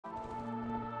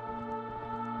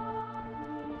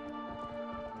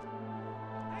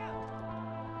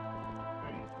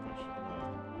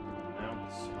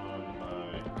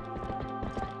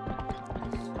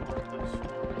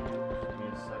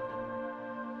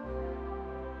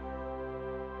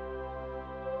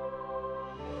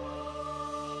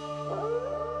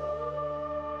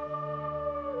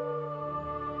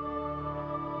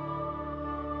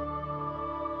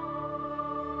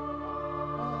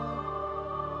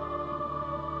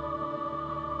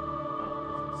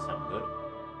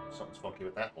Something's funky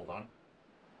with that. Hold on.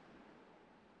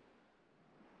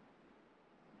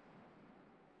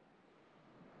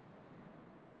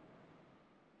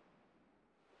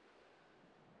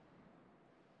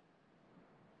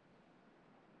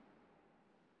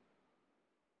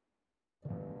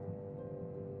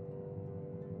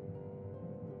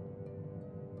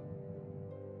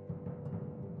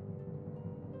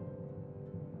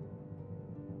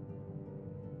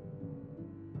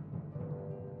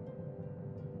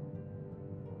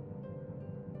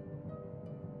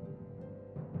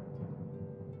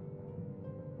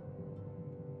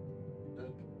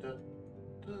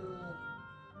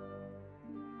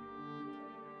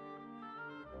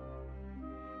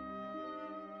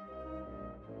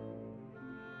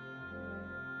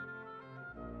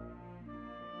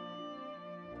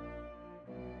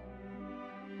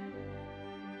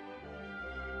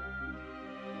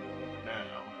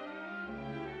 Now,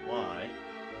 why?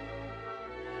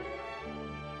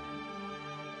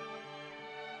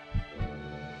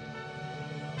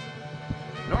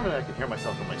 Normally I can hear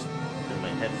myself in my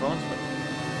headphones, but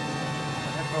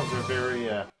my headphones are very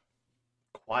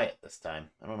quiet this time.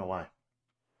 I don't know why.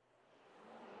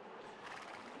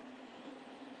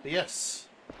 But yes,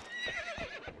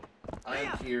 I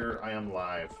am here. I am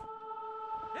live.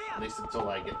 At least until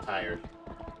I get tired.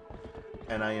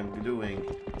 And I am doing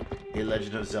a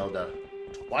Legend of Zelda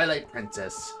Twilight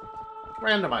Princess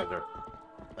Randomizer.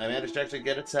 I managed to actually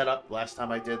get it set up last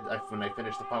time I did, when I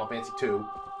finished the Final Fantasy II.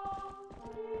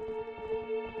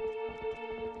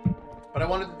 But I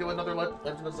wanted to do another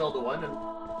Legend of Zelda one, and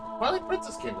Twilight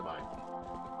Princess came to mind.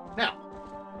 Now,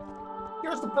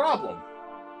 here's the problem.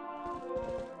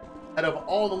 Out of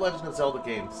all the Legend of Zelda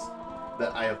games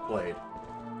that I have played,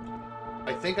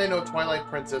 I think I know Twilight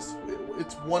Princess.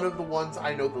 It's one of the ones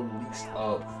I know the least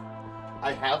of.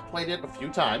 I have played it a few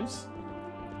times,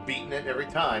 beaten it every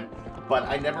time, but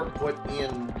I never put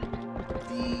in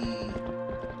the,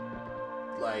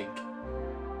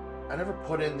 I never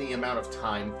put in the amount of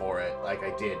time for it like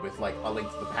I did with, like, A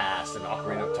Link to the Past and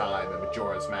Ocarina of Time and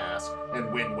Majora's Mask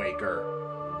and Wind Waker.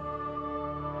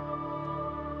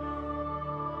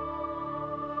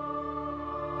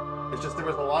 It's just there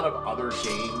was a lot of other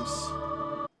games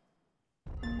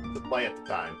to play at the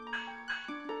time.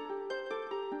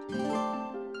 There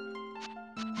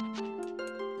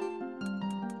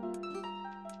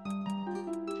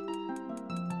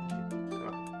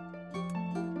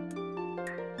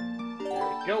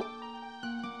we go.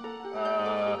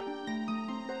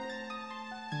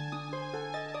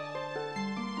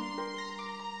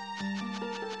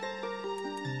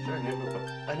 Sure,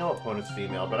 I know opponent's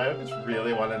female, but I just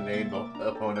really want to name the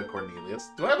opponent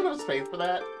Cornelius. Do I have enough space for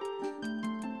that?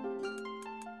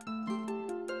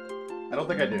 I don't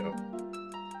think I do.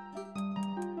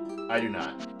 I do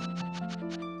not.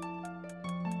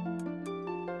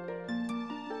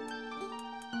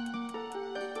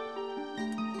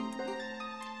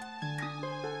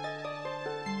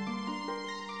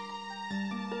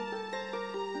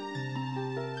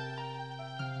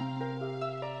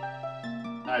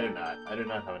 I do not. I do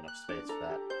not have enough space for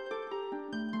that.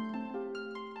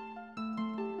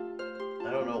 I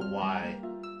don't know why.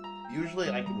 Usually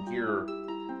I can hear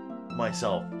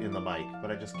myself in the mic,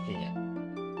 but I just can't.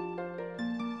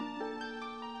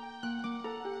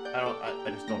 I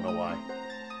just don't know why.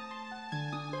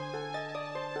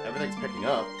 Everything's picking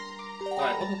up.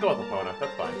 Alright, let's go with Epona.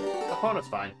 That's fine. Epona's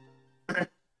fine.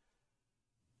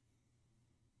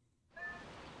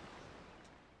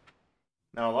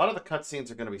 Now, a lot of the cutscenes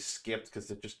are going to be skipped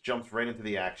because it just jumps right into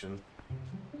the action.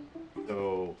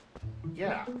 So,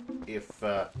 yeah, if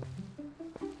you're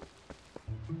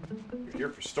here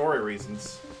for story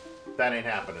reasons, that ain't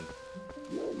happening.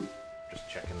 Just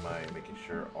checking making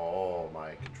sure all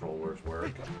my controllers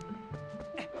work.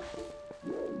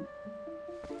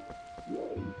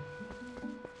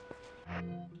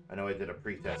 I know I did a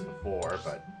pre-test before,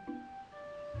 but...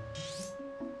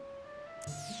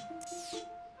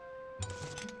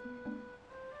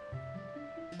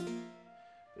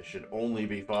 this should only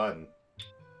be fun.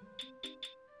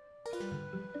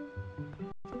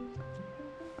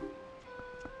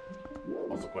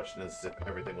 Also, the question is if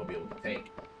everything will be able to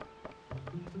take.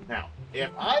 Now, if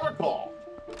I recall,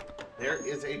 there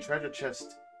is a treasure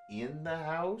chest in the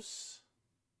house.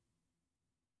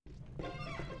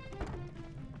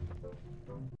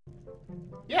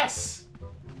 Yes!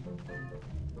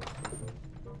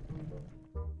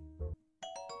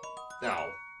 Now.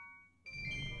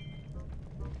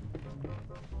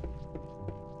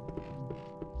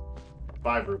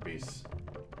 5 rupees.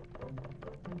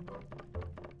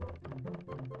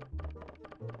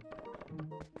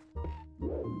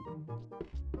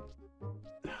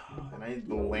 I need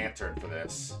the lantern for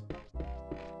this.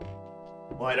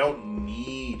 Well, I don't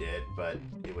need it, but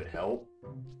it would help.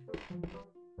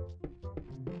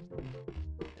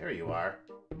 There you are.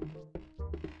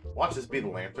 Watch this be the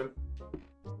lantern.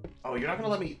 Oh, you're not gonna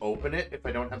let me open it if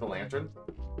I don't have the lantern?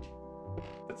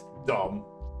 That's dumb.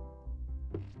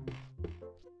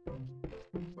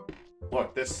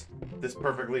 Look, this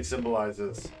perfectly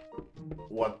symbolizes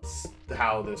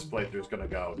how this playthrough is gonna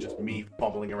go. Just me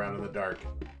fumbling around in the dark.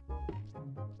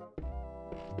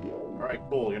 Alright,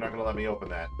 cool. You're not gonna let me open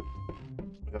that.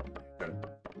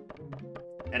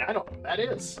 And I don't know what that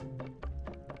is.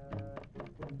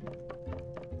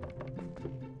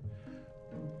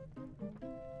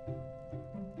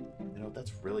 You know,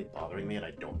 that's really bothering me, and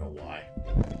I don't know why.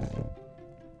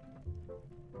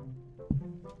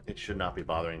 It should not be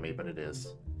bothering me, but it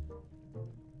is.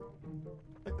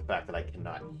 Like the fact that I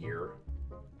cannot hear.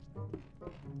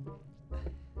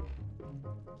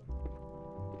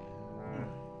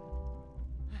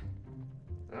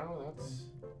 Oh, that's...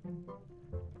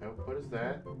 Output is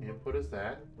that. Input is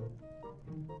that.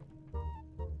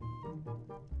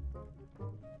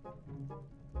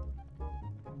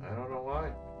 I don't know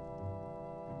why.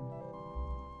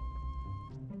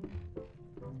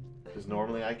 Because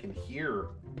normally I can hear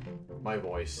my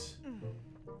voice.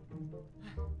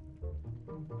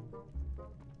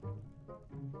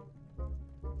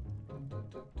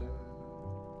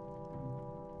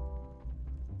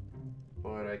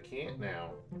 But I can't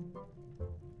now.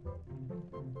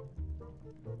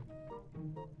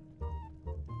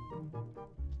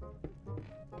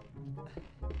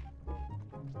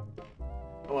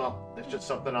 Oh well, it's just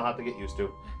something I'll have to get used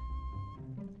to.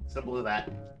 Simple as that.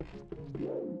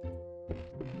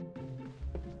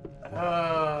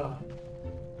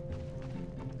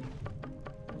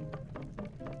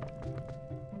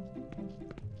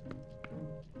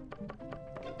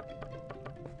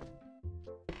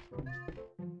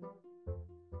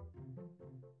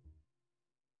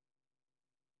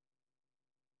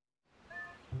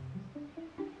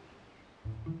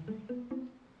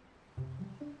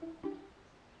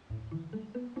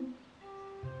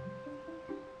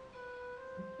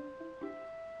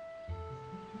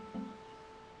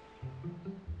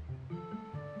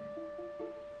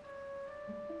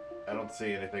 I don't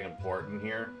see anything important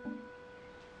here.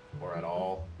 Or at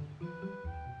all.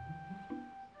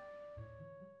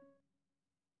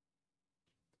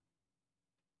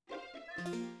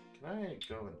 Can I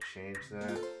go and change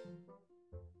that?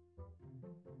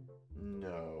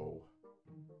 No.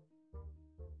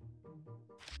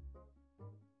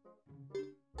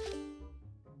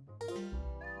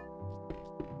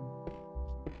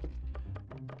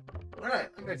 Alright,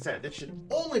 like I said, this should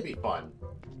only be fun.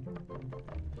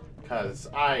 Because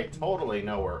I totally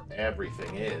know where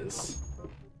everything is.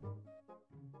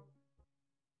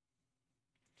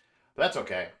 But that's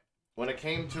okay. When it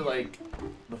came to, like,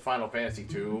 the Final Fantasy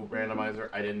II randomizer,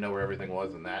 I didn't know where everything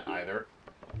was in that either.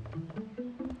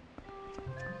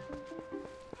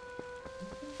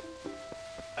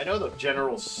 I know the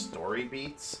general story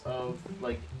beats of,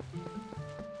 like,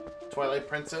 Twilight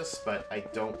Princess, but I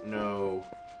don't know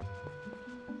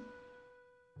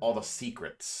all the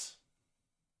secrets.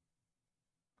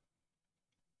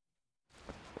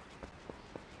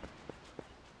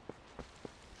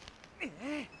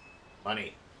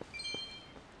 Money.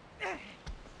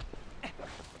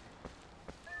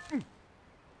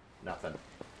 Nothing.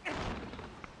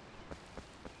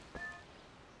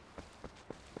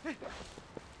 I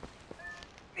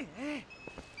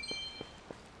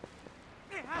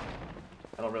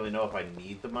don't really know if I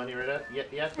need the money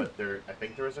yet, but I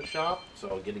think there is a shop,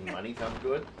 so getting money sounds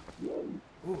good.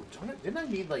 Ooh, didn't I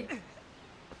need, like...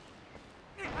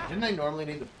 Didn't I normally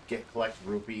need to collect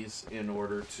rupees in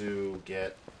order to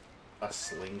get a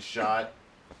slingshot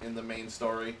in the main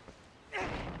story?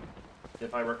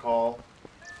 If I recall.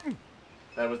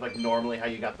 That was, like, normally how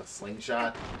you got the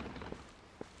slingshot.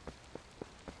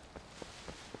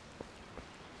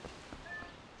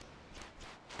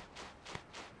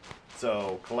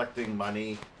 So, collecting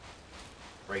money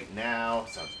right now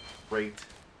sounds great.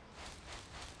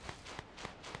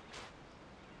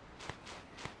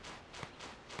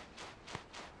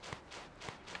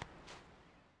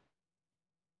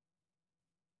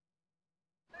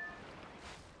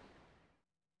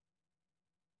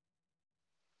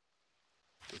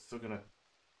 It's still gonna...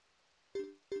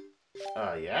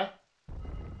 yeah?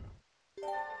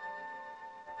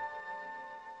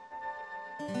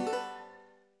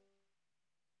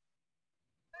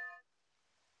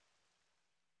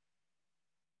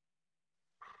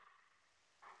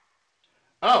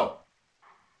 Oh!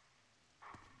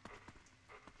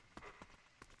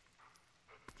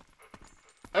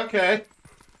 Okay.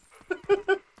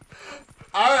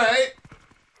 Alright.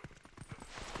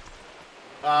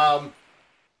 I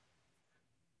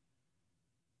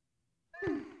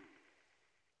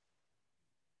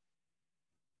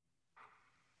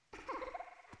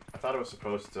thought it was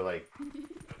supposed to, like,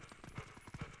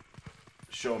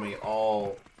 show me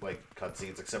all, like,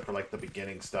 cutscenes except for, like, the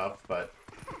beginning stuff, but...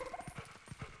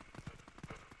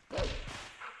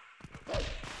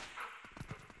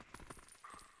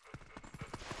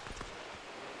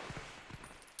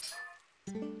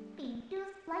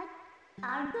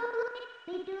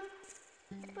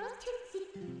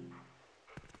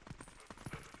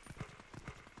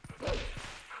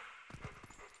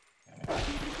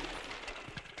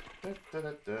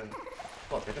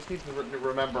 Look, I just need to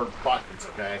remember buttons,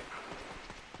 okay?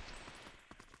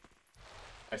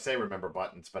 I say remember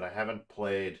buttons, but I haven't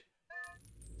played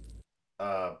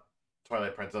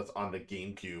Twilight Princess on the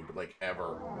GameCube, like,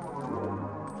 ever.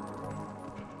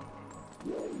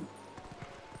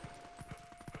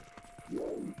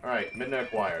 Alright, Midnight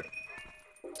acquired.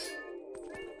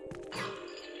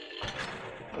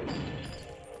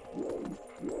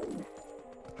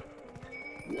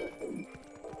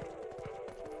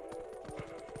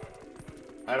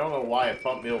 I don't know why it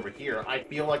bumped me over here. I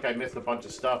feel like I missed a bunch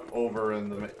of stuff over in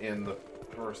the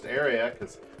first area,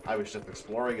 because I was just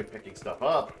exploring and picking stuff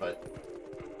up, but...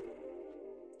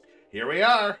 here we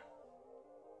are!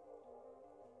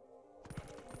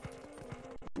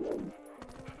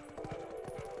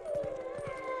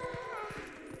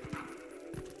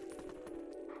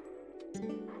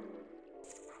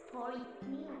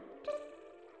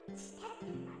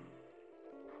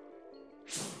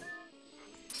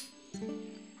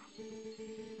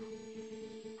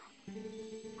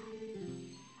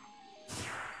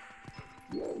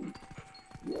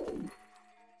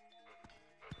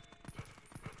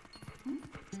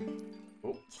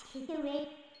 Oh.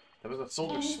 That was a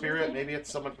solar spirit. Maybe it's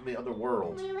someone from the other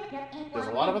world. There's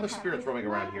a lot of other spirits roaming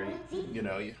around here. You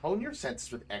know, you hone your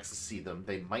senses with X to see them.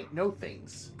 They might know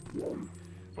things.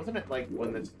 Wasn't it like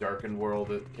when this darkened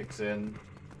world it kicks in,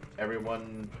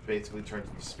 everyone basically turns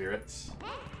into spirits?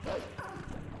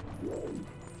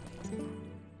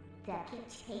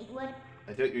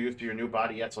 I doubt you're used to your new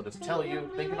body yet, so I'll just tell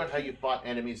you. Think about how you fought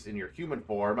enemies in your human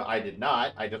form. I did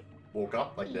not. I just woke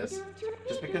up like this.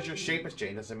 Just because your shape has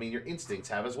changed doesn't mean your instincts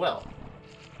have as well.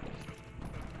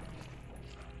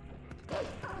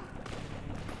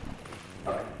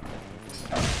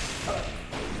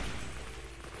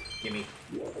 Gimme.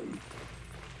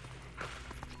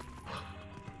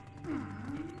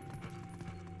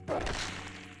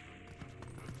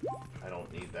 I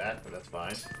don't need that, but that's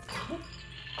fine.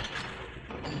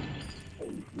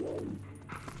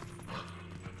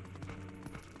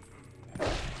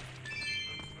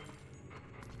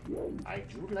 I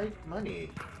do like money.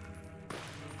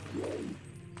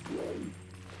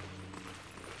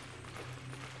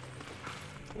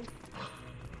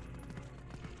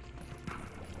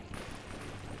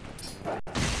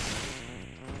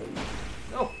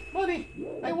 Oh, money!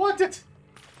 I want it!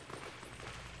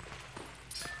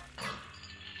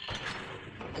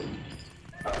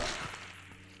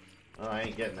 Oh, I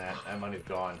ain't getting that. That money's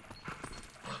gone.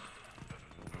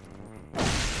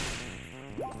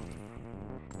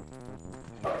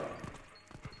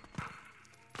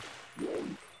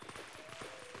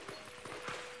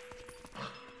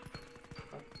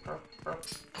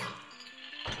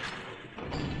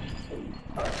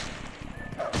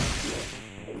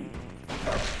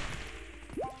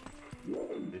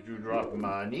 Did you drop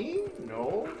money?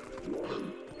 No.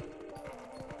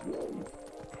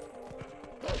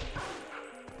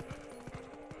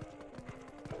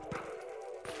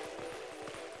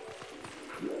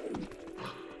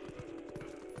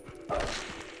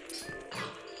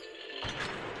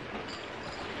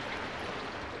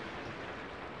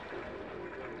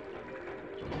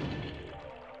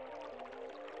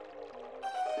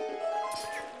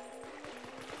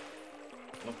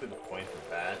 I don't see the point of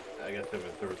that. I guess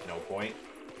there was no point.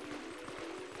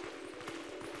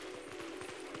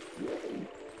 There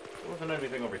wasn't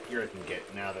anything over here I can get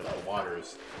now that the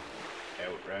water's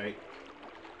out, right?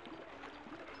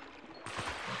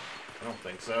 I don't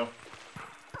think so.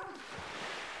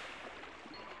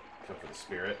 Except for the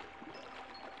spirit.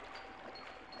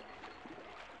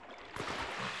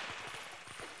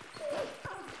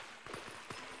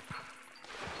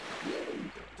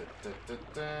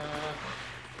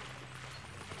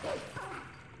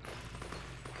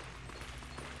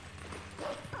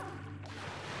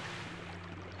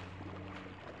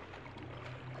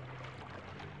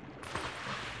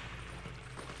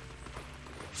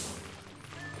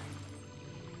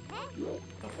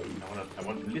 I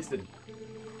want to listen.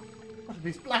 What are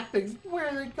these black things? Where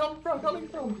are they coming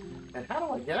from? And how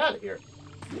do I get out of here?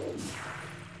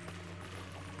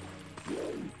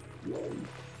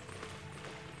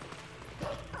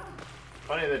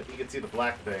 Funny that he can see the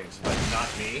black things, but not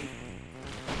me.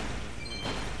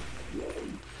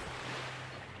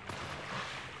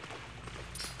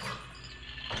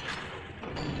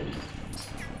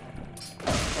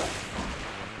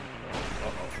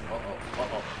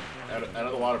 Out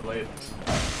of the water blade.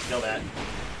 Kill that.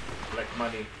 Collect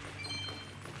money.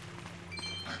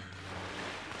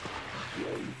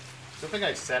 So I think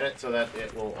I set it so that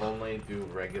it will only do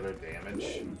regular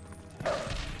damage.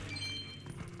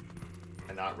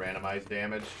 And not randomized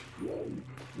damage. You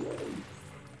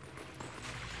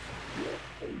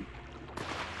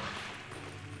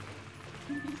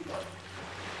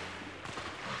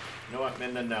know what,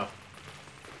 Minden? No.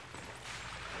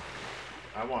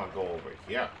 I want to go over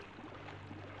here.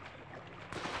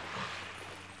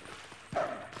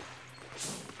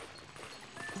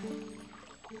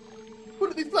 What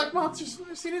are these black monsters? I've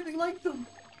never seen anything like them.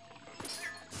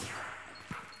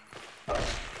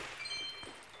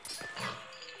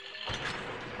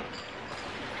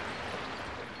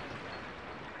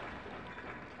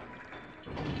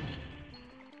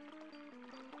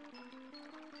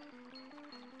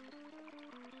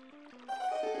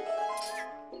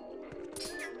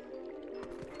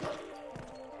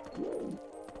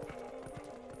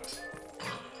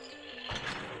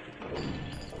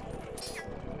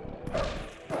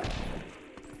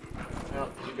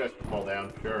 Fall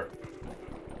down, sure.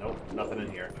 Nope, nothing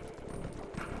in here.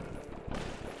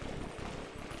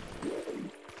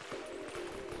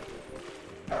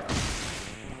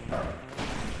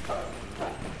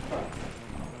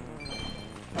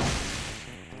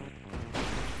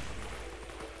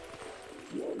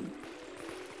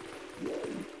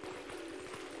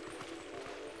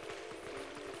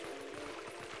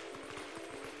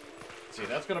 See,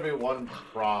 that's gonna be one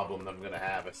problem that I'm gonna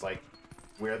have. It's like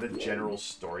where the general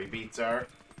story beats are.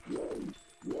 I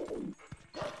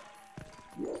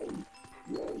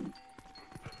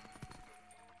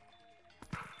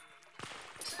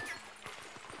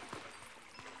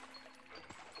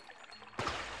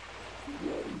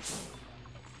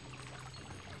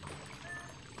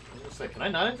was like, can I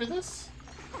not enter this?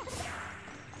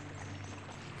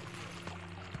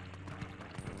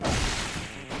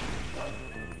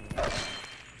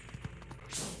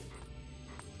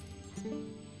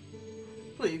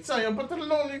 Please, I am but a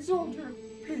lonely soldier.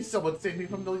 Please, someone save me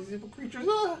from those evil creatures.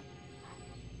 Ah!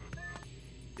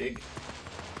 Dig.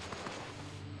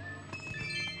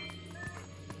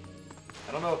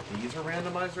 I don't know if these are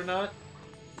randomized or not.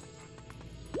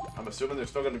 I'm assuming there's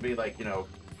still going to be, like, you know,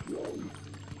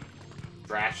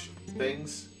 trash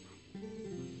things.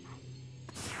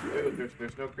 Dude,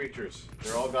 there's no creatures.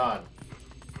 They're all gone.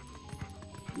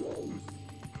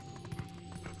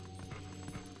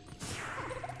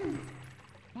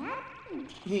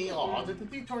 Aw, did the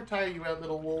detour tire you out,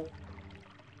 little wolf?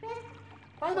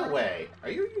 By the way, are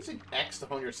you using X to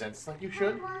hone your senses like you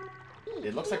should?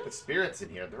 It looks like the spirits in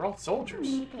here, they're all soldiers.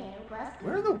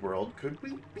 Where in the world could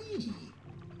we be?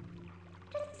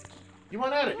 You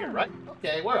want out of here, right?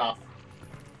 Okay, we're off.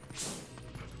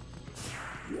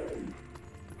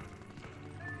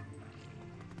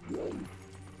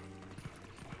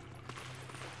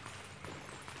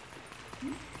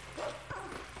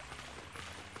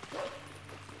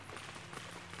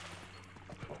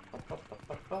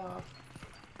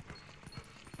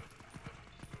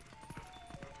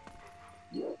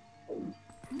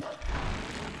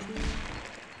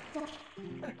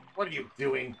 What are you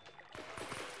doing?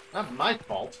 Not my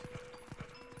fault.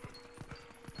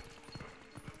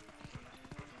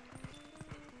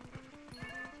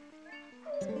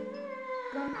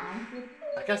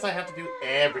 I guess I have to do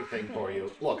everything for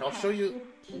you. Look, I'll show you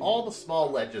all the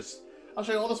small ledges. I'll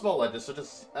show you all the small ledges, so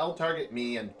just L target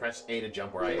me and press A to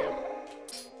jump where I am.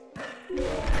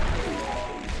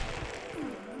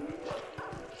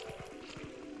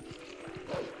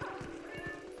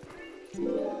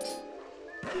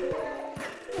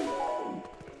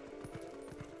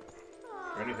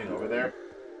 Anything over there?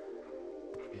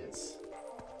 Yes.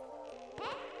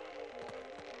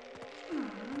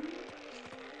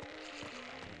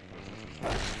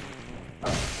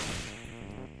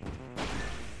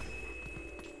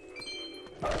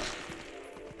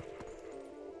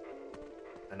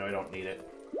 I know I don't need it,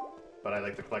 but I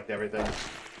like to collect everything,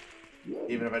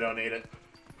 even if I don't need it.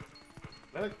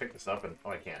 Can I like pick this up and...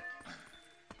 oh, I can't.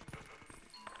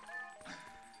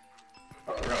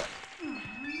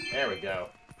 There we go.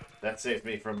 That saves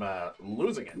me from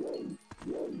losing it.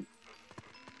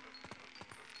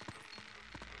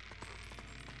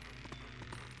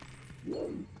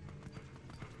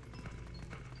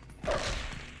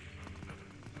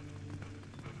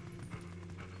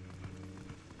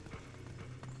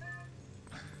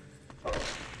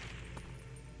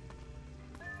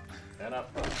 that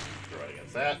up. Throw it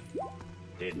against that.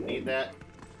 Didn't need that.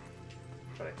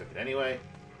 But I took it anyway.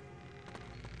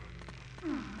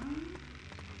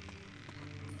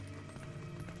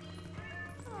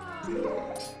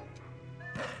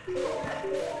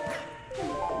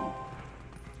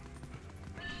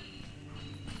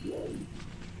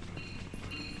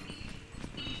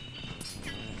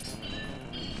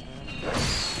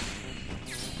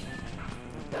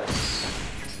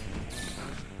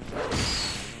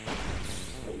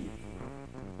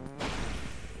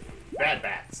 Bad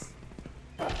bats.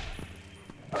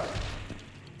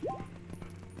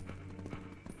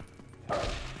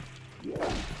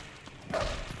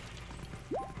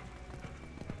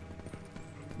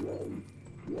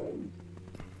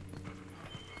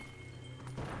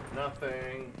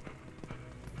 Nothing.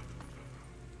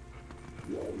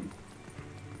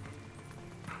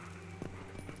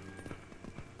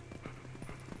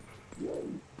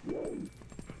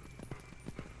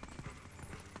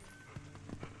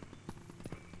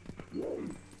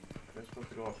 Am I supposed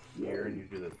to go up here and you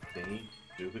do the thingy?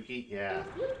 Duplicate? Yeah.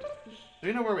 Do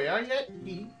you know where we are yet?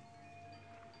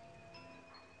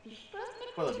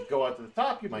 Well, if you go out to the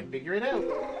top, you might figure it out.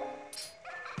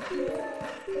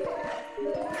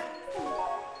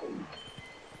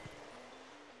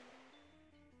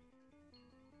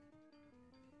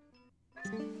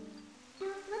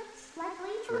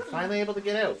 So we're finally able to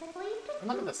get out. And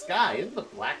look at the sky. Isn't the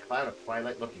black cloud of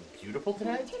Twilight looking beautiful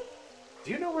today? Do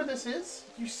you know where this is?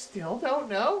 You still don't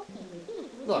know?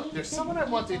 Look, there's someone I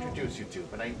want to introduce you to,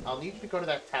 but I'll need you to go to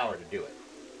that tower to do it.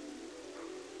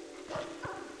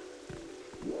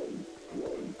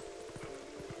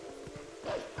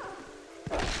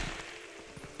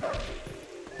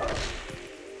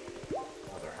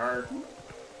 Another heart.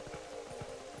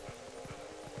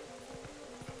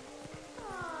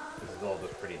 This is all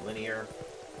just pretty linear.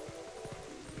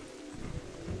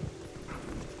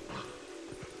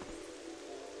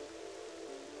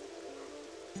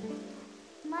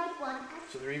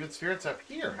 So there are even spirits up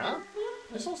here, huh?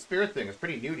 This whole spirit thing is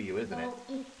pretty new to you, isn't it?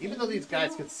 Even though these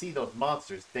guys can see those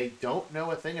monsters, they don't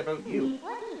know a thing about you.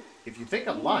 If you think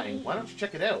I'm lying, why don't you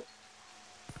check it out?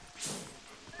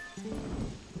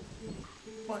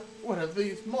 What are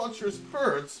these monstrous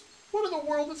birds? What in the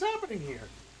world is happening here?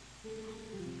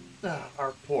 Ah,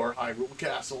 our poor Hyrule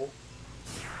Castle.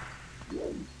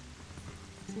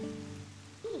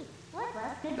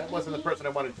 That wasn't the person I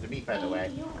wanted to meet, by the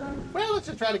way. Well, let's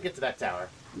just try to get to that tower.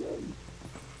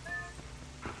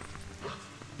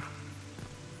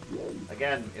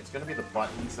 Again, it's going to be the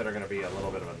buttons that are going to be a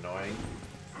little bit of annoying.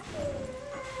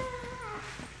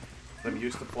 I'm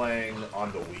used to playing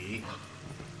on the Wii.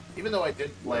 Even though I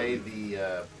did play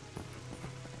the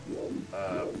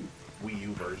Wii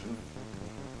U version.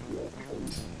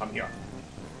 I'm here.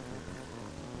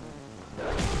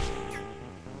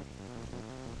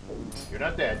 You're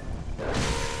not dead.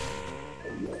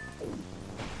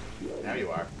 Now you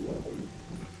are.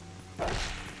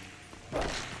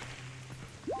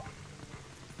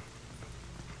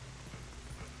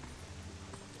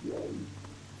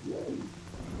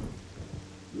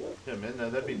 Come in,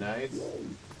 that'd be nice.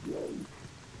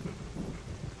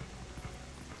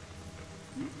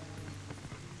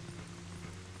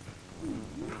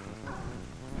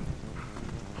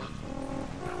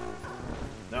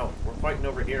 No, we're fighting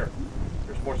over here.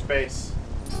 There's more space.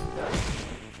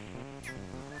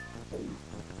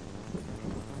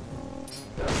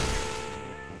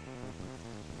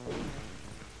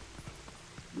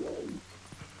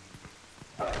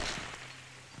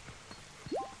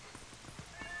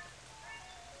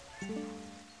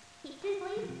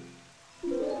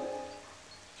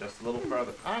 Just a little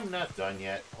further. I'm not done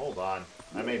yet. Hold on.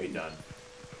 I may be done.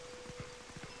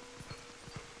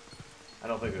 I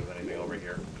don't think there's anything over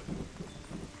here.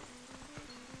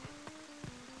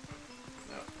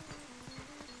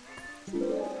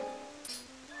 No.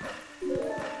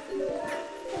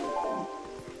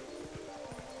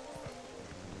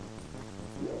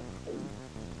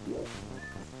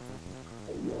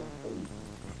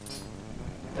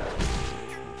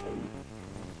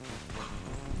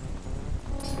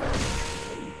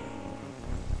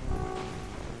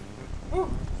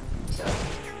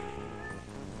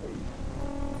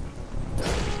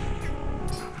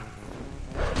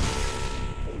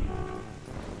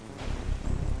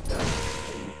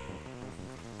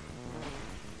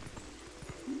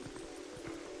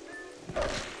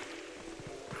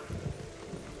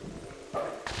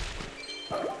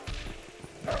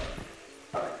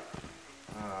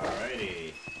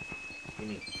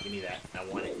 Give me that. I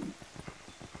want it.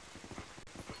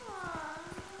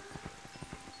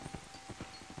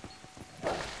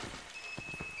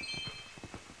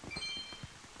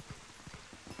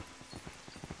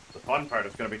 fun part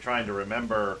is going to be trying to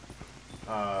remember,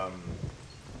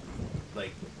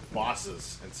 like,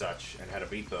 bosses and such, and how to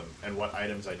beat them, and what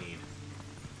items I need.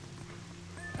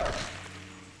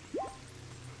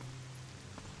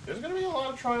 There's going to be a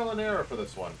lot of trial and error for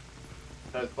this one.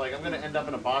 Because, like, I'm going to end up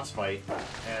in a boss fight,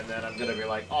 and then I'm going to be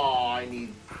like, oh, I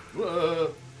need...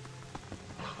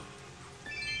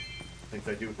 things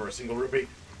I do for a single rupee.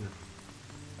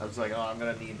 I was like, oh, I'm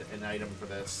going to need an item for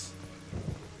this.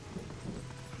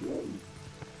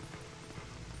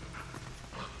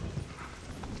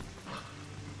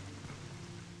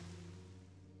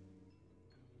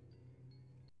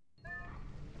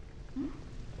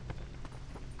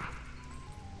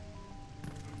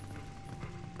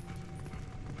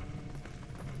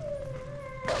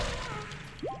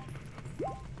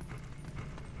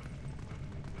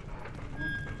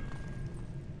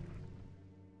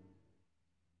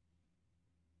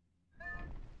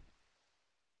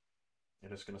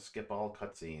 You're just gonna skip all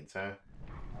cutscenes, huh?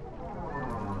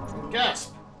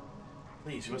 Gasp!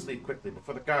 Please, you must leave quickly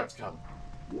before the guards come.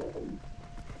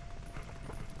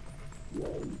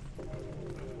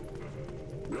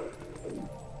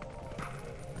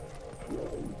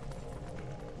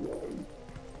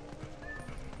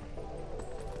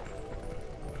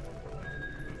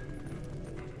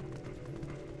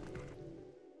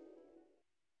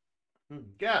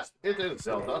 Gasp! It is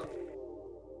Zelda.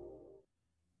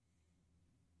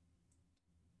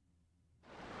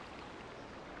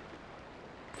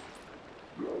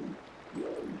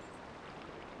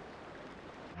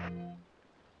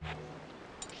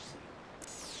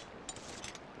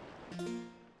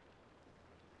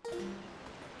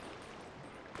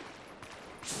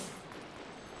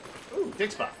 Ooh,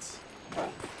 dig spots. Okay,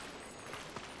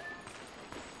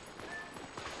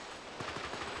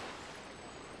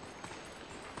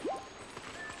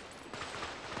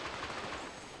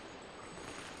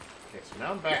 so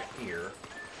now I'm back here.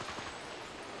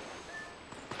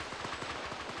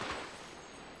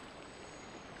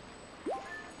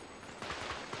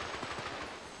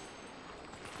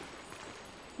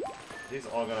 These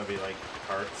are all gonna be like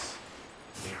carts.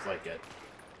 Seems like it.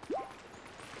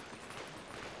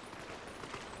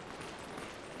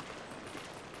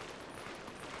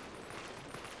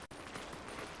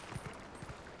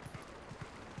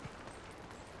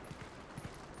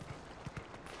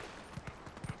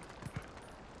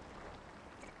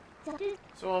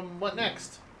 So, what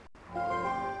next?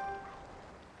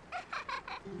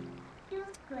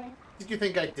 Did you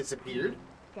think I disappeared?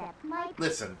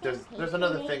 Listen, there's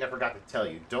another thing I forgot to tell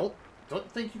you. Don't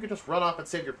think you can just run off and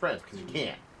save your friends, because you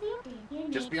can't.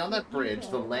 Just beyond that bridge,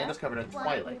 the land is covered in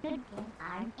twilight.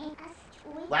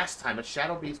 Last time, a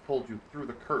shadow beast pulled you through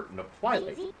the curtain of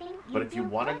twilight. But if you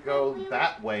want to go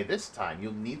that way this time,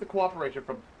 you'll need the cooperation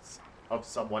of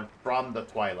someone from the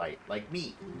twilight, like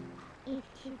me.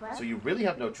 So you really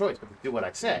have no choice but to do what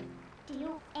I say.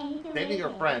 Saving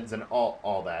your friends and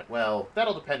all that, well,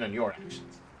 that'll depend on your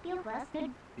actions.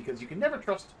 Because you can never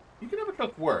trust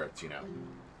words, you know.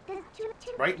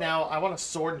 Right now, I want a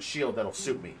sword and shield that'll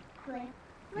suit me.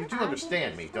 You do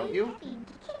understand me, don't you?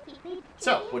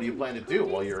 So, what do you plan to do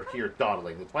while you're here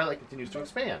dawdling? The twilight continues to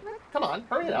expand. Come on,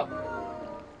 hurry it up.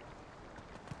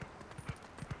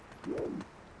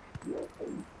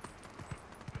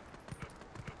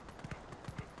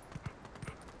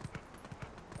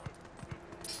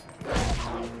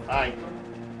 Hi.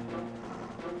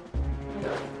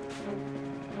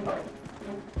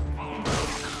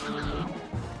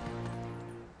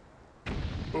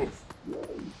 Oof.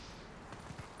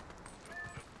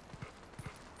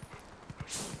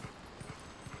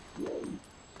 Is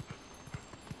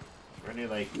there any,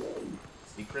 like,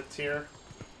 secrets here?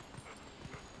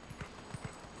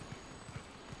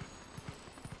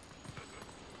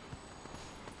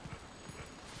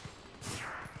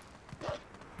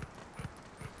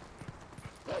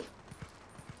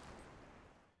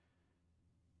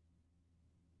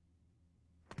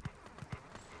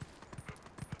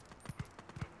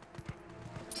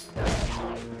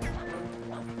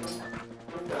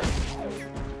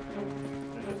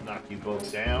 Knock you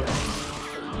both down.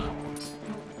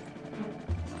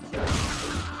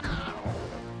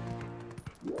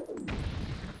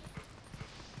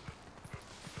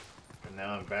 And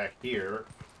now I'm back here.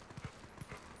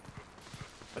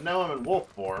 But now I'm in wolf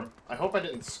form. I hope I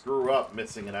didn't screw up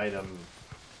missing an item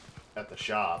at the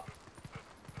shop.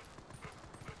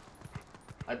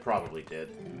 I probably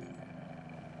did.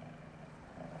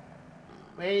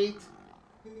 Wait.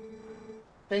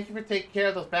 Thank you for taking care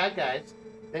of those bad guys.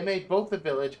 They made both the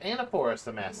village and a forest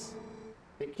a mess.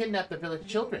 They kidnapped the village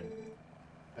children.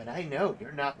 But I know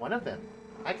you're not one of them.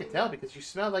 I could tell because you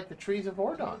smell like the trees of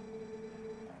Ordon.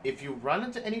 If you run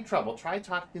into any trouble, try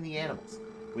talking to the animals.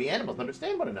 We animals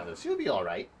understand one another, so you'll be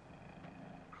alright.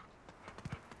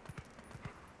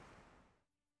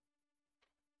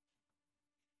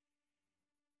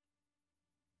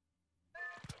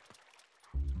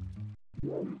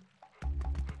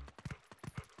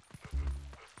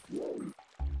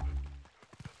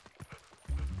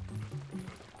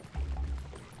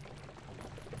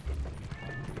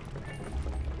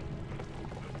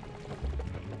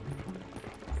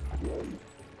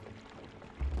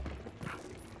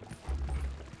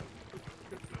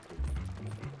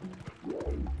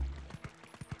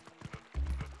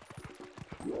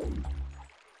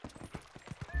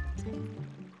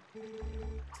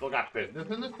 Still got business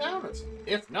in this town?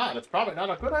 If not, it's probably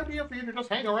not a good idea for you to just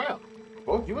hang around.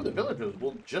 Both you and the villagers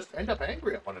will just end up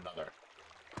angry at one another.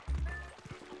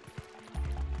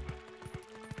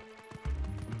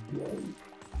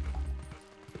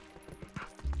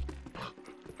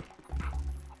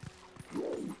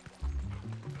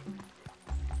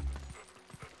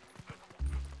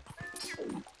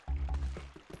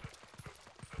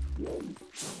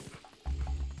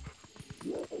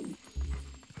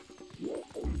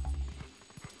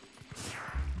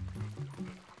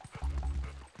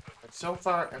 So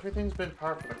far, everything's been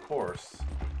par for the course.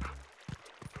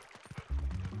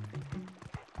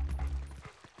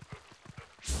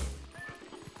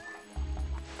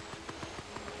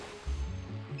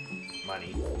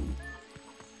 Money.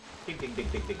 Ding, ding, ding,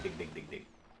 ding, ding, ding, ding, ding, ding.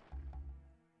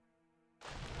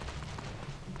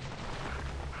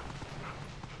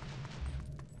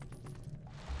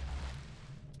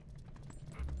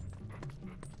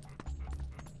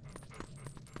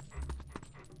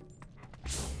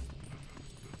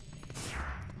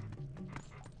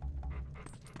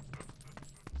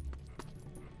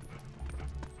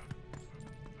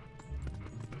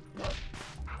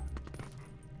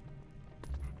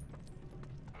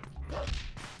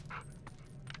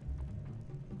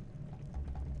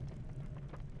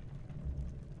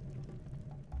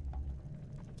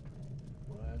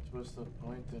 What was the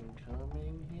point in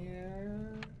coming here?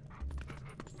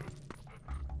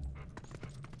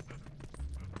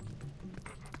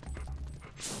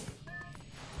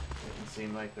 Didn't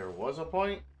seem like there was a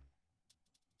point.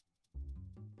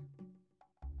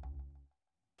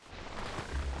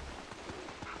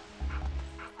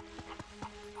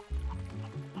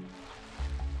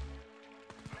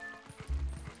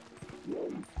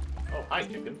 Oh, hi,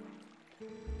 chicken.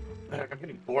 I'm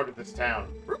getting bored of this town.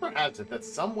 Rumor has it that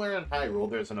somewhere in Hyrule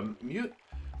there's an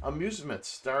amusement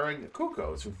starring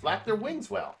cuckoos who flap their wings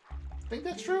well. Think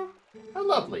that's true? How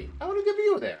lovely. I want to give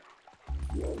you there.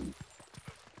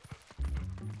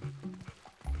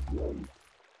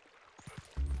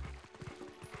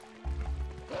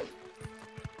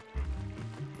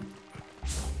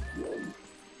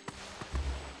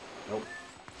 Nope.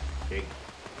 Pig.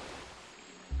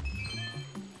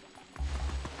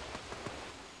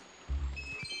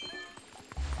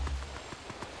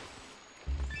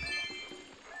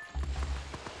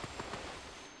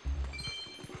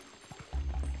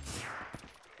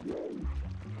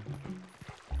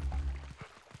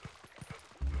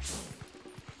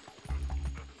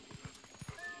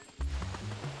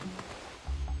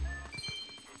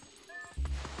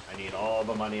 I need all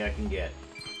the money I can get.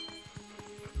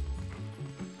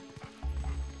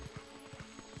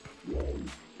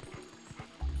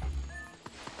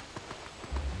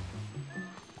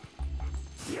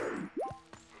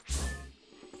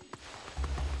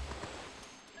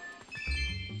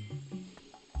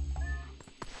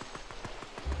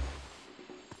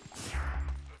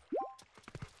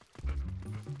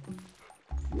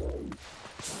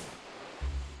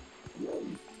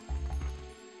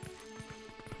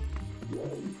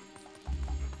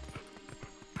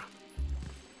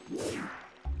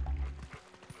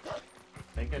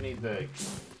 I think I need to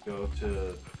go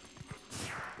to...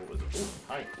 What was it? Oh,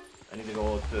 hi. I need to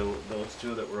go to those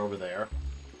two that were over there.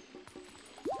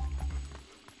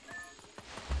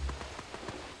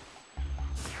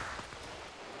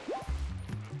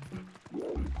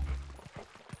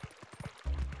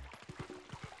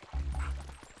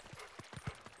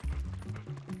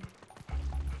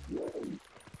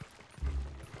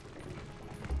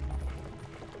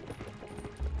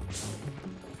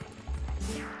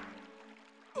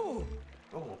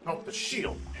 Oh, help the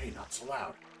shield! Hey, not so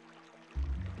loud.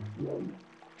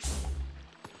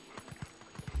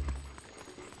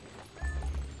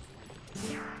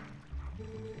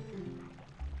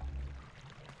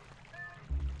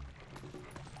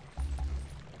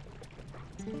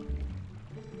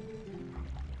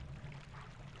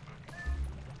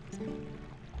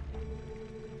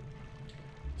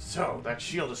 So, that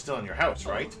shield is still in your house,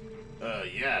 right?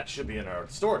 Yeah, it should be in our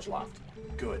storage loft.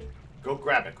 Good. Go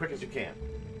grab it, quick as you can.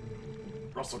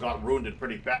 Russell got wounded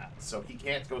pretty bad, so he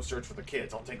can't go search for the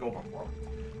kids. I'll take over for him.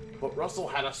 But Russell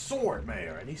had a sword,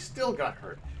 Mayor, and he still got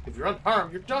hurt. If you're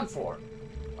unharmed, you're done for.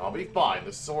 I'll be fine.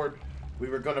 The sword we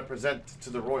were going to present to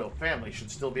the royal family should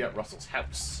still be at Russell's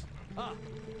house. Huh.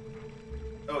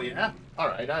 Oh, yeah?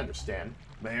 Alright, I understand.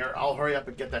 Mayor, I'll hurry up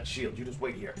and get that shield. You just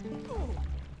wait here.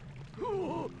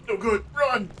 No good.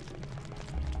 Run!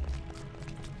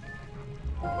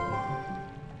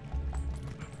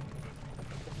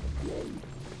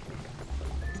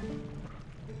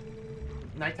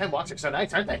 Nighttime walks are so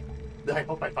nice, aren't they? I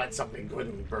hope I find something good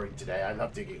and buried today. I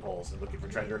love digging holes and looking for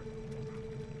treasure.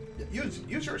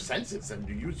 Use your senses and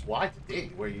use why to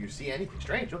dig. Where you see anything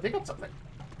strange, you'll pick up something.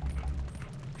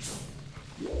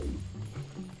 Yeah,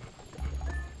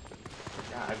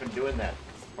 I've been doing that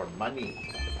for money.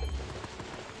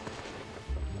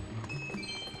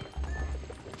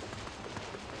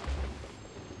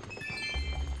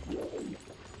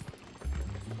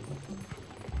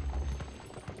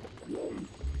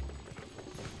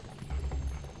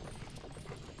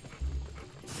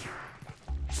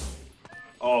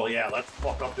 Oh yeah, let's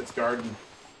fuck up this garden.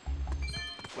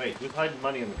 Wait, who's hiding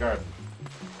money in the garden?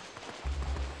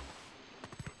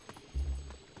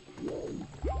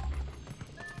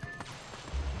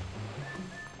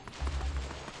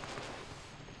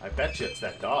 I bet you it's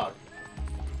that dog.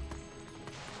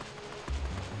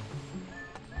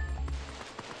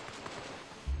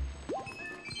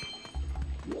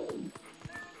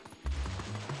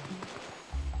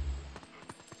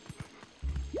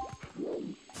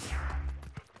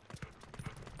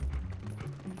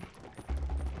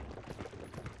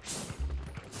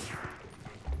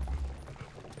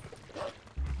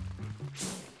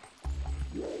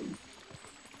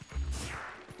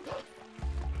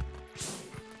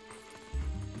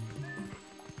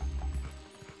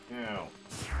 Now.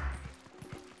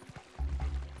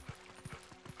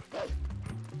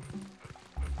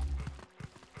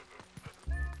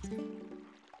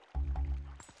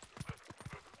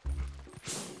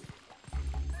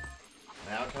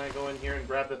 Now can I go in here and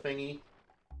grab the thingy?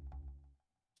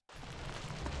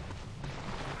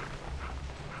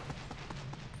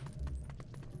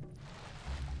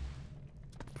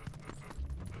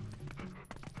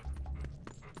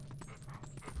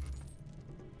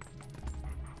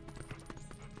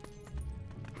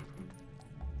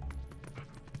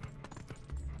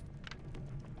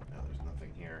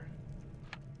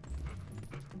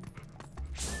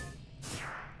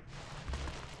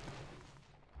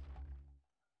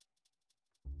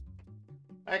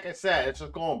 Like I said, it's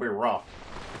just gonna be rough.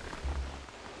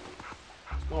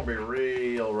 It's gonna be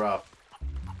real rough.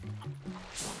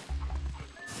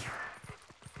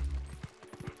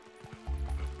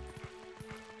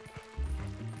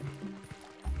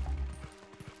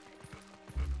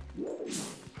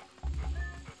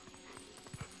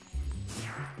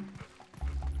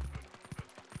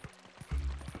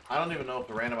 I don't even know if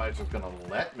the randomizer is gonna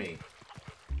let me.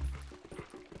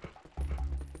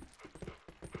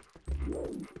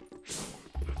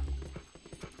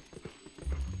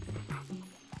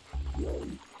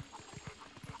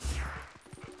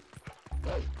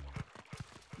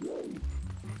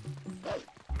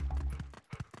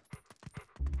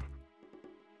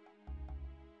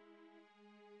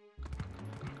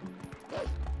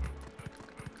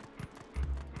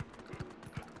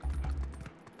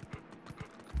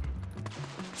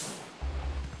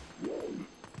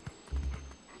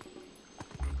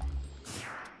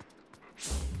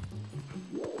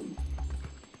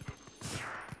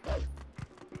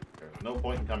 No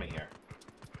point in coming here.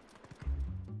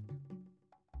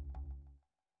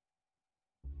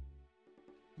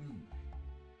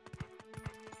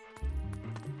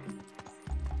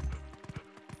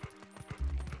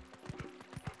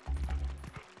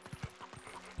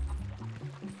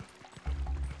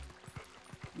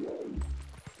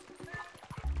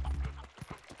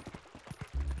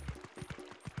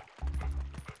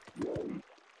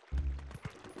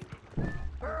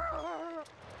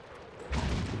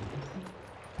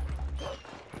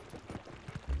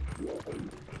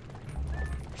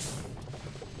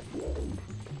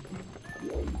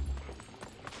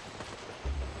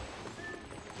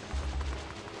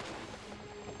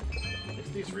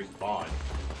 These respawn.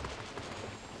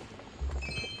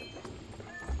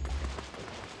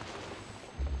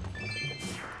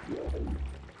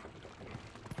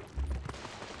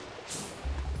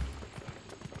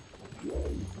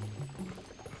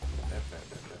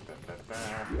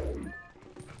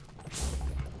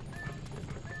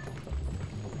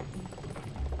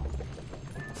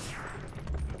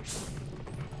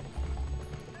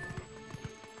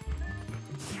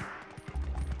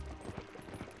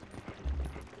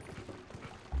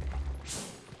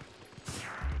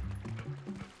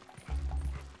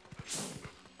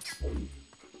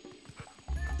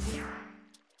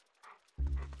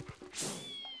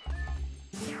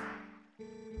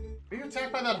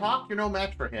 attacked by that hawk? You're no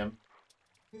match for him.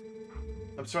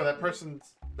 I'm sorry, that person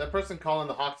calling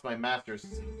the hawk's my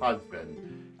master's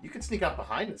husband. You can sneak up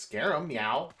behind and scare him,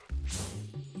 meow.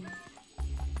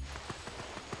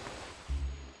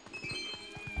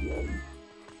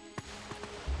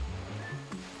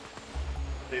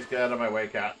 Please get out of my way,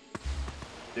 cat.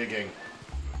 Digging.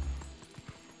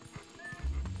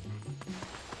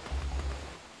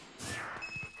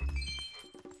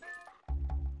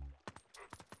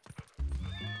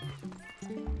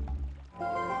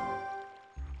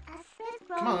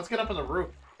 Come on, let's get up on the roof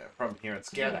from here and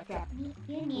scare that guy.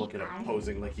 Look at him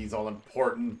posing like he's all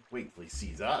important. Wait till he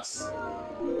sees us.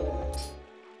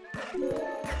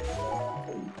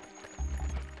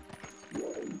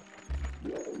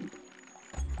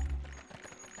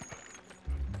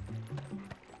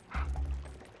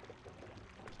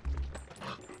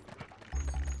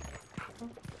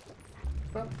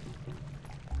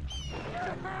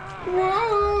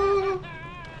 Whoa!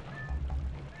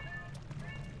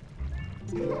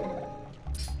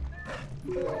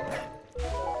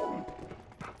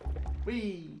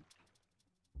 Whee!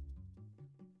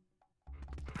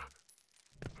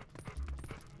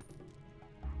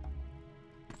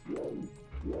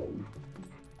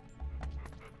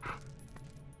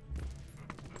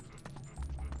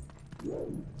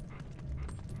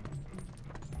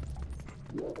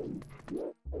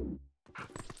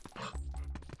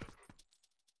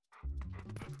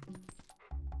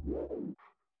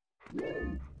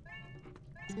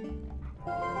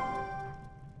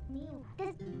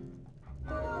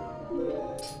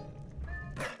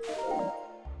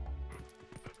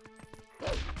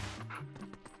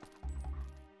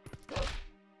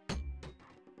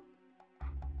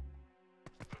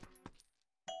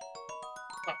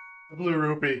 Blue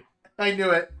rupee. I knew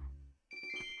it.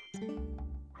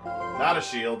 Not a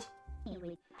shield.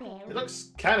 It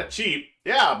looks kind of cheap.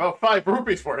 Yeah, about 5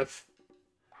 rupees worth.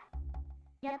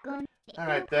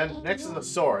 Alright then, next is a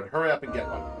sword. Hurry up and get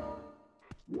one.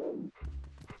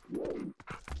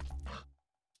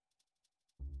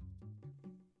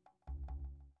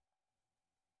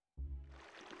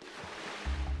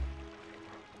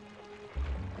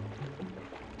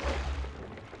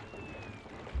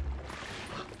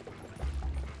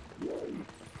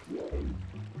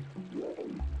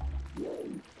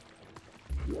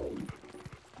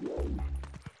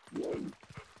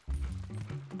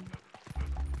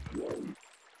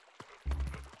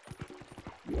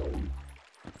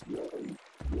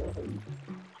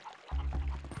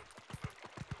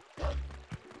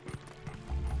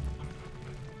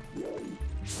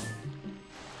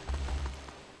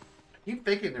 I keep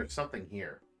thinking there's something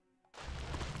here.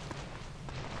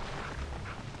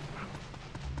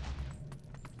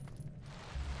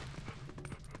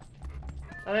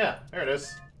 Oh yeah, there it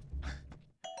is.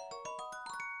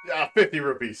 Yeah, 50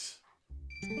 rupees.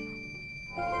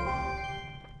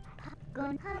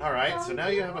 Alright, so now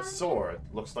you have a sword.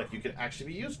 Looks like you can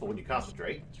actually be useful when you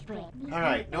concentrate.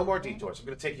 Alright, no more detours. I'm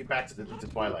going to take you back to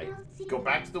Twilight. Go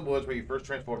back to the woods where you first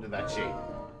transformed into that shape.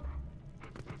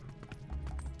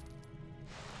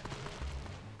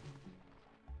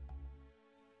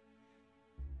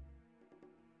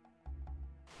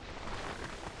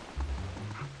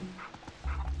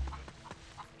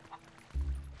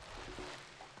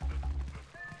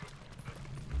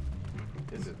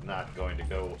 This is not going to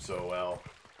go so well.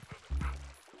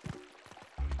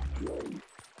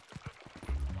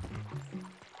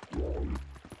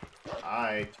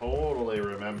 I totally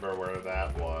remember where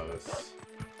that was.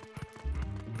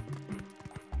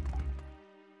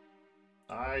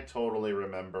 I totally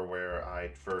remember where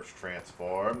I'd first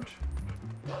transformed.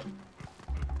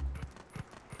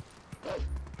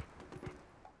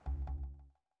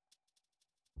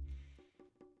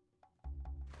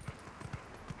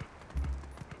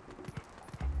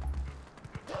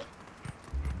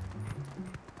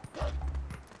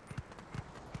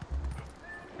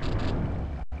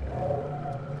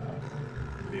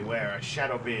 Beware, a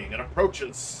shadow being, it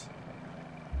approaches.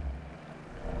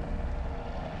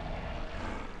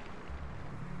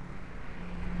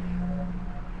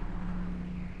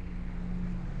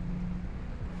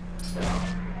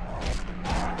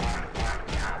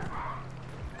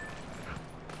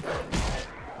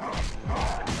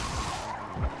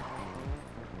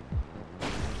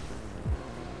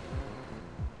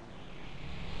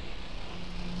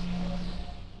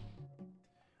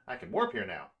 I can warp here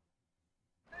now.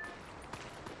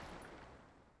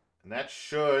 And that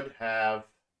should have...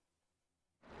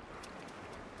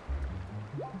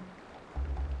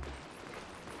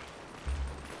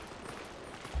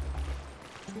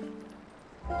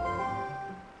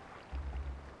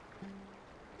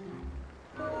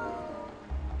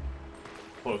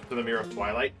 Close to the mirror of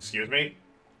Twilight. Excuse me?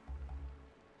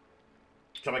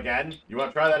 Come again? You want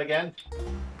to try that again?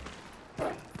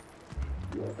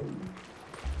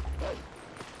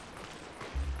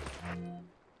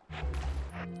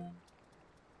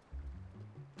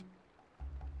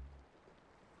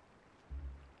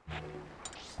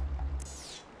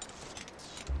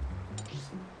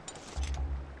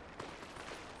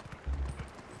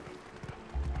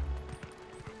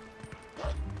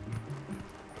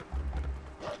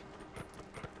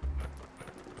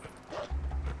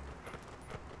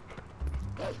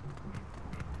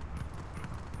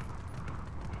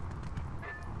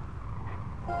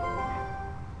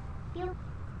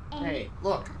 Hey,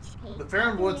 look. The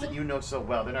Faron Woods that you know so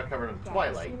well, they're not covered in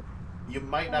Twilight. You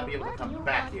might not be able to come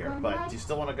back here, but do you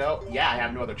still want to go? Yeah, I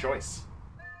have no other choice.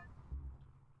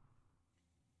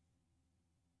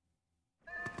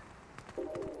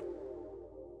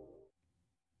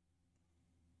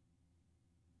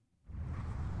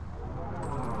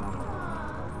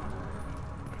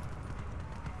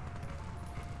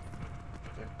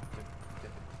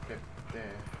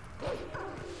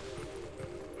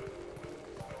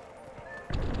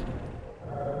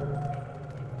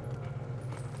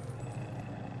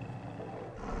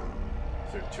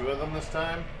 Is there two of them this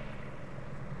time?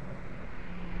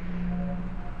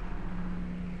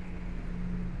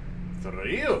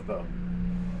 Three of them.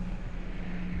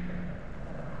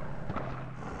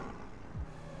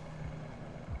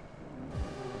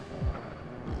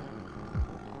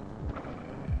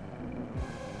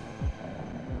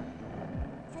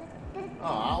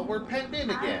 Aw, we're penned in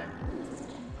again.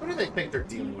 What do they think they're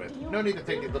dealing with? No need to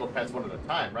take these little pets one at a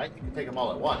time, right? You can take them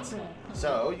all at once.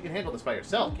 So, you can handle this by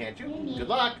yourself, can't you? Good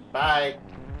luck. Bye.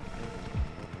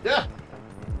 Yeah.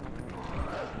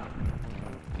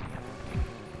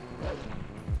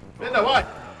 Linda, what?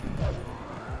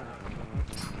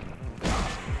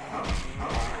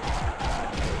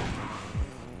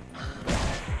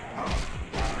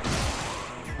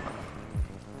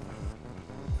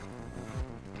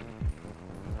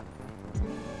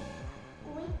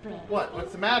 What?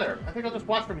 What's the matter? I think I'll just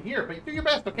watch from here, but you do your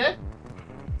best, okay?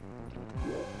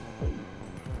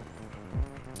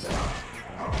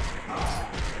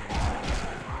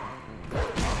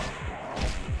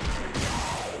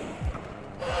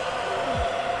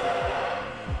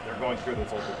 They're going through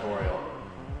this whole tutorial.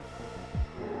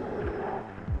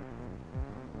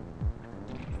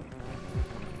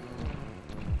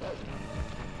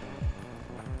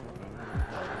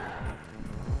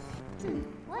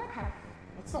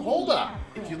 What's the holdup?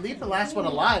 If you leave the last one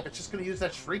alive, it's just going to use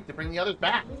that shriek to bring the others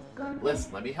back.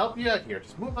 Listen, let me help you out here.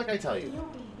 Just move like I tell you.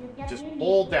 Just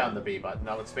hold down the B button.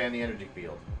 I'll expand the energy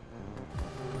field.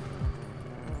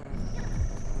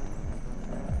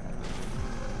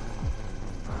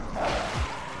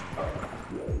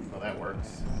 Oh, that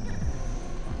works.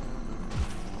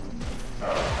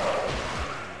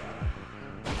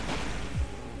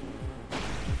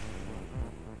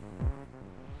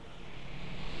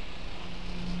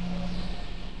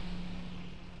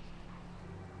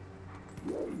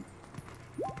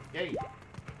 Yay.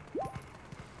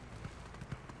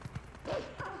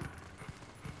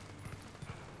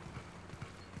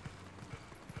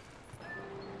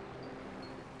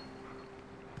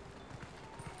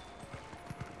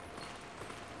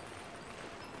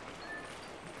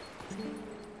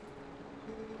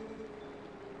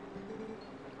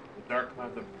 The dark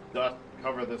clouds of dust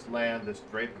cover this land, this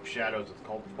drape of shadows is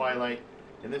called Twilight.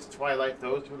 In this Twilight,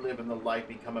 those who live in the light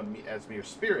become as mere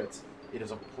spirits. It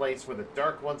is a place where the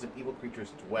dark ones and evil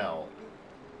creatures dwell.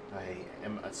 I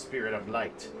am a spirit of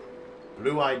light.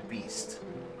 Blue-eyed beast.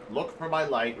 Look for my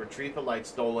light, retrieve the light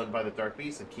stolen by the dark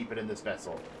beast, and keep it in this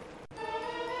vessel.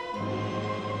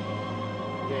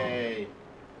 Yay.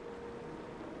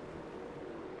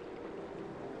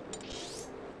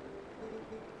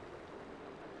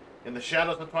 In the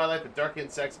shadows of Twilight, the dark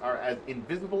insects are as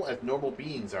invisible as normal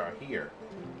beings are here.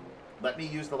 Let me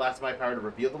use the last of my power to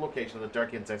reveal the location of the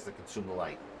dark insects that consume the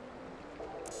light.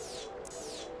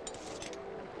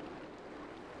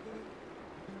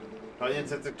 The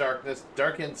insects of darkness.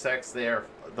 Dark insects, they are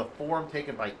the form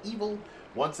taken by evil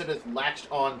once it is latched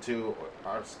onto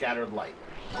our scattered light.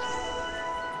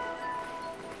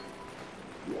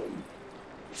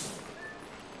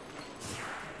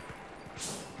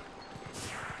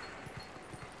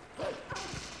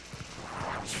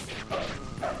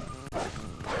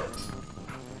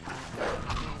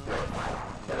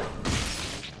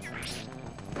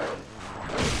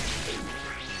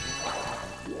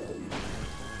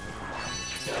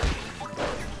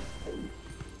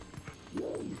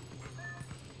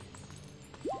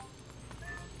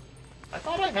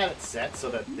 I I had it set so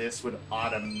that this would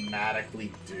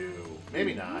automatically do.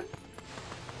 Maybe not.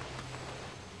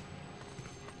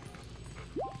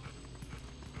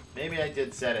 Maybe I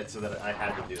did set it so that I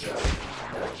had to do this.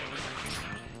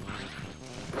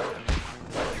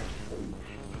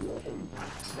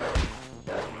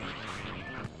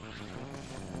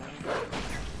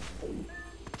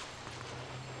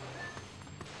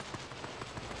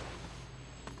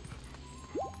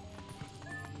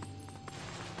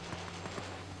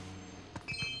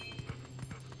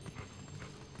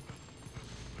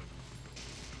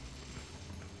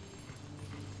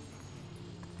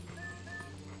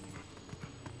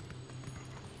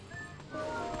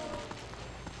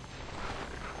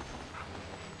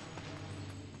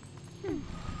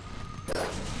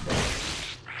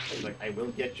 Like, I will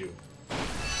get you.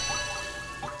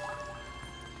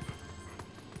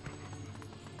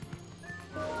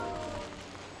 I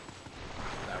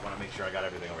want to make sure I got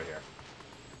everything over here.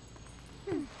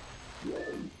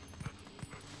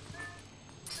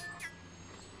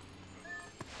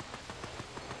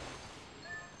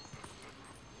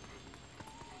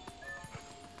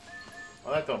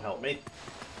 Well, that don't help me.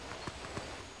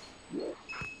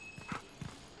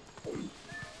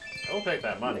 I will take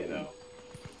that money, though.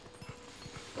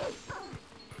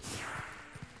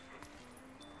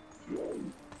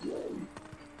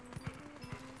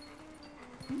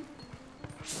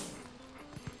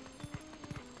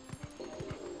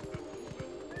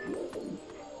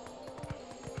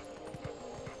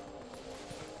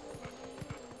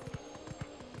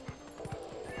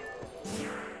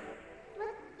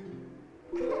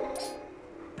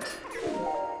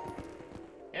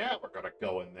 Yeah, we're gonna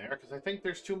go in there, because I think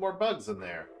there's 2 more bugs in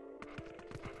there.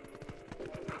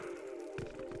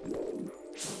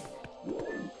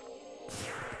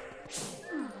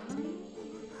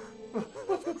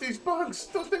 Look at these bugs!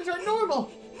 Those things are normal!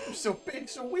 They're so big,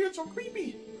 so weird, so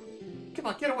creepy! Come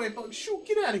on, get away, bugs! Shoot,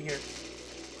 get out of here!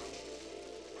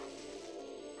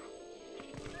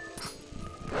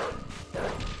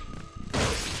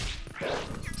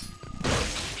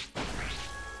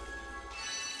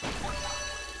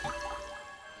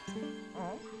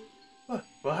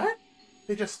 What?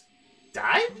 They just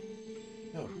died?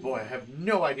 Oh boy, I have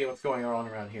no idea what's going on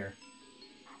around here.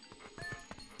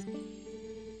 Are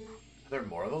there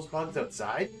more of those bugs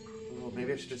outside? Oh,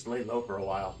 maybe I should just lay low for a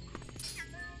while.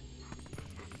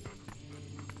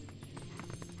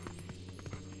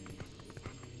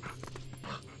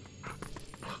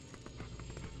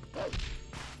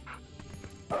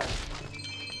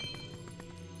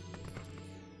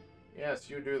 Yes,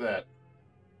 you do that.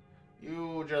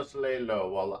 You just lay low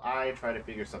while I try to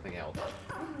figure something out.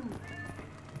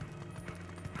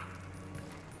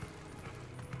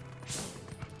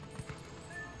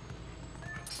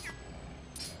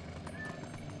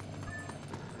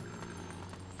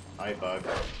 Hi, bug.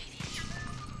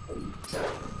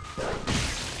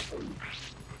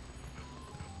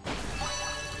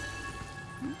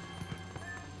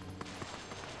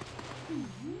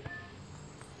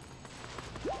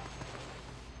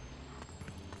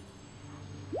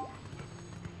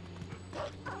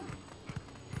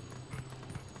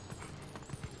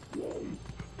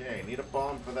 Okay, need a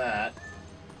bomb for that.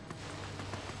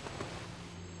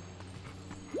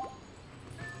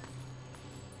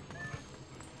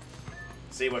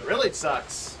 See, what really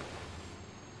sucks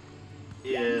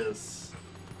is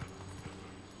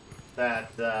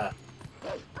that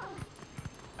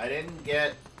I didn't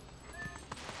get,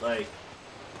 like,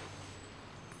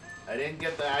 I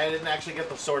didn't actually get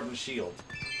the sword and shield.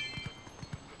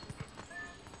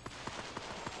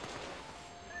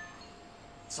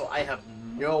 So I have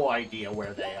no idea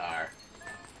where they are.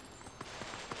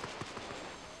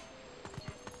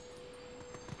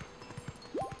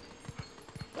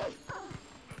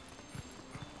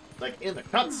 Like, in the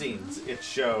cutscenes, it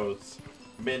shows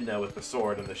Midna with the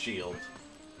sword and the shield.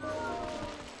 Or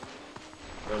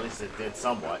at least it did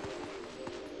somewhat.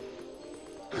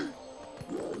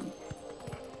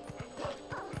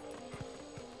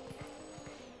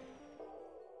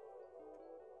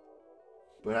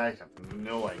 But I have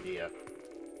no idea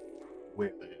where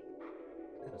they are.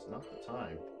 It is not the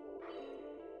time.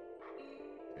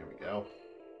 There we go.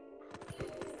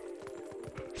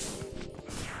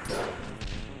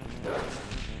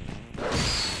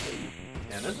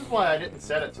 And this is why I didn't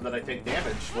set it so that I take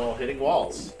damage while hitting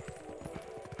walls.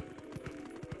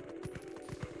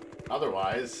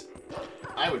 Otherwise,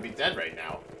 I would be dead right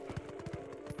now.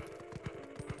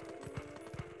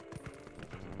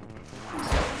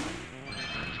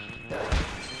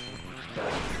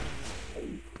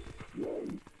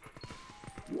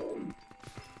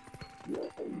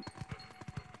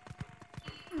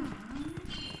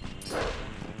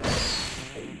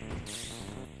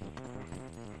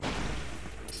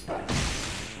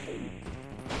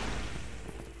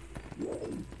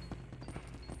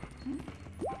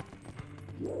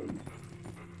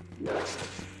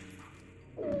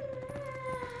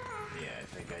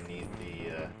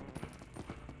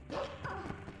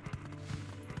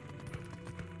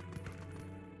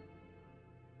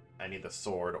 I need the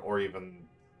sword, or even,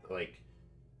 like,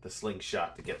 the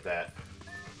slingshot to get that.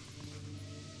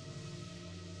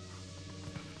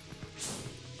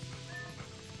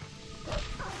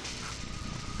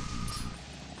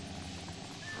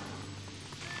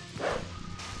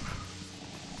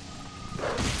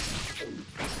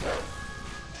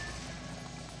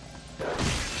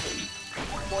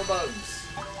 More bugs.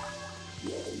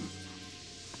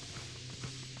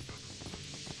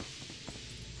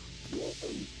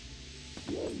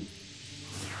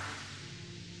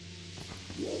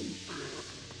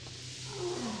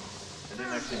 I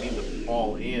didn't actually need to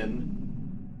fall in.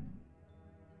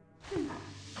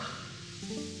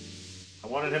 I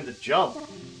wanted him to jump.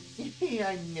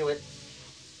 I knew it.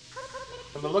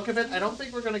 From the look of it, I don't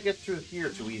think we're going to get through here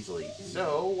too easily.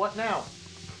 So, what now?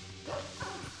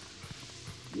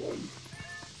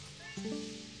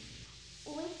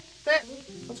 There!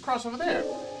 Let's cross over there.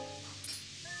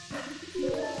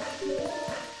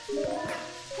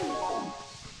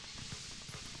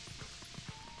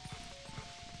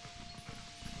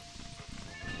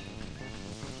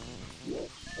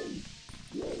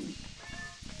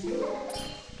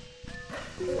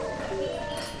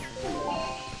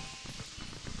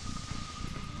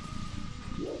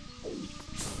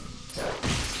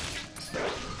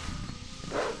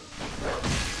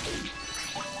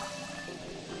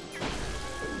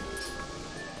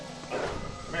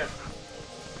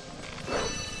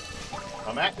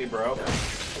 Come at me, bro.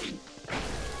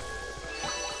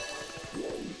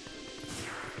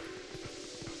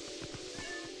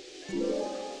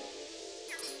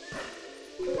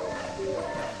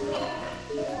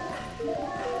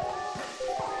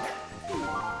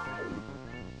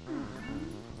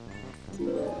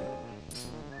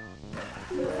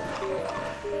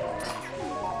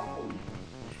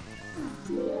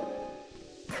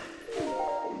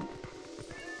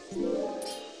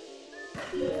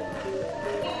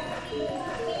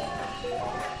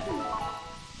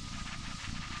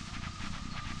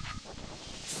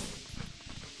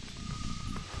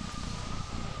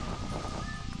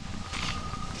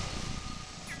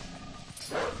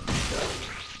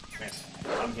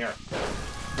 I'm here.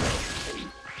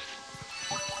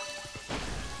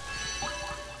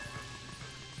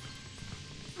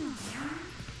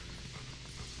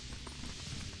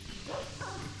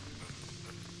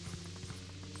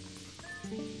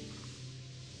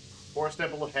 Forest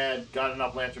Temple ahead. Got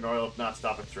enough lantern oil, if not,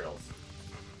 stop at Thrills.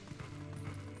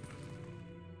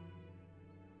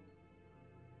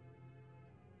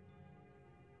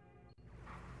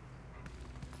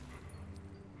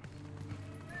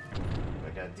 I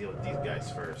gotta deal with these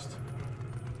guys first.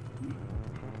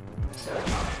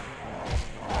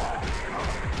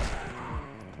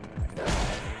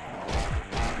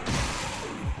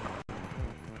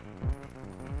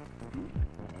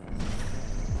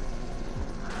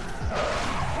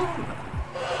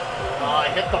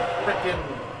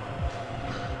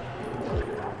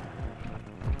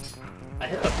 I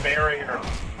hit the barrier.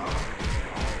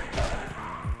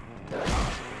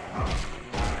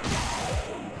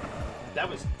 That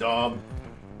was dumb.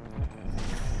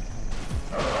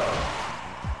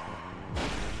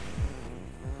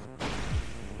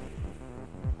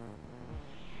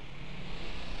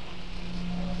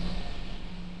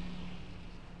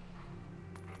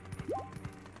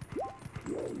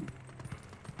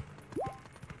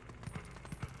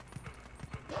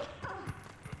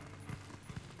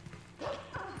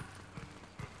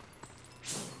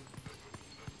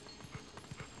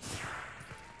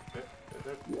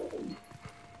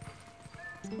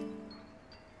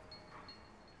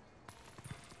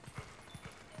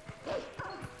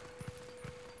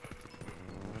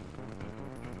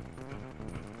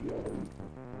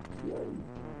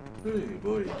 Hey,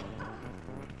 buddy.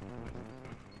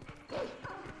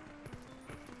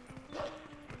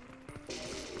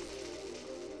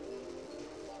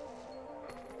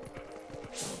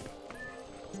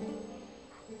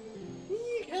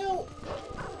 Help!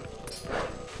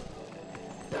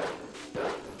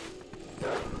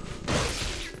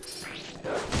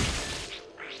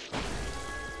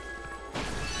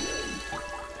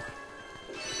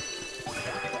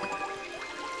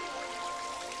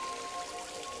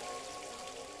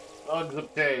 Bugs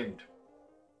obtained.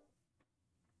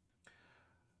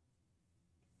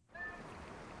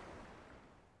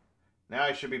 Now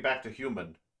I should be back to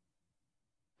human.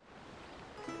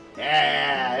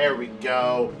 Yeah, there we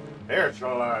go. There's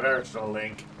the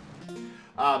link.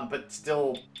 But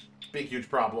still, big, huge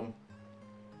problem.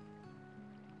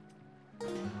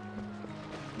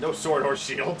 No sword or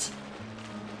shield.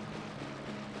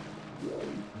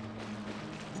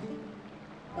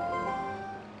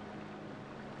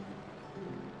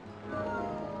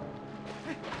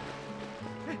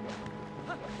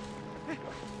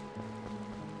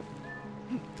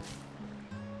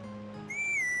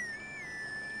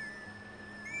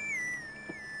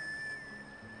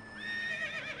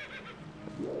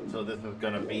 So this is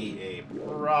gonna be a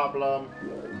problem.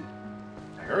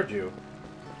 I heard you.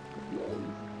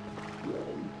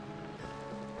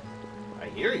 I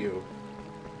hear you.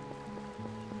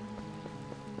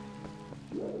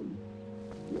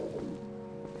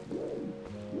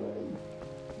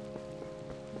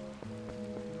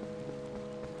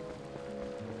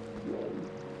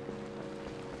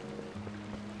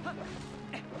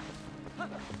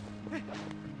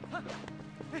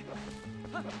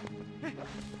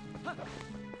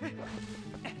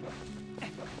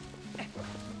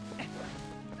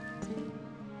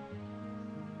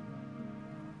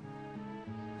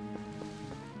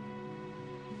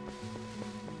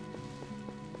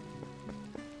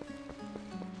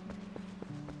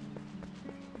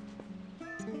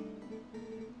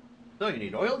 So you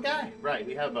need oil guy? Right,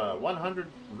 we have a 100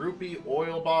 rupee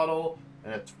oil bottle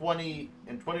and a 20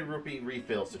 rupee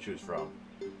refills to choose from.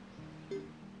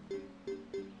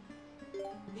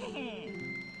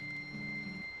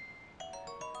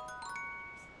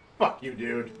 Fuck you,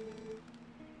 dude.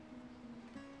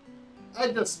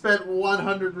 I just spent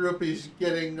 100 rupees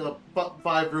getting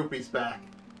 5 rupees back.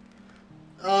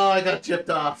 Oh, I got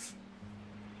chipped off.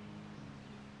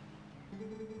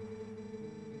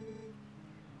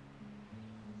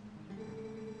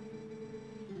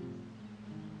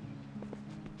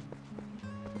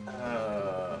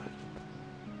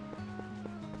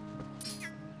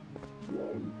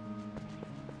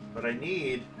 What I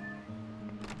need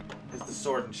is the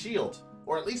sword and shield.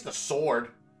 Or at least a sword.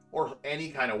 Or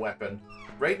any kind of weapon.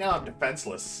 Right now I'm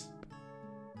defenseless.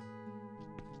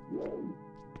 You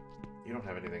don't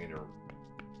have anything in your...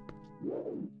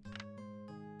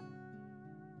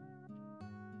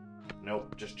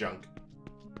 Nope, just junk.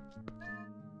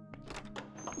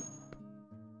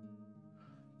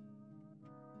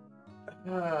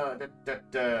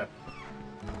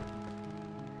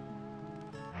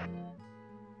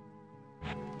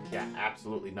 Yeah,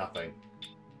 absolutely nothing.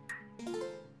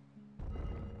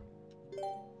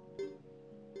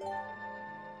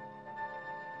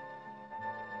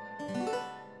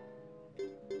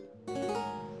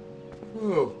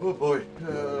 Oh boy.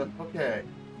 Okay.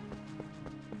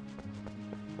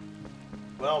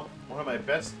 Well, one of my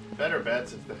better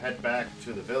bets is to head back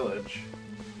to the village.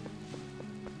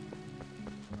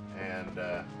 And,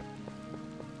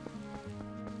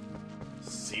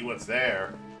 see what's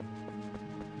there.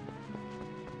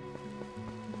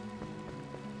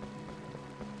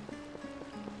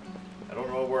 I don't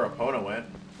know where Epona went.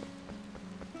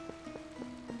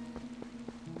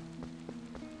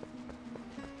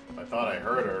 I thought I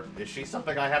heard her. Is she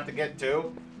something I have to get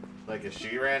to? Like, is she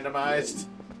randomized?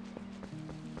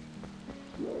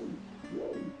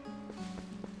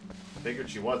 Figured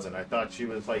she wasn't. I thought she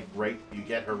was like, right, you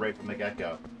get her right from the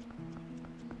get-go.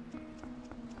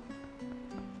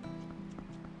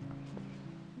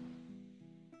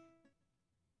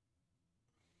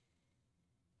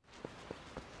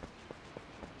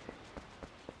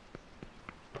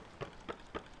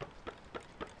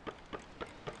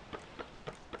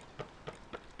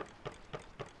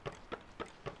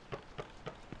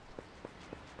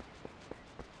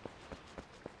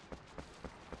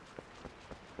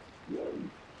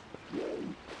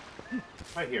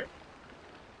 Right here.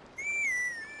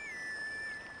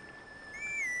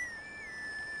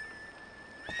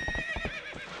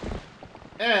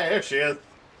 Hey, there she is.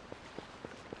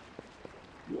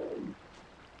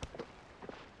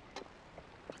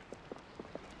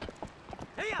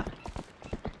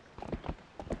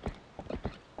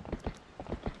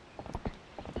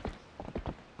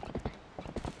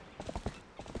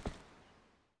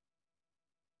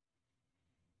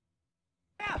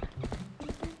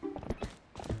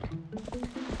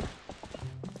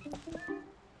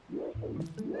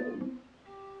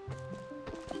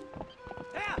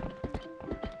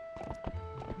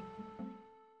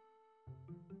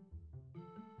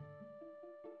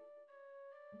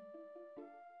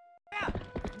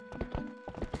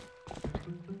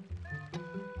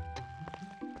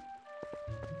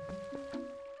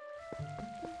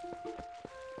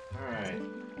 Alright.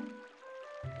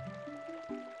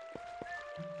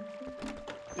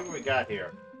 See what we got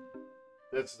here.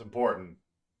 This is important.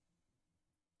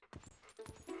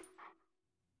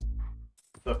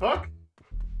 The fuck?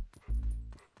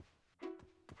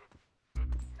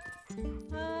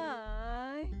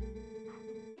 Hi.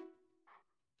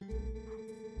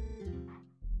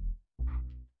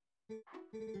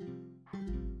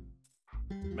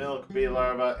 Milk, bee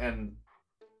larva, and...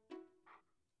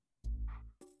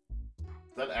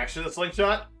 Is that actually the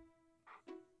slingshot?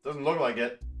 Doesn't look like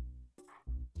it.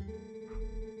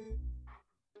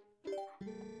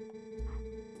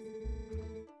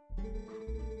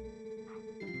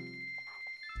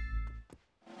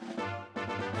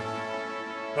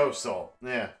 Postal.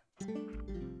 Yeah. I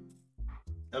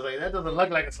was like, that doesn't look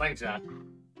like a slingshot.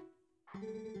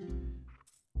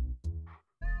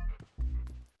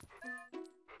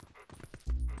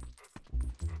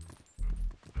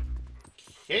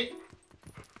 Okay.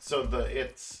 So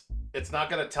it's not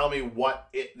gonna tell me what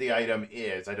the item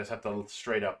is. I just have to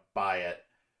straight up buy it.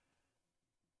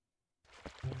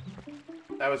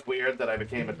 That was weird that I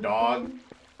became a dog.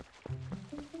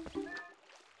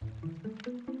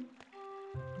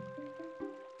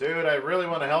 Dude, I really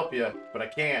want to help you, but I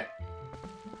can't.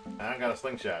 I got a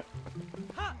slingshot.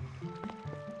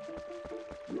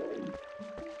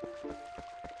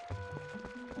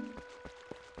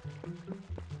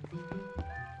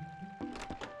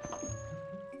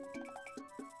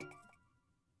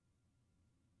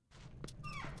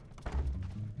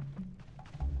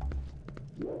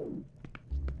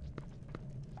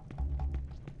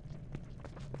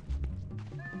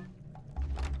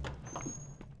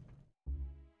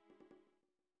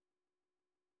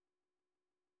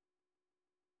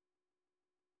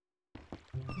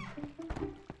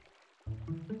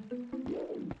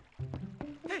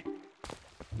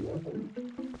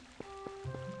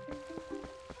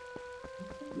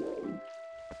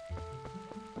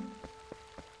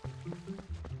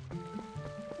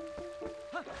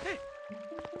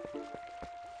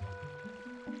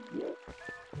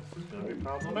 This is gonna be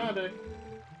problematic.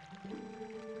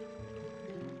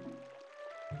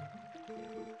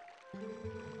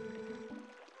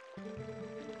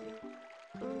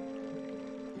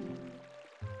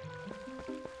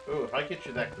 Ooh, if I get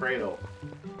you that cradle.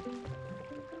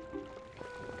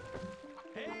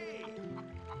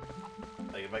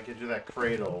 Like, if I get you that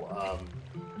cradle,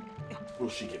 will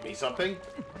she give me something?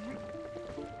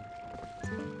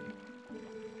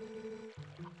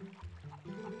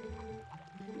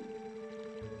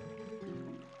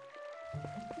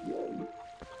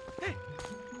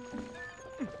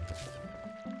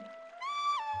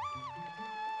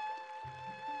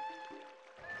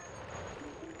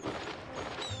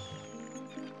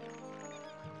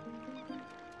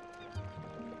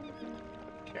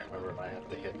 Can't remember if I have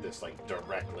to hit this, like,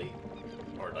 directly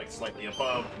or, like, slightly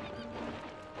above.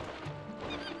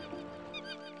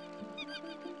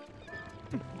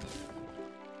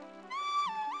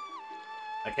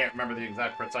 I can't remember the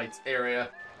exact precise area.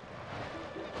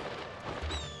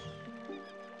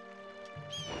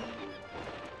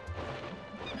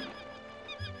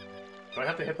 Do I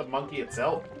have to hit the monkey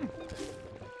itself?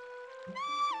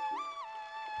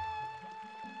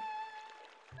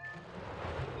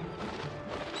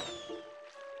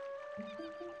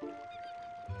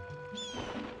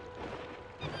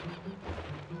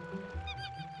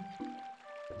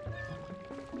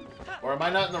 Or am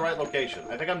I not in the right location?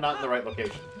 I think I'm not in the right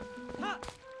location.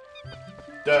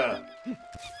 Duh. Come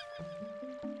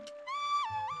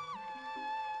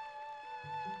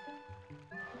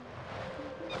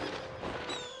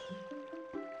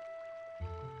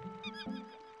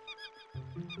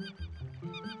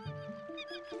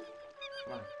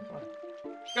on, come on.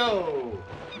 Go!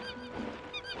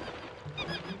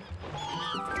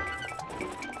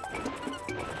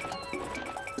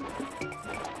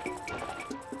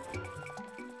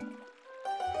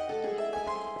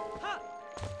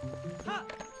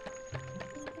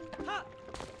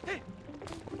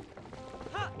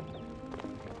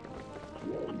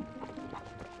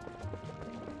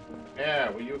 Yeah,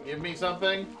 will you give me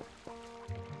something?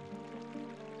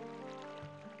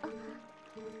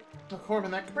 Oh,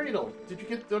 Corbin, that cradle. Did you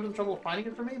go to the trouble of finding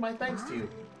it for me? My thanks to you.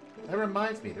 That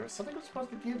reminds me, there was something I was supposed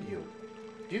to give you.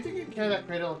 Do you think you can carry that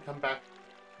cradle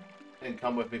and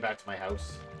come with me back to my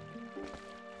house?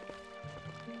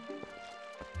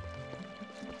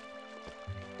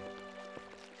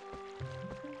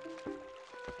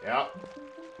 Yeah.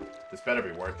 This better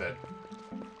be worth it.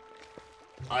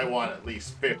 I want at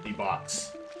least 50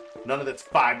 bucks. None of this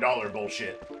 $5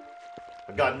 bullshit.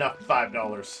 I've got enough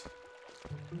 $5.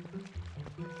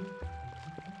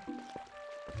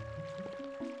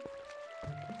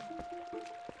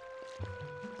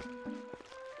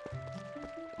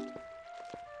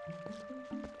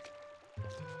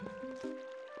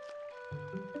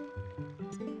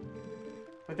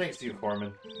 My thanks to you,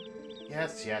 Corman.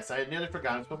 Yes, yes, I had nearly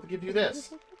forgotten I was supposed to give you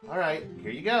this. Alright,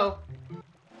 here you go.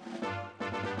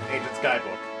 Agent's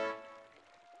Guidebook.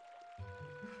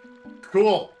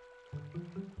 Cool.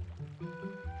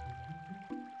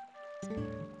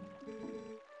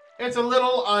 It's a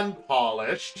little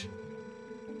unpolished.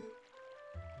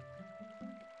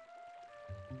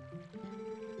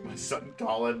 My son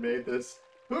Colin made this.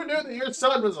 Who knew that your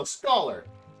son was a scholar?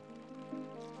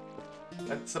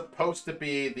 That's supposed to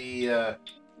be the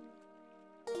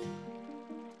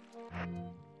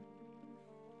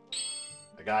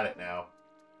I got it now.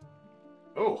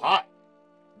 Oh, hot!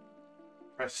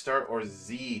 Press start or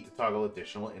Z to toggle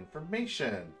additional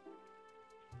information.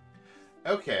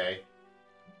 Okay.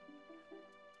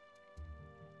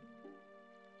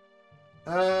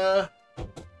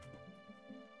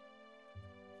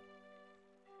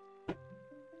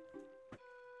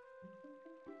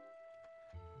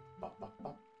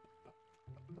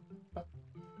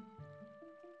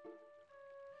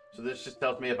 So this just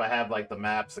tells me if I have, like, the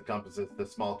maps, the compasses, the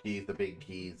small keys, the big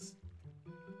keys.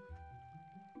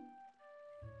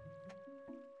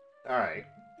 Alright.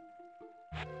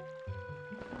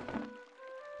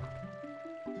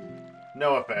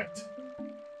 No effect.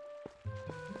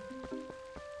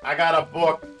 I got a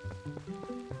book.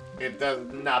 It does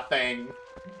nothing.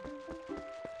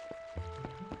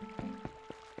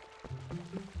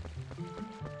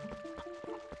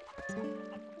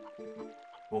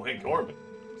 Oh, hey, Corbin.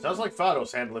 Sounds like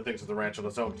Fado's handling things at the ranch on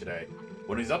his own today.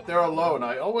 When he's up there alone,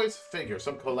 I always figure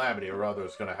some calamity or other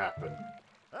is gonna happen.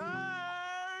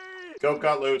 Goat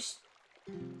got loose.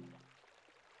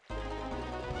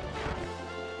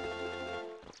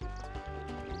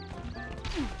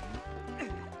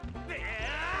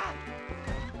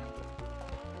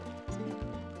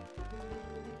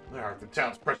 They are the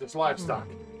town's precious livestock.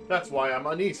 That's why I'm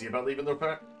uneasy about leaving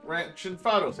the ranch in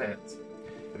Fado's hands.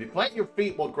 If you plant your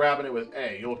feet while grabbing it with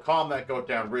A, you'll calm that goat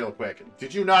down real quick.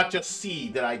 Did you not just see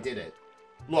that I did it?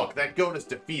 Look, that goat is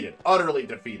defeated. Utterly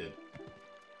defeated.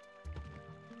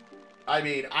 I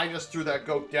mean, I just threw that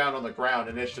goat down on the ground,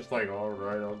 and it's just like,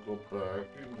 alright, I'll go back.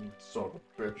 Son of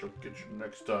a bitch, I'll get you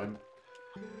next time.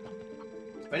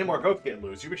 If any more goats get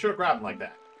loose, you be sure to grab them like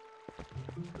that.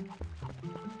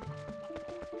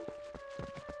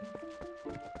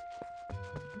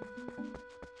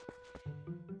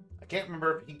 I can't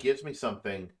remember if he gives me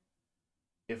something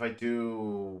if I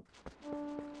do,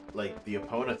 like, the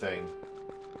Epona thing.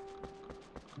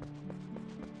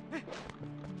 If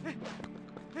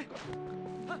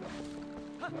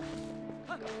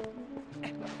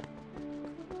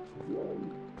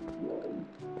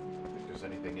there's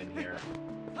anything in here.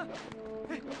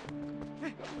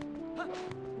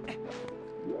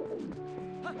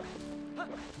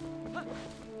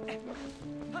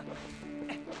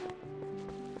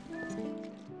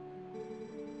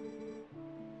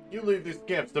 You leave these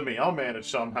camps to me. I'll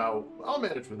manage somehow. I'll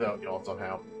manage without y'all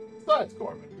somehow. Besides,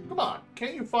 Corbin, come on.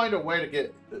 Can't you find a way to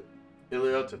get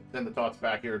Ilya to send the thoughts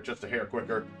back here just a hair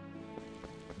quicker?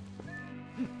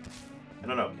 I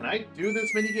don't know. Can I do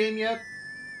this minigame yet?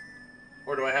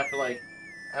 Or do I have to, like,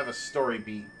 have a story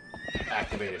beat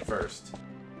activated first?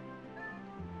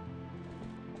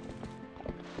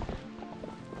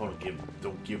 Don't give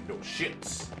no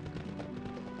shits.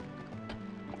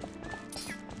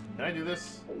 Can I do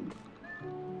this?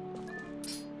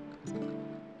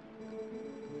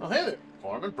 Oh, hey there.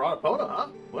 Corbin brought a Epona, huh?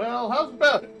 Well, how's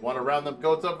about it? Want to round them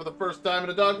goats up for the first time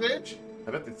in a dog's age?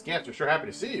 I bet these scamps are sure happy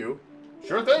to see you.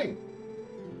 Sure thing.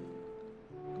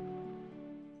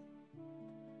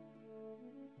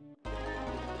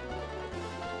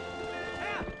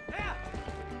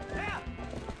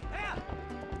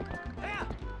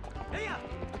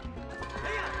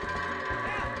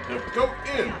 Now go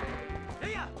in.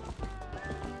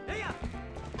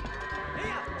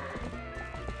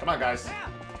 Come on, guys.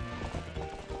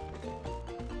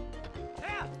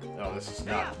 No, this is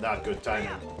not good timing.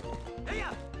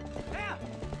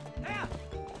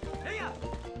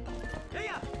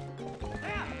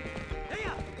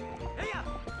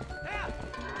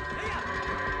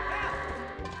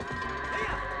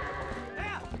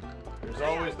 There's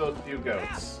always those few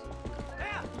goats.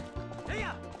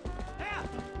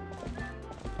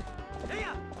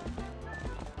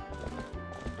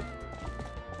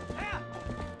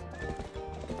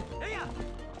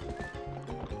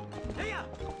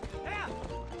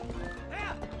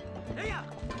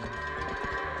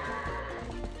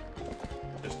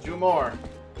 Just two more.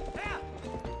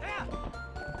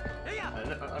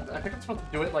 I think I'm supposed to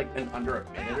do it like in under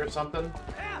a minute or something.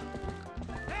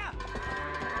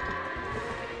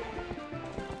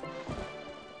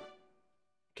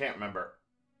 Can't remember.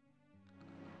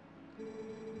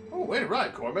 Oh, way to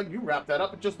ride, Corbin. You wrapped that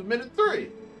up in just a minute 3.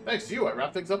 Thanks to you, I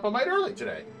wrapped things up a mite early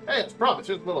today. Hey, it's promise.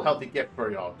 Here's a little healthy gift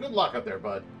for y'all. Good luck out there,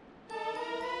 bud.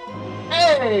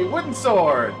 Hey, wooden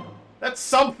sword! That's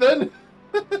something!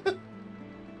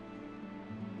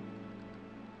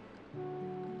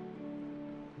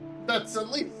 That's at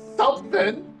least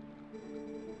something!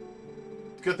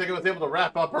 Good thing I was able to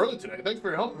wrap up early today. Thanks for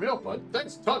your help me out, bud.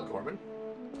 Thanks a ton, Corbin.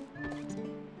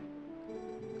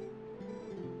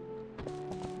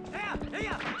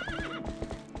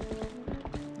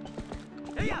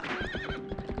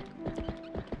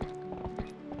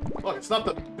 Look, it's not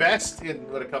the best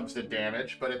when it comes to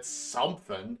damage, but it's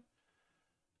something.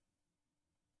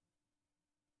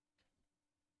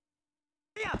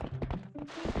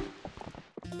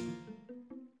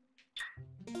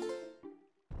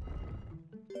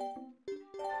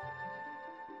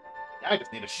 I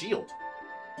just need a shield.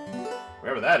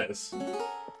 Wherever that is.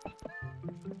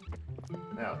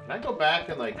 Now, can I go back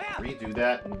and, like, redo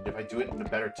that? And if I do it in a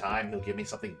better time, he'll give me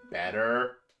something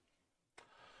better?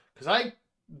 Because I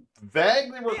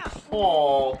vaguely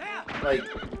recall, like,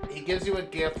 he gives you a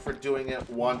gift for doing it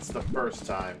once the first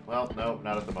time. Well, no,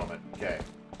 not at the moment. Okay.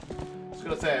 I was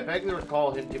going to say, I vaguely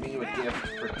recall him giving you a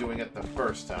gift for doing it the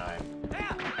first time.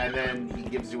 And then he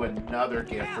gives you another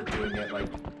gift for doing it, like,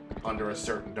 under a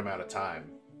certain amount of time.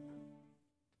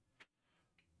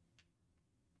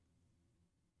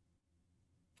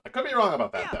 I could be wrong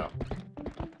about that, though.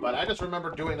 But I just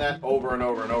remember doing that over and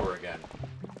over and over again.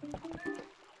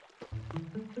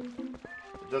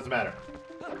 It doesn't matter.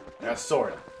 I got a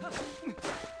sword.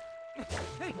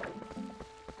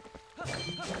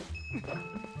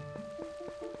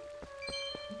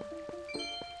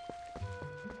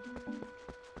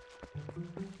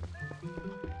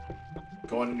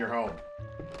 Going in your home.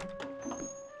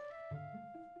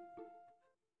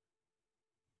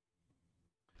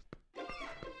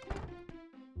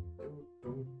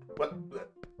 What?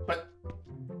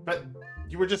 But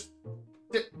you were just...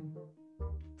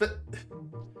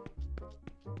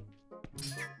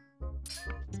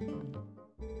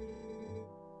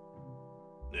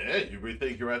 Yeah, you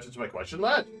rethink your answer to my question,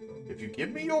 lad? If you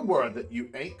give me your word that you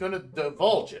ain't gonna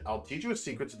divulge it, I'll teach you a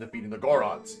secret to defeating the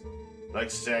Gorons. Like,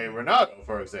 say, Renato,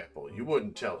 for example. You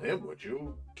wouldn't tell him, would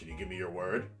you? Can you give me your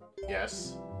word?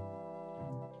 Yes.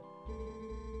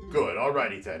 Good,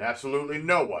 alrighty then. Absolutely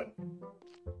no one.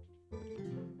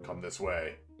 Come this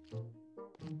way.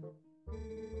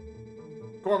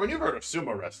 Corman, you've heard of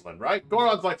sumo wrestling, right?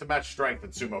 Gorons like to match strength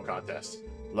in sumo contests.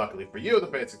 Luckily for you, the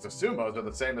basics of sumos are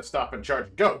the same as stopping and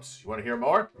charging goats. You want to hear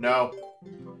more? No.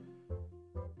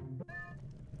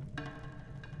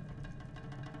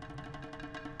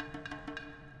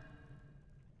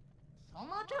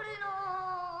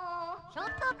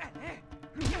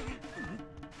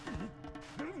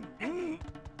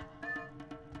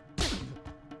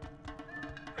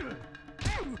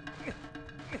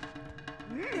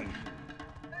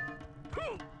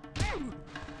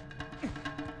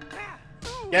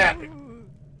 Yeah.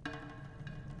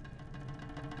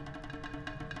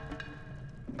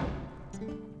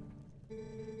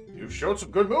 You've showed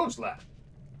some good moves, lad.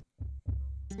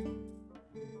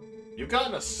 You've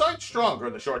gotten a sight stronger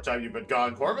in the short time you've been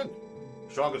gone, Corman.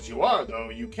 Strong as you are, though,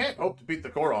 you can't hope to beat the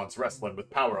Gorons wrestling with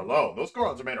power alone. Those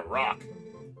Gorons are made of rock.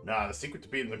 Nah, the secret to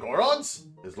beating the Gorons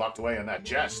is locked away in that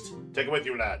chest. Take it with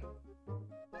you, lad.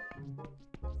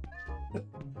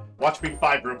 Watch me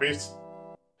 5 rupees.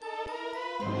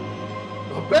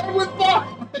 A bed with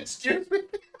bomb! Excuse me?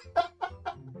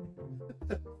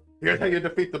 Here's how you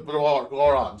defeat the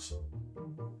Gorons.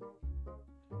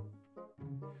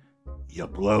 You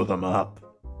blow them up.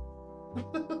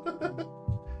 Alright,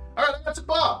 I got some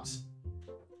bombs.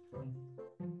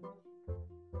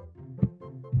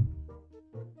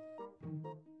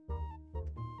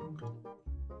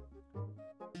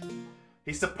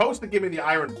 He's supposed to give me the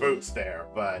iron boots there,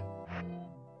 but...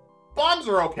 bombs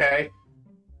are okay.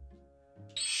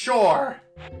 Sure.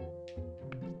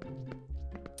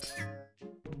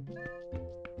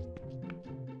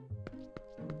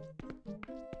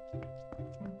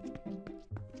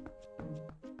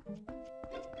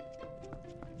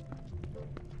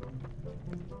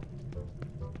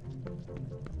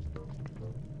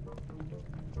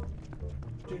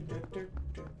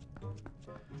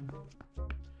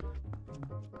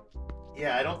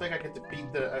 Yeah, I don't think I can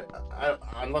defeat the...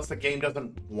 unless the game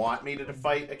doesn't want me to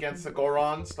fight against the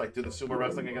Gorons, like do the sumo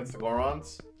wrestling against the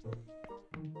Gorons.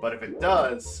 But if it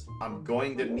does, I'm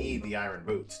going to need the iron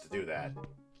boots to do that.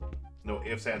 No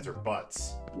ifs, ands, or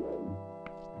buts.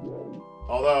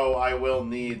 Although, I will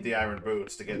need the iron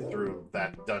boots to get through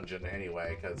that dungeon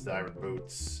anyway, because the iron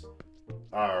boots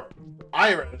are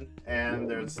iron, and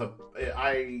there's a...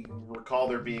 I recall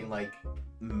there being, like,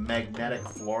 magnetic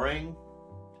flooring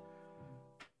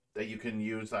that you can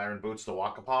use the iron boots to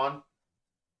walk upon.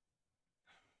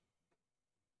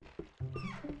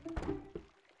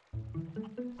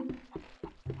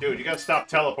 Dude, you gotta stop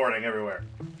teleporting everywhere.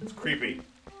 It's creepy.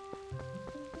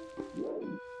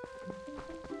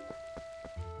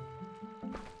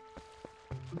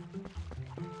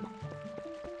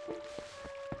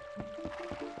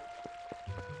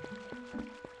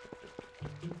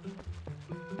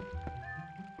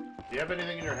 Do you have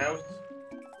anything in your house?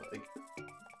 Like,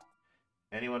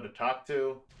 anyone to talk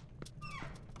to?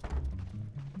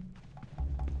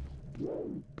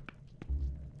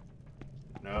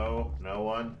 No, no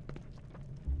one.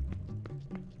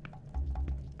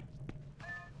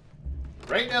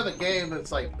 Right now the game,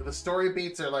 it's like, the story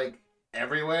beats are like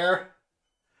everywhere.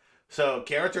 So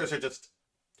characters are just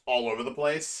all over the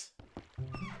place.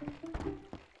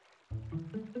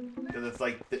 Because it's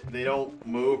like, they don't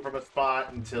move from a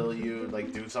spot until you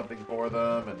like do something for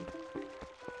them, and...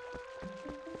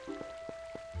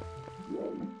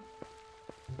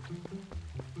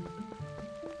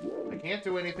 I can't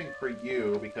do anything for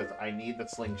you because I need the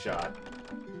slingshot.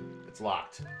 It's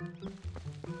locked.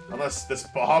 Unless this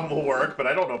bomb will work, but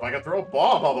I don't know if I can throw a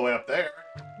bomb all the way up there.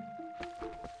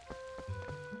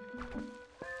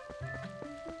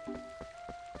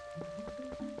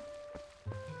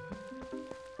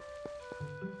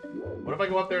 What if I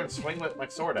go up there and swing with my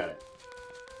sword at it?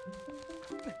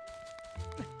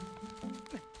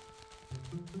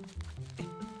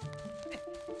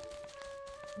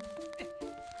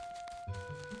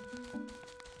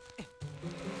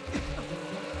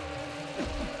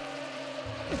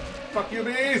 Fuck you,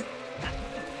 bees!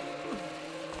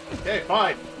 Okay,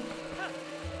 fine.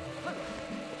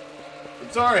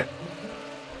 I'm sorry.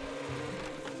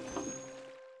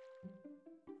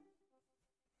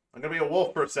 I'm gonna be a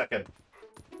wolf for a second.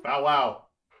 Bow wow.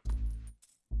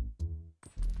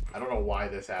 I don't know why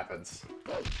this happens.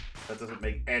 That doesn't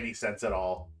make any sense at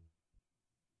all.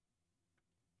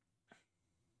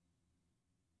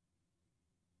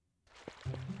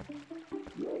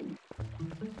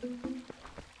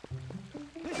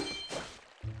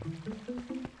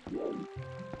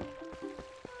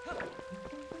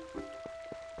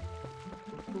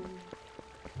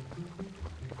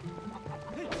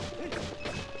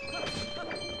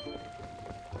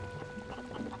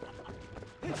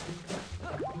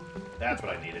 That's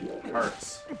what I needed.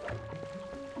 Hearts.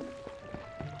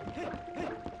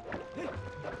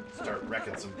 Start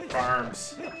wrecking some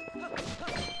farms.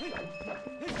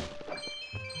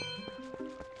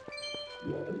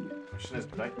 Question is,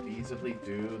 could I feasibly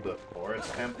do the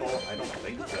forest temple? I don't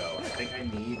think so. I think I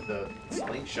need the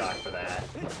slingshot for that.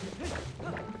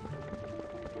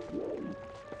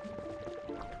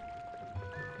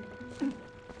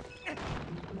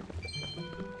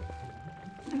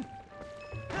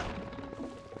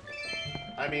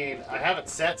 I mean, I have it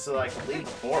set so that I can leave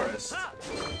the forest.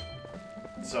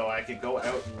 So I could go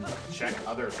out and check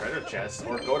other treasure chests,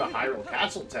 or go to Hyrule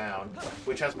Castle Town,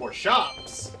 which has more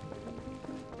shops.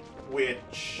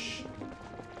 Which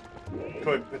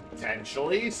could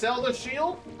potentially sell the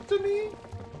shield to me?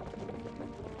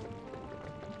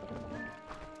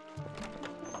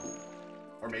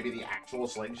 Or maybe the actual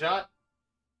slingshot?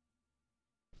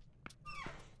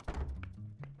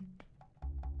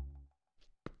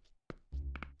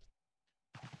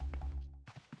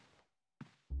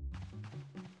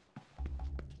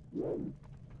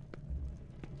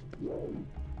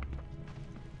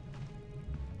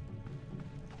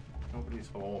 Nobody's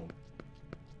home.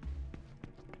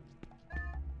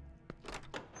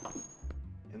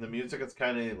 And the music is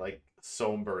kind of like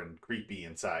somber and creepy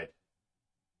inside.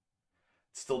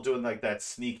 It's still doing like that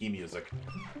sneaky music.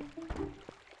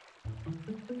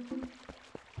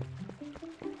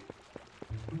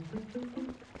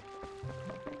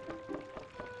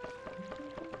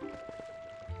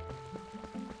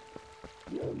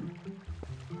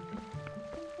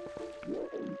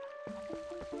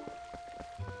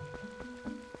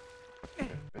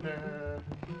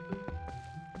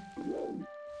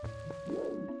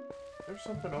 There's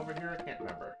something over here, I can't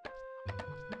remember.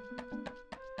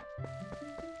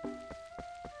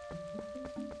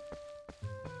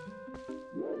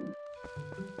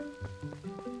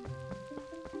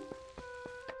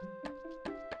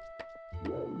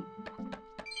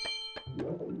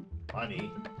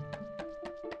 Money.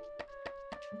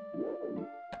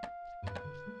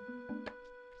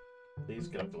 Please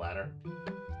get up the ladder.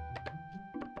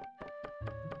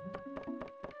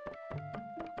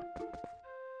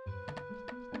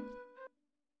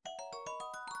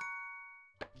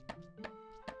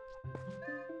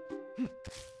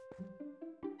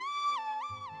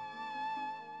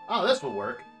 Oh, this will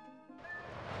work.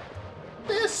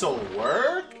 This'll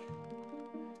work.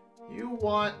 You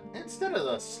want, instead of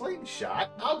the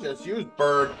slingshot, I'll just use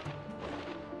bird.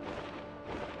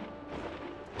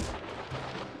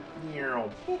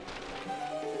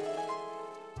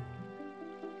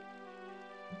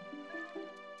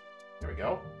 There we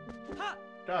go.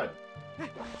 Done.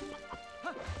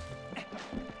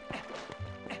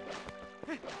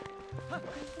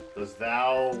 Does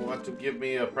thou want to give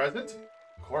me a present?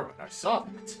 Corbin, I saw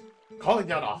that. Calling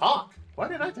down a hawk. Why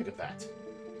didn't I think of that?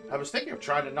 I was thinking of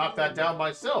trying to knock that down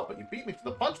myself, but you beat me to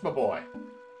the punch, my boy.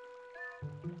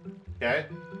 Okay.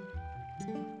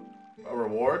 A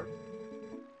reward?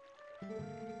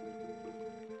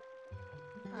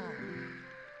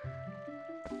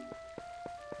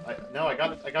 No, I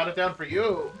got it down for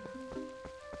you.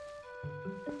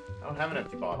 I don't have an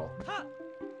empty bottle.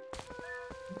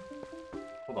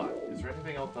 Hold on. Is there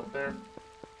anything else up there?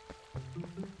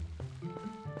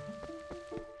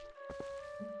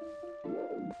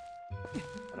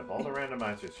 Out of all the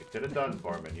randomizers you could have done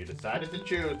for me, you decided to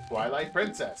choose Twilight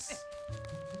Princess.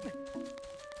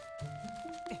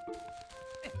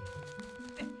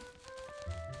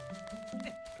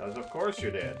 Because of course you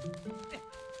did.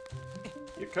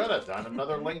 You could have done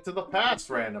another Link to the Past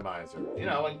randomizer. You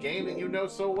know, a game that you know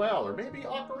so well. Or maybe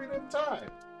Ocarina of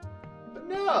Time. But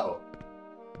no!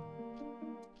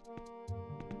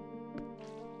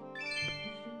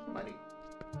 Money.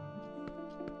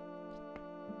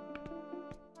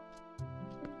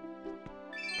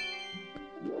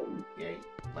 Yay,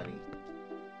 money.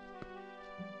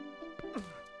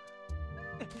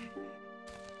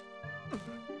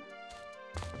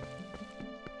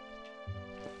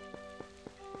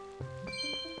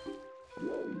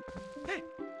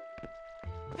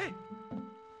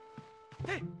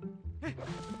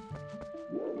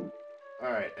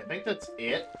 Alright, I think that's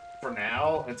it for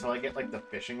now until I get, like, the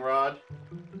fishing rod.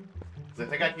 Because I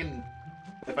think I can...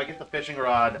 If I get the fishing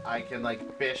rod, I can,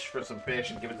 like, fish for some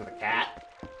fish and give it to the cat.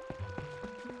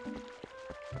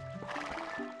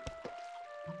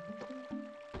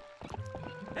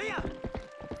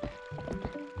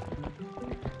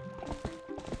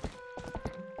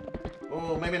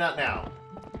 Oh, maybe not now.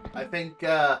 I think,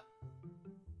 because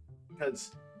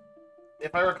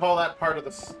if I recall that part of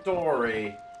the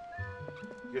story,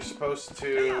 you're supposed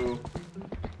to...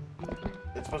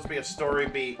 It's supposed to be a story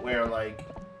beat where, like...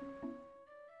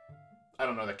 I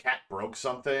don't know, the cat broke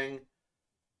something.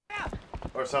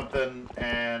 Or something,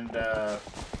 and,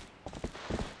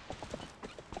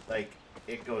 like,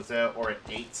 it goes out, or it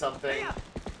ate something.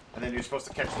 And then you're supposed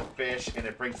to catch the fish, and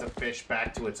it brings the fish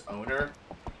back to its owner.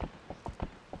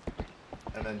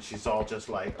 And then she's all just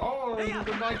like, oh,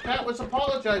 my cat was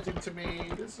apologizing to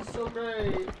me. This is so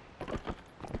great.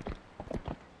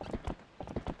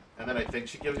 And then I think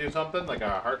she gives you something, like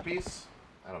a heart piece.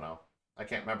 I don't know. I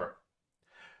can't remember.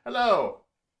 Hello.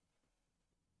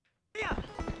 Yeah.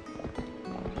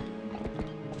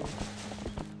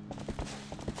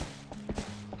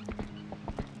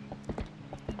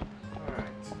 Alright.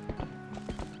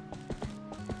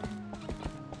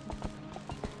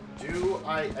 Do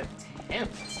I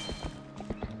attempt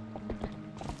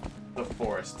the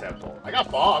forest temple? I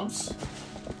got bombs.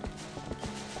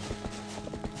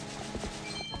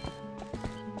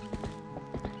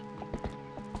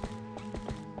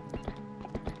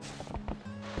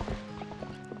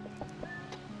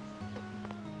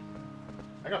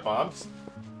 I got bombs.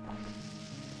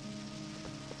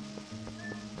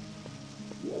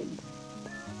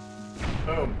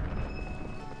 Boom.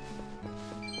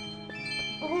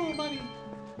 Oh, money.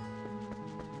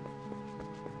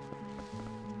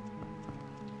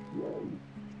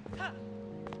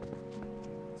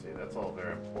 See, that's all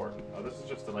very important. Oh, this is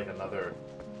just like another...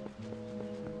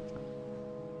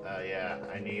 yeah,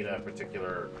 I need a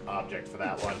particular object for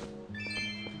that one.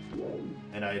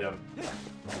 An item.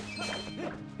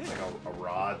 Like a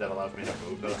rod that allows me to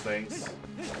move those things.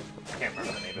 I can't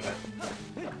remember the name of it.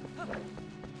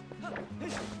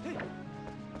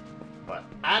 But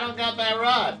I don't got that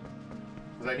rod!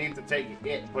 Because I need to take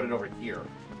it and put it over here.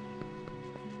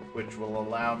 Which will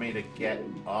allow me to get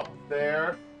up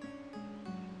there.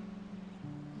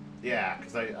 Yeah,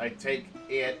 because I take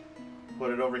it, put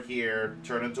it over here,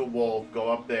 turn into a wolf,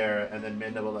 go up there, and then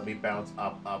Minda will let me bounce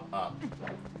up, up, up.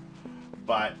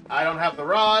 But I don't have the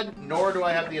rod, nor do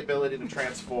I have the ability to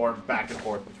transform back and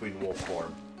forth between wolf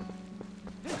form.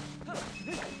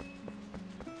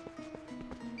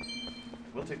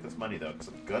 We'll take this money, though, because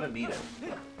I'm gonna need it.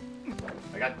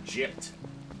 I got gypped.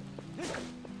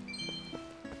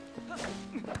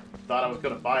 Thought I was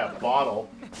gonna buy a bottle,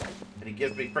 and he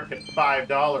gives me frickin'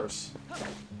 $5.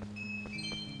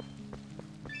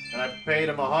 And I paid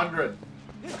him 100.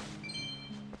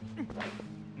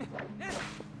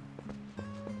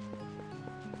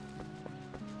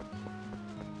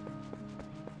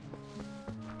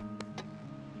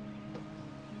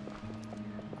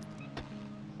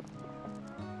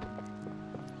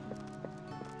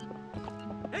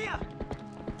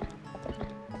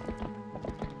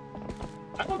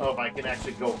 I don't know if I can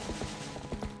actually go...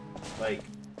 like...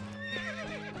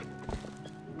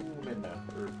 Ooh, Minna.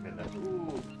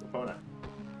 Ooh, Epona.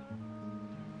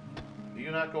 Do you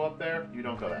not go up there? You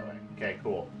don't go that way. Okay,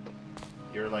 cool.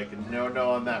 You're like, no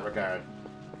on that regard.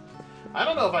 I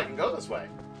don't know if I can go this way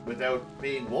without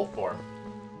being wolf form.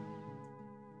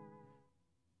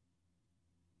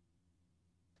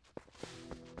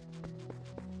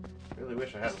 Really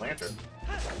wish I had a lantern.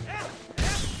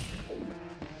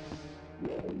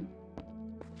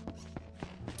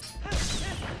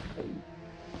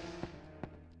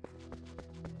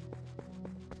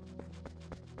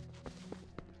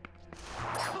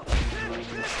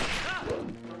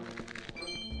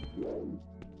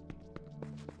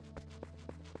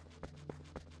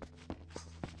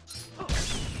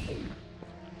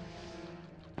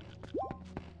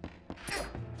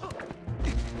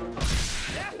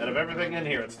 Out of everything in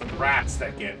here, it's the rats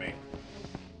that get me.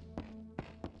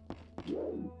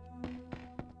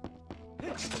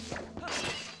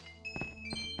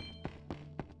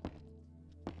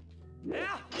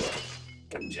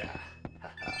 Gotcha.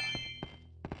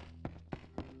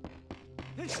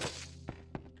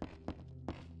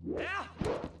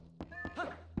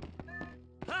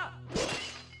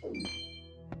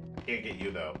 Can't get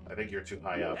you though. I think you're too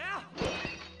high up.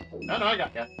 No, I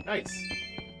got ya. Nice.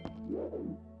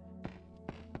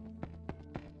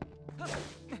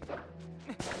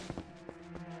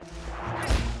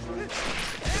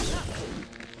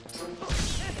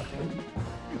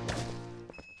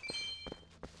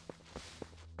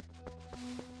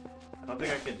 I don't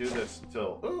think I can do this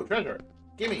until... Ooh, treasure!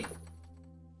 Gimme!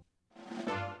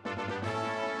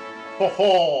 Ho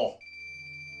ho!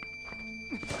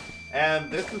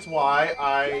 And this is why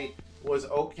I was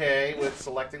okay with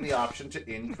selecting the option to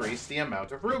increase the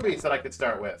amount of rubies that I could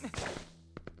start with.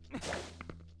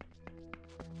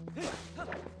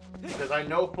 Because I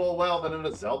know full well that in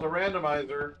a Zelda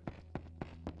randomizer,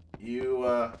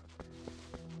 you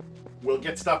will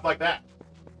get stuff like that.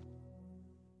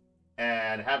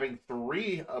 And having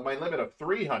my limit of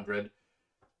 300...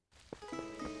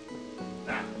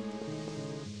 Nah.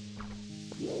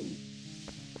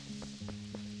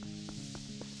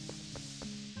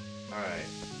 Alright,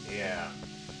 yeah.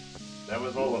 That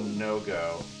was all a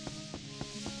no-go.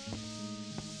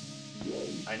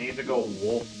 I need to go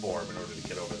wolf form in order to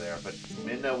get over there, but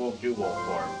Minna won't do wolf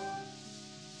form.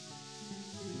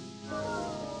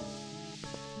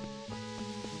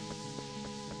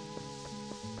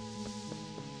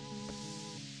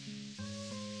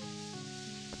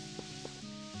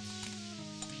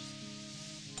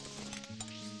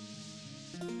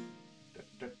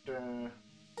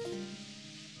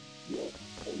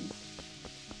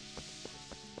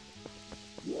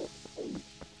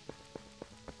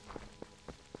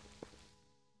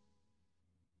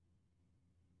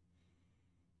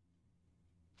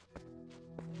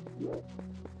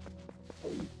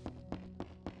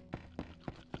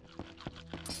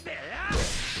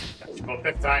 Got you both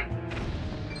this time.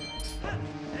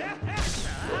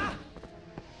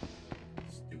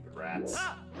 Stupid rats.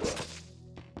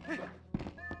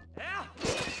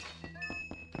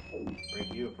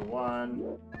 Bring you for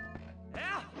one.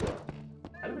 How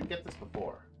did we get this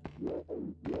before?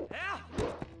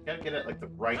 Gotta get it like the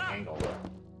right angle.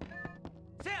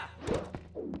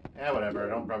 Yeah, whatever.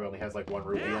 It probably only has like one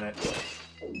ruby in it.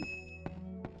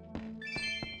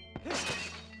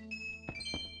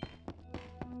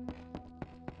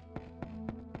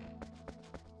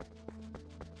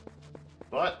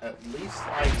 But at least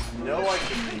I know I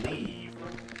can leave.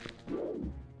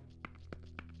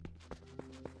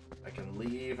 I can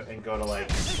leave and go to like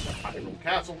Hyrule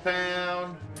Castle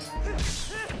Town.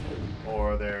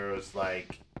 Or there's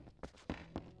like...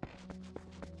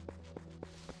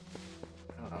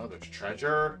 I don't know, there's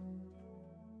treasure.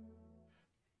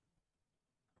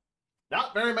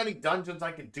 Not very many dungeons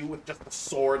I can do with just a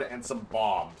sword and some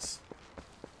bombs.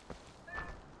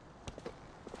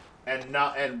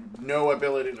 And no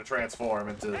ability to transform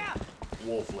into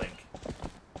Wolf Link.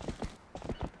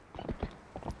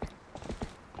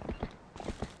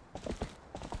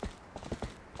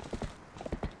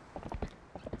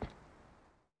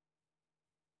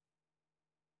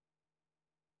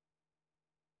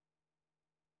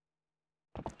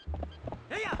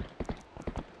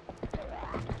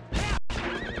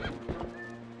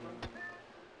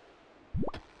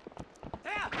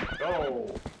 Go!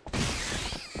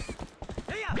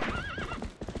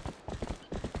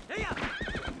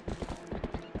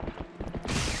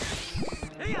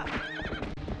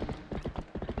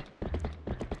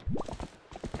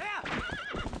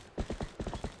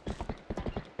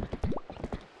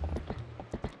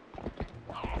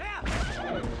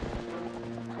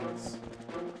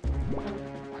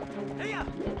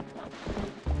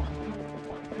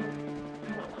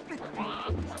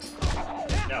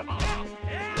 No.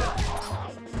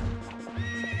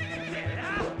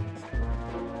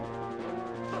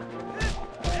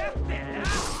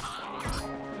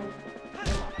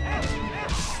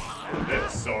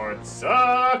 This sword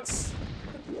sucks!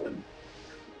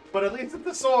 But at least it's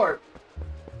a sword!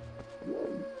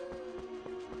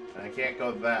 And I can't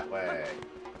go that way.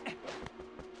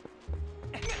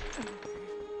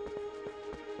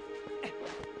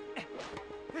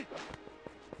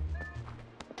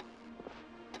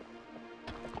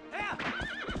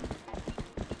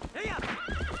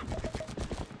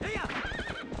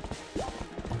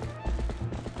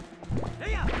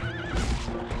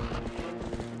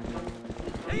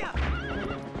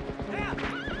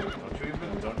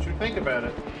 Don't you think about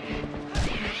it.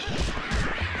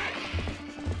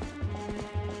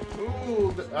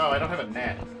 Ooh, oh, I don't have a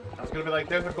net. I was gonna be like,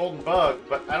 there's a golden bug,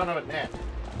 but I don't have a net.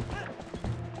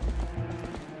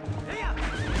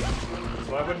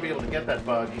 So I wouldn't be able to get that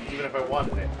bug, even if I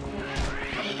wanted it.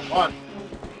 One.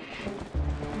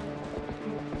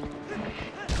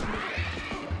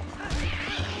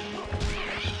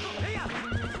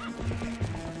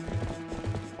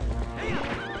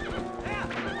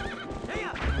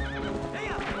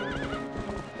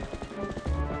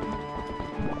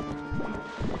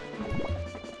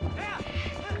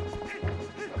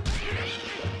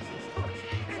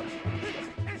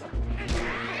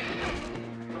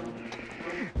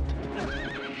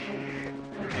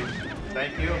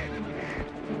 Thank you.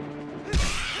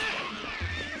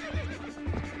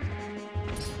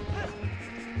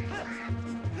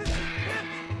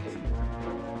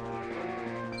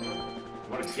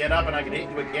 Want to get up and I can hit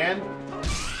you again?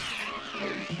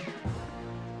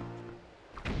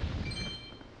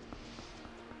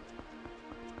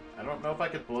 I don't know if I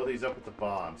could blow these up with the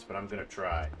bombs, but I'm gonna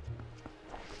try.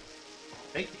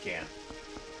 I think you can.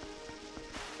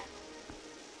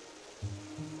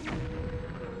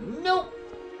 Nope.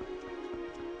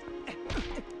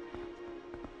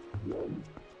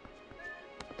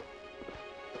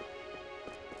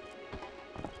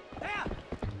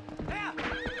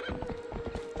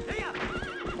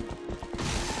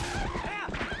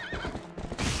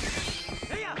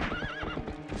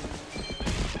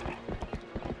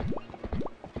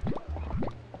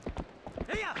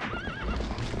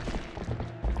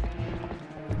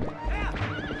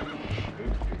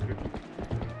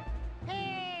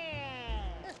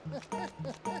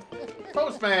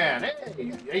 Postman!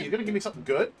 Hey, you gonna give me something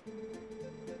good?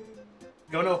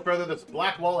 Go no further, there's a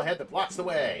black wall ahead that blocks the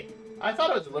way. I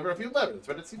thought I would deliver a few letters,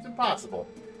 but it seems impossible.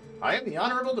 I am the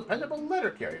honorable, dependable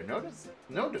letter carrier,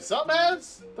 known to some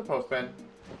as the postman.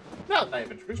 Now that I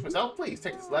have introduced myself, please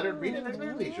take this letter and read it at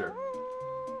your leisure.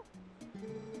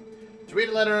 To read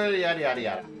a letter, yada yada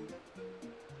yada.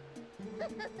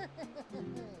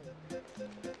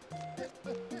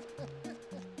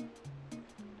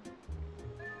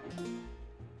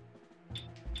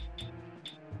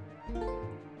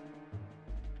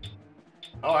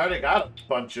 Oh, I already got a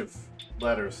bunch of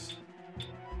letters. If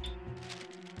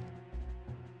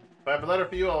I have a letter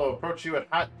for you, I'll approach you at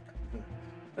high...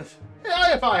 If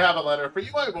I have a letter for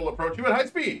you, I will approach you at high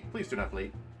speed. Please do not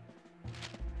flee.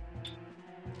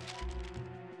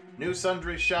 New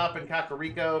sundry shop in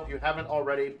Kakariko. If you haven't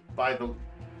already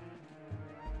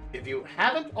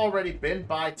been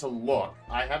by to look,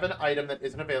 I have an item that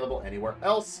isn't available anywhere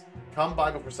else. Come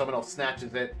by before someone else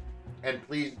snatches it. And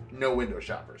please, no window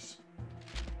shoppers.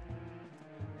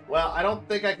 Well, I don't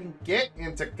think I can get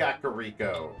into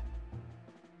Kakariko.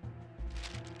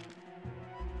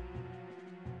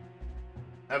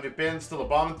 Have you been still a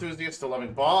bomb enthusiast, still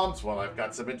loving bombs? Well, I've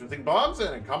got some interesting bombs in,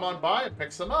 and come on by and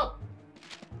pick some up.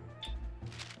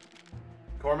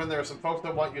 Corman, there are some folks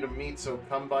that want you to meet, so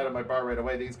come by to my bar right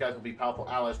away. These guys will be powerful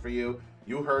allies for you.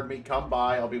 You heard me. Come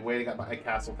by. I'll be waiting at my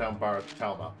Castletown bar at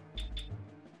Telma.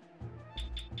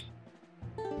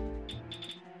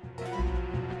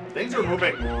 Things are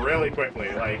moving really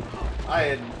quickly. Like,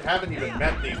 I haven't even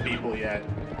met these people yet.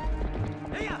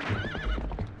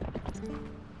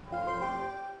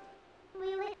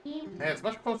 Man, it's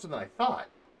much closer than I thought.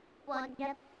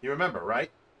 You remember,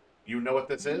 right? You know what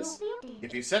this is?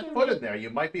 If you set foot in there, you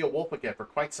might be a wolf again for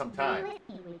quite some time.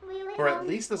 For at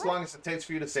least as long as it takes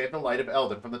for you to save the light of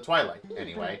Eldon from the Twilight,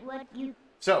 anyway.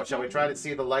 So, shall we try to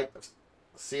see the light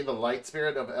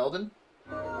spirit of Eldon?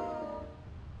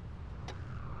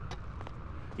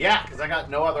 Yeah, because I got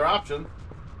no other option.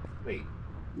 Wait.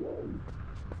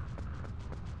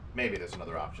 Maybe there's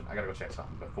another option. I gotta go check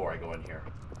something before I go in here.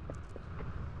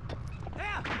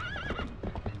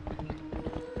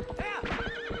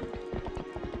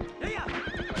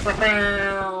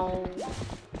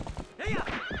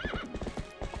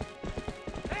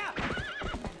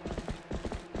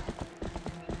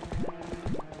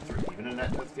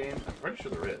 game? I'm pretty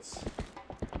sure there is.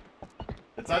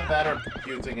 It's not that or I'm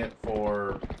confusing it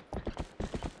for...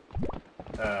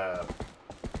 Okay,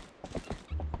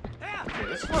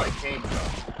 this is where I came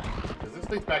from. Because this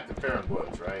leads back to Fair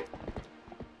Woods, right?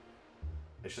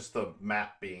 It's just the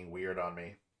map being weird on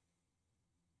me.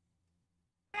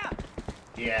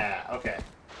 Yeah, okay.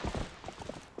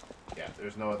 Yeah,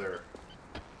 there's no other...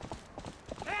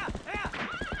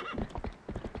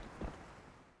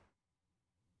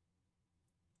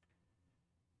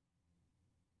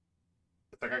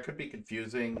 It's like I could be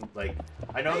confusing, like...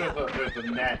 I know there's a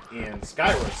net in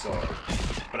Skyward Sword,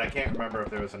 but I can't remember if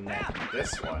there was a net in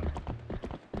this one.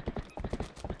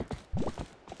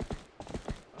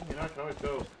 Oh, you know, I can always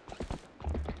go...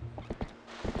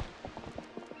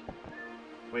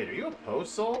 Wait, are you a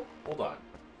post soul? Hold on.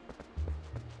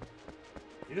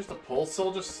 You're just a pole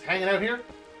soul just hanging out here?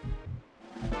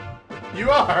 You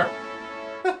are!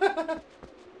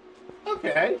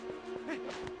 Okay.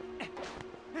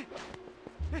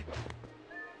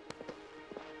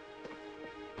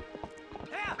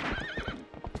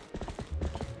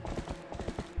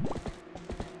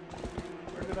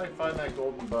 Where did I find that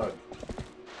golden bug?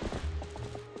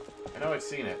 I know I've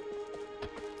seen it.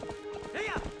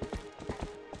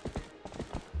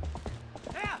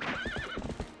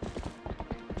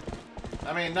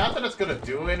 I mean, not that it's going to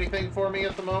do anything for me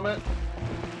at the moment,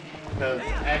 because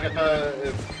Agatha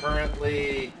is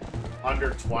currently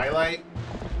under Twilight,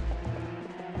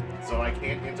 so I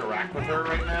can't interact with her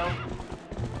right now.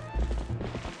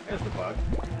 There's the bug.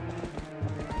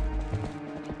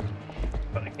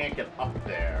 But I can't get up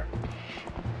there.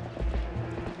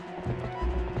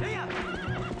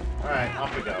 Alright,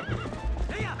 off we go.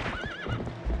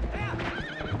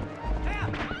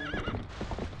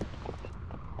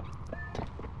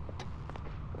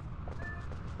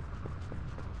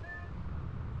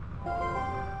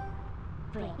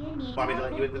 Want me to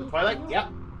let you into the Twilight? Yep.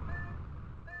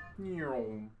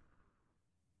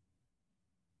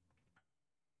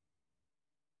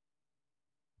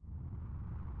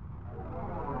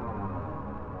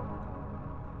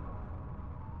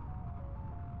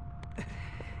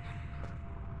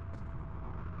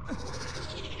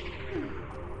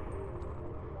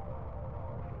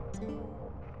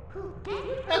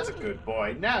 That's a good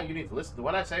boy. Now you need to listen to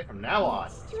what I say from now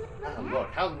on. Oh,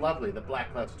 look, how lovely the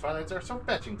black clouds of Twilight are so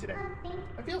fetching today.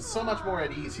 I feel so much more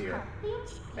at ease here.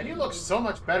 And you look so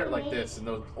much better like this than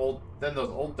those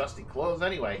old dusty clothes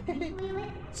anyway.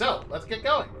 So, let's get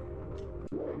going.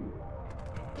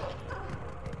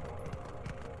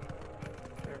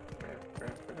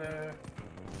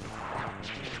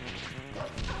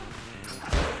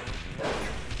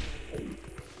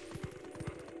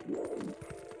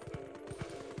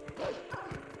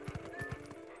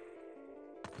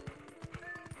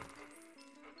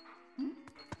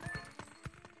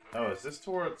 Oh, is this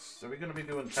towards... Are we going to be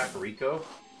doing Kakariko?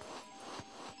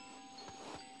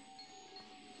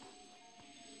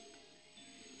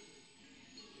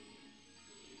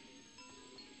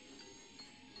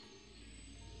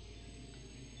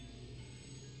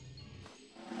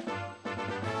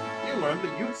 You learned the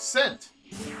youth's scent.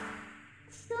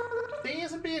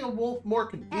 Isn't being a wolf more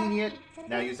convenient?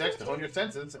 Now use X to hone your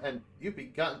senses, and you've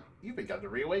begun to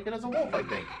reawaken as a wolf, I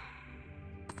think.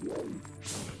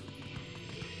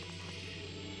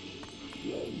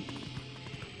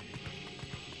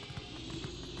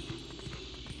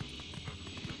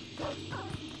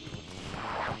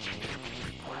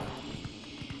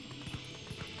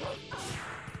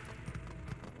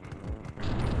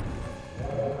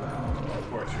 Of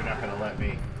course, you're not going to let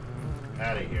me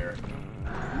out of here.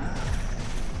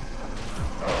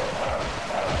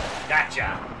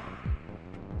 Gotcha!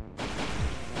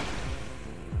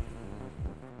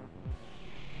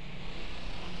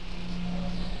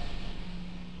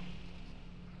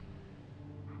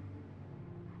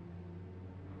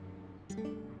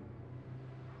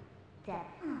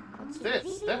 What's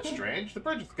this? That's strange. The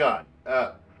bridge is gone.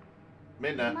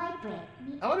 Midna.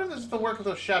 I wonder if this is the work of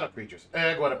those shadow creatures.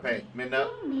 Guadape. Midna.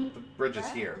 The bridge is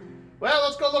here. Well,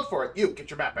 let's go look for it. You, get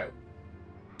your map out.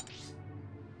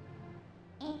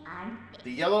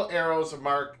 The yellow arrows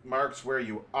marks where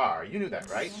you are. You knew that,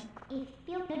 right?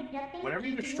 Whenever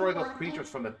you destroy those creatures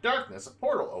from the darkness, a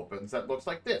portal opens that looks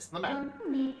like this on the map.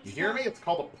 You hear me? It's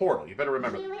called a portal. You better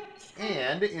remember that.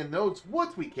 And in those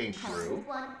woods we came through...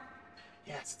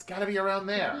 Yes, it's gotta be around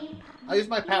there. I'll use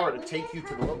my power to take you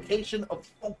to the location of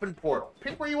the open portal.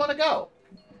 Pick where you want to go.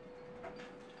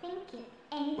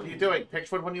 What are you doing? Pick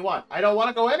which one you want. I don't want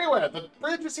to go anywhere. The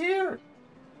bridge is here.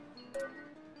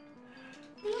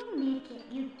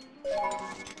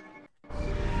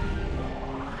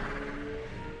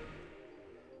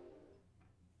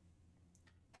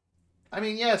 I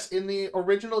mean, yes, in the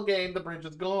original game, the bridge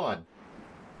is gone.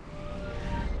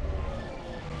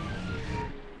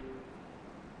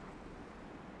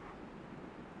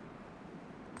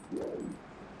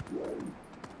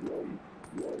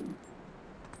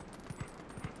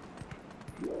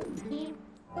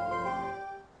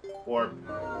 Warp.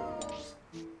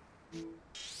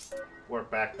 Warp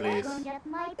back, please.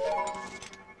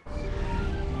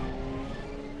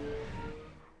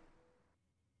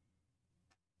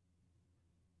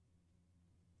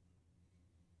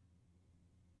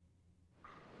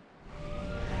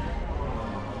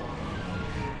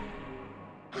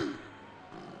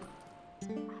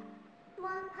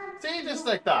 See, just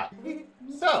like that.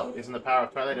 So, isn't the power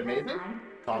of Twilight amazing?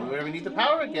 Call me whenever you need the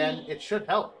power again. It should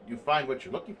help you find what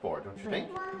you're looking for, don't you think?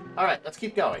 Alright, let's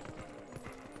keep going.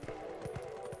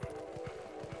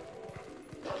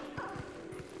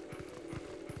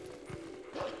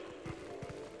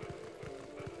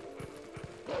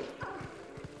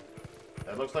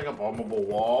 That looks like a bombable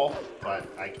wall, but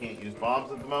I can't use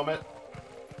bombs at the moment.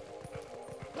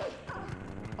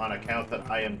 On account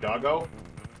that I am doggo.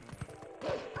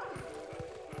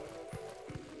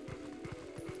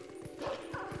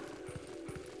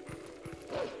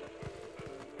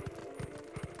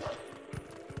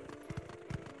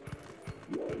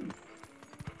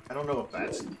 I don't know if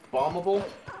that's bombable.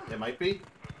 It might be.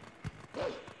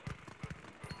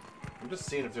 I'm just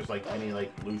seeing if there's like any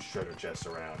like loose treasure chests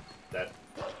around that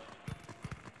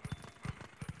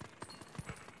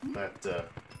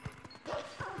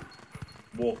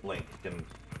Wolf Link can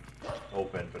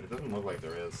open, but it doesn't look like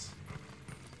there is.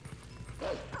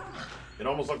 It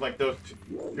almost looked like those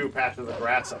two patches of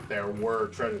grass up there were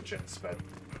treasure chests, but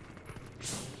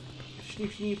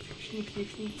sneep, sneep, sneep, sneep,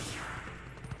 sneep.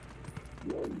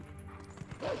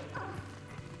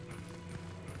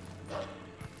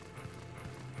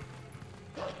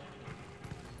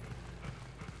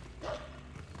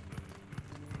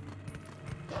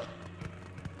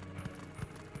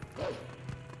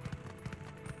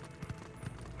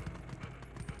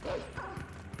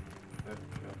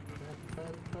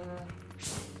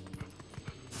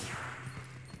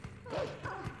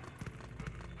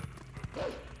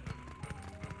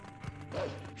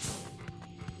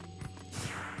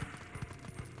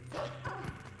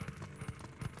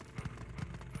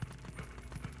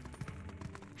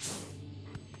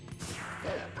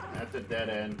 That's a dead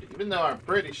end. Even though I'm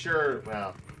pretty sure,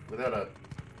 well, without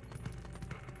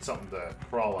something to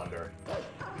crawl under.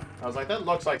 I was like, that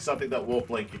looks like something that Wolf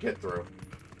Link could get through.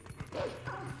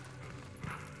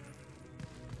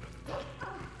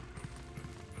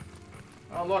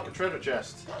 Oh look, a treasure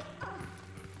chest.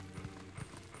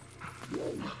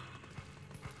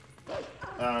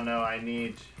 Oh no, I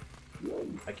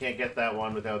can't get that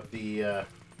one without the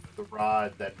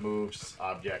rod that moves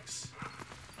objects.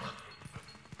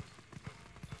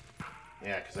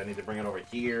 Yeah, because I need to bring it over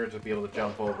here to be able to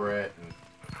jump over it.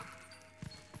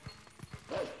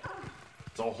 And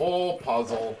it's a whole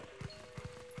puzzle.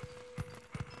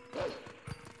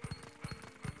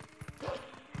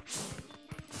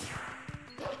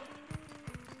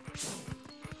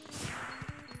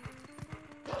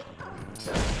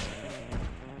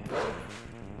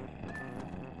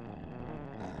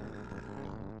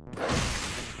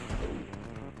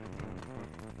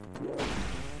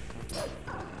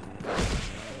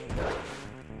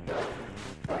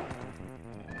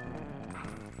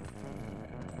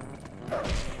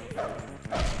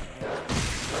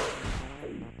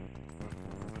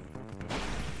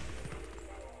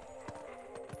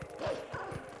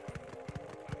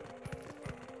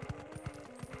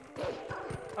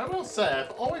 I will say,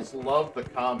 I've always loved the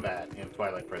combat in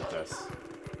Twilight Princess.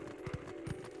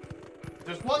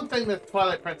 There's one thing that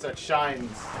Twilight Princess shines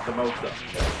the most of,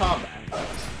 it's combat.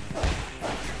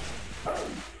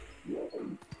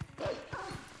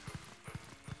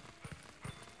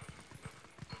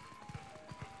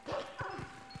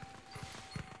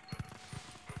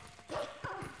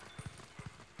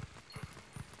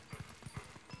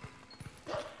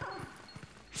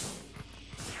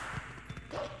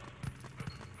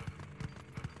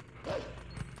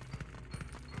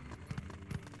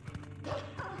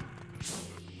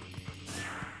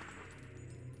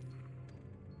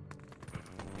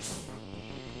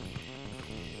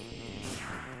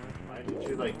 Did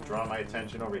you, like, draw my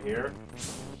attention over here?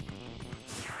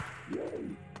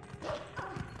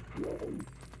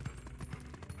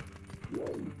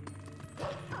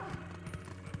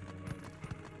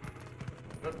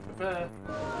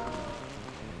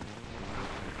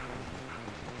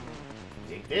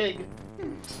 Dig, dig.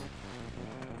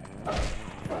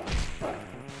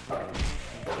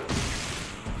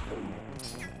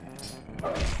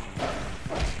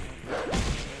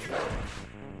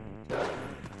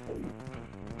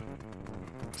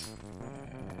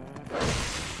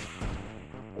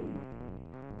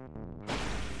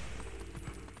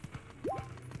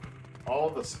 all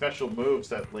the special moves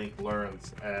that Link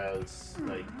learns as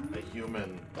like a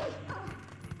human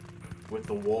with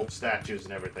the wolf statues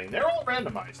and everything, they're all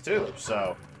randomized too,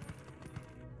 so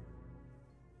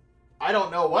I don't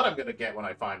know what I'm gonna get when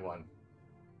I find one.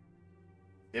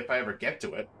 If I ever get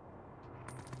to it.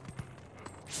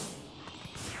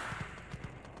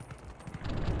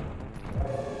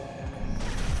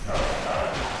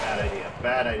 Bad idea.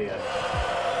 Bad idea.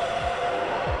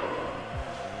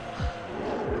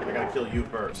 I gotta kill you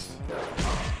first.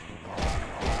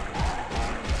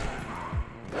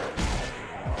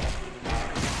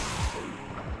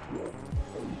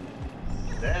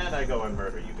 Then I go and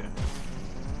murder you guys.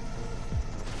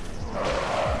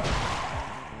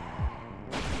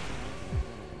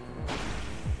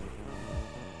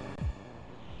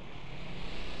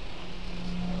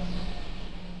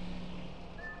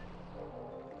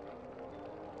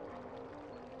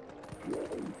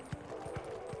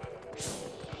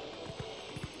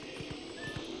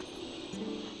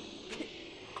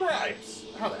 Cripes!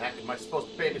 How the heck am I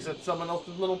supposed to babysit someone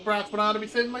else's little brats when I ought to be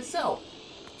saving myself?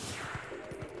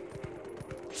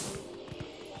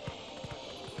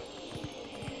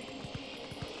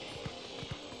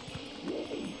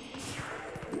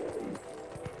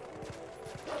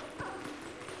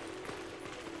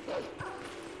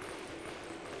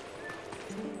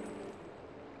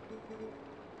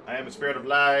 I am a spirit of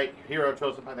light, hero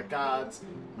chosen by the gods.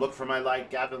 Look for my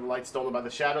light, gather the light stolen by the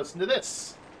shadows into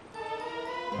this.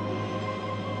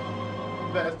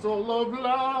 Vessel of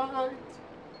light.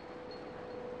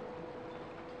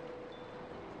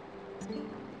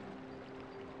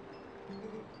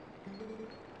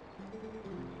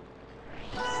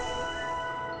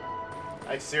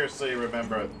 I seriously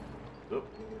remember. Oop.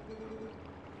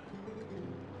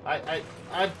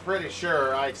 I'm pretty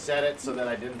sure I said it so that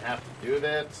I didn't have to do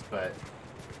this, but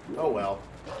oh well.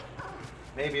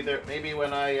 Maybe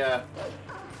when I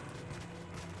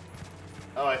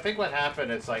oh, I think what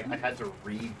happened is like I had to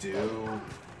redo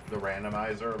the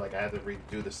randomizer, like I had to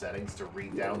redo the settings to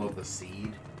re-download the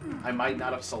seed. I might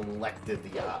not have selected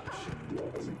the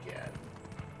options again.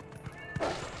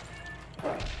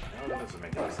 No, that doesn't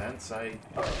make any sense. I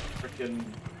freaking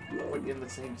put in the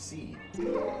same seed.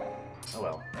 Oh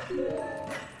well.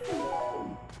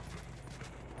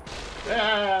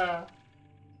 Ah!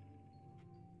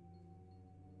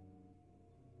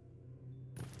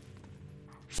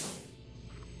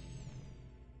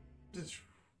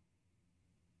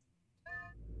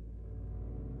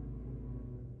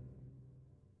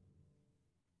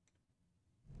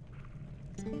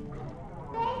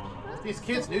 These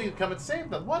kids knew you'd come and save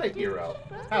them. What a hero.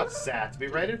 How sad to be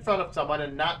right in front of someone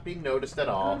and not be noticed at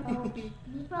all.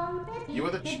 You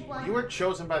were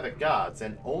chosen by the gods,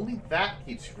 and only that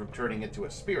keeps you from turning into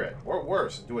a spirit, or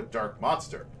worse, into a dark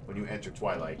monster when you enter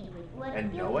Twilight.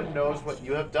 And no one knows what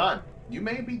you have done. You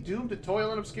may be doomed to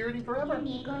toil in obscurity forever.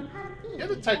 You're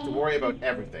the type to worry about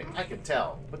everything, I can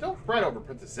tell. But don't fret over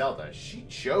Princess Zelda. She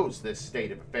chose this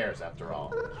state of affairs, after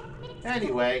all.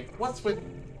 Anyway, what's with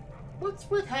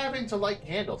having to light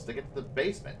candles to get to the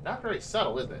basement? Not very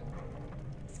subtle, is it?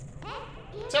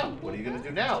 So, what are you going to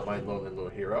do now, my lonely little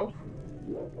hero?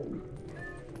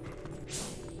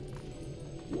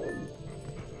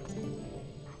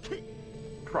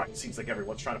 Christ, seems like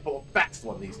everyone's trying to pull a fast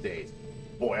one these days.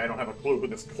 Boy, I don't have a clue who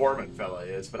this Corman fella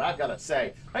is, but I've got to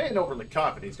say, I ain't overly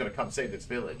confident he's going to come save this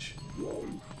village.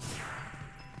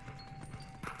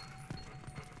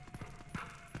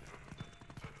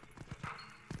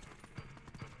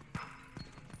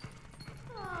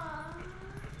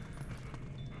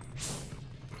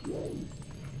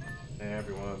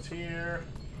 Everyone's here.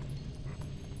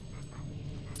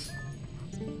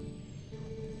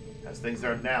 As things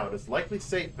are now, it is likely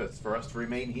safest for us to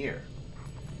remain here.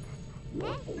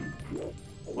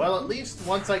 Well, at least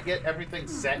once I get everything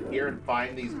set here and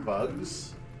find these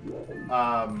bugs,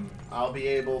 I'll be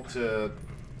able to,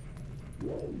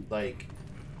 like,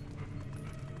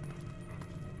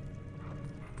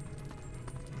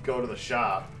 go to the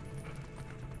shop.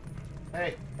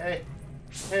 Hey, hey,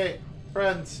 hey,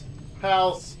 friends,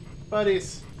 pals,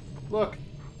 buddies, look,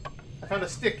 I found a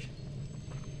stick.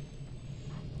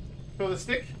 Throw the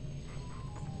stick?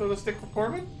 Throw the stick for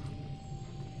Corbin?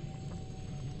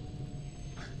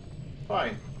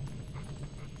 Fine.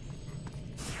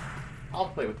 I'll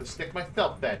play with the stick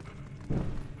myself then.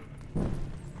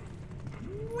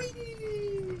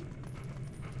 Whee!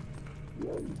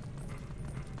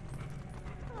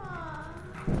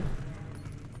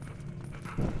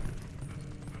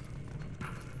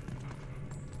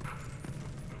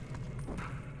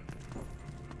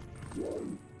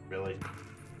 Really?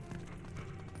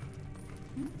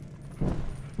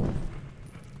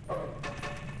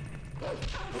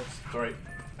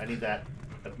 need that.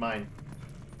 That's mine.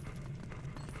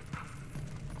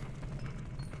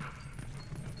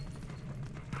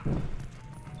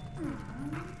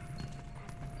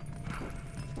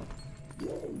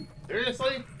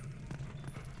 Seriously?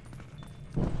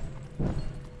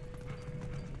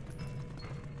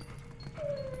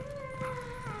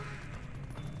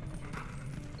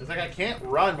 It's like I can't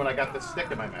run when I got this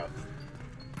stick in my mouth.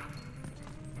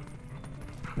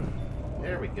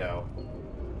 There we go.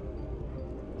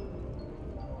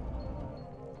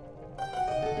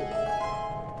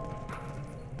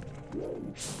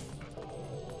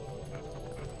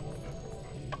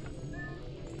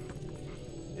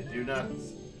 Did you not?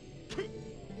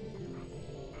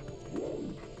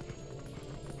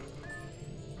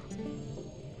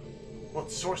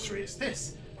 What sorcery is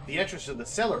this? The entrance to the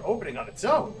cellar opening on its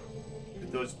own.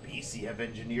 Could those BC have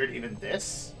engineered even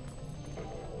this?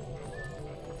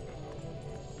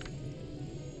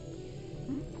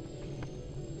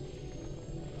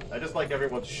 I just like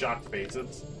everyone's shocked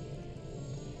faces.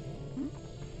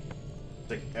 It's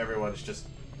like everyone's just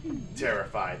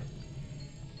terrified.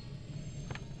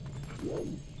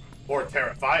 Or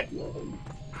terrified.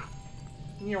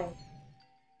 Meow.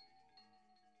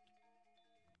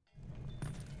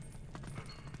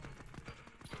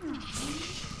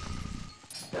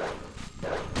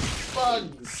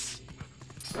 Bugs!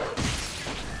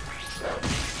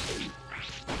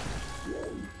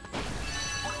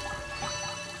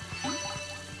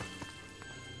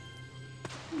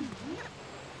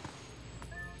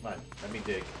 Come on, let me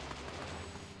dig.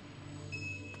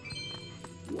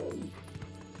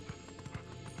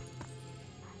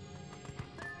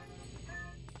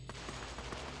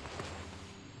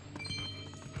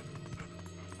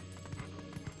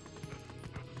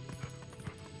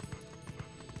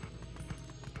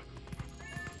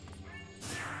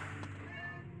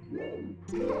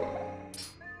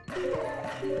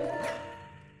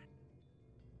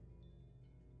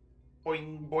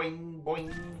 Boing, boing,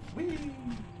 boing, whee!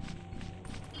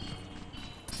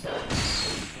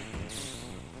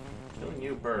 Killing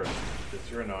you bird, because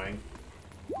you're annoying.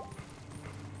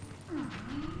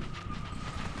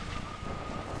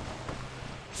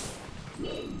 There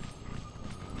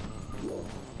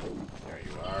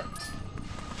you are.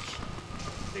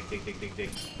 Dig, dig, dig, dig, dig.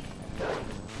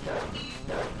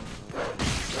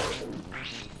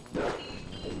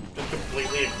 Just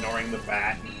completely ignoring the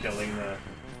bat and killing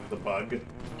the bug.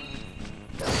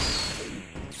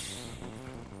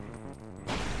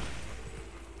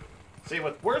 See,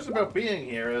 what's worse about being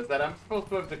here is that I'm supposed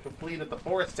to have completed the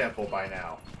forest temple by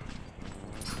now.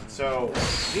 So,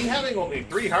 me having only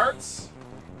 3 hearts?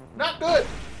 Not good!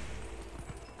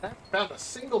 I haven't found a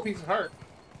single piece of heart.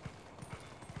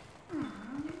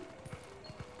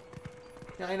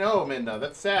 Yeah, I know, Minda.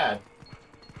 That's sad.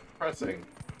 Depressing.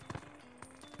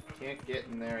 Can't get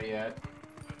in there yet.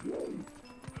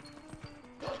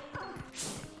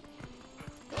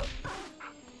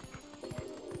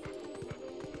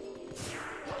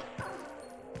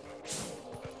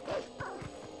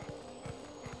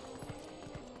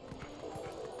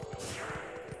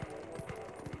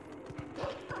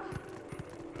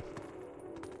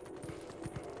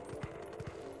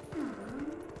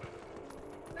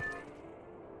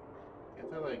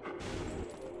 Like,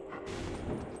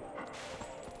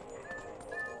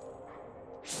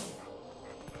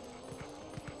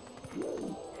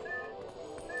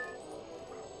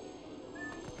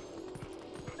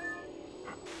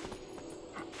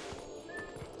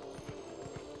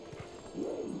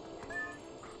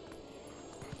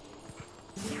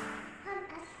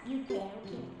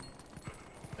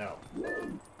 no,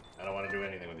 I don't want to do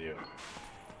anything with you.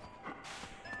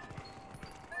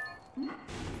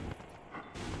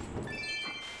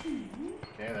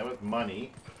 Okay, that was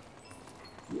money.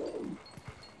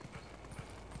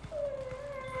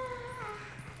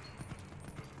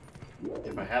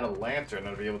 If I had a lantern,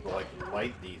 I'd be able to, like,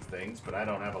 light these things, but I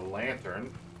don't have a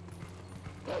lantern.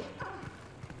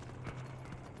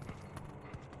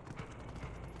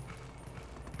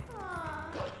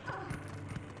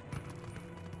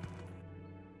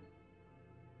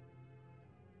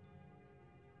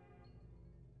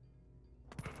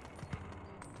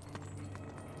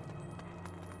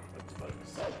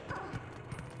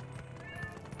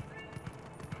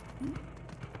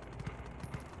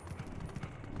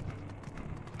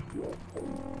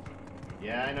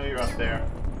 Yeah, I know you're up there.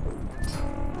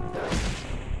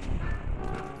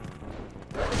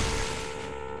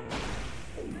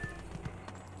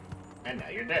 And now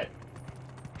you're dead.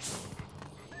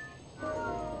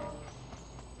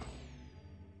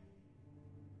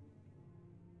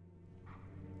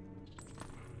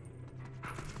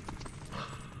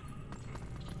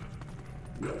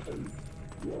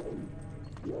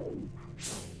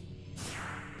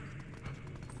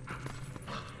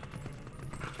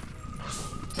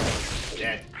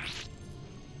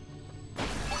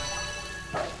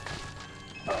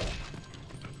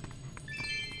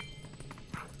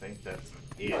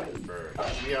 For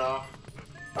yeah.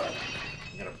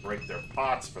 I'm gonna break their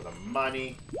pots for the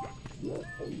money.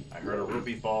 I heard a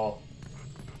rupee fall.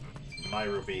 My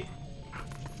rupee.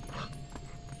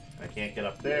 I can't get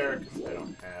up there because I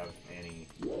don't have any.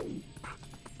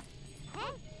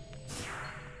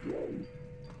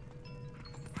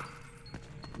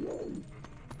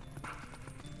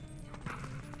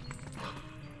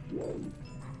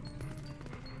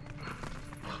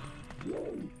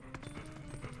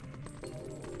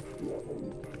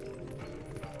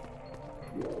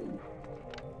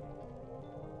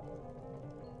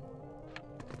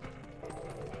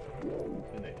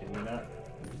 Can you not?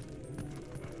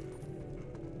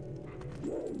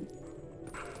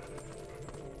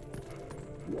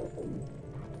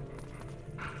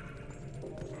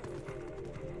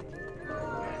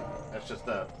 That's just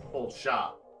a full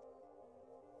shot.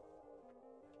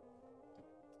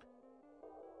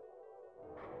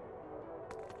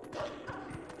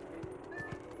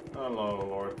 Hello,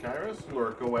 Lord Kyrus.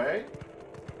 Lurk away.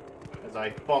 As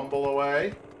I fumble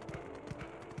away.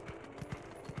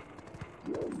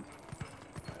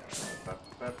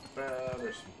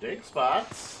 There's some dig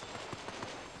spots.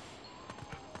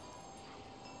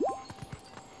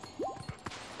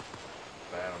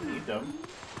 But I don't need them.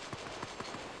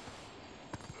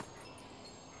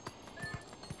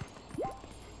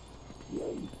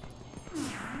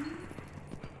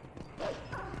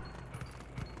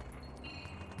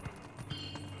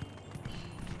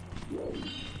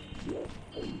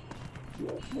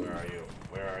 Where are you?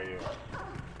 Where are you?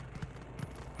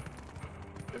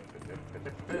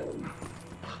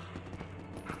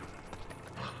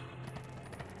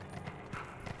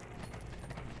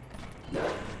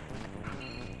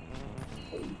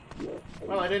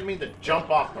 Well, I didn't mean to jump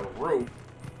off the roof.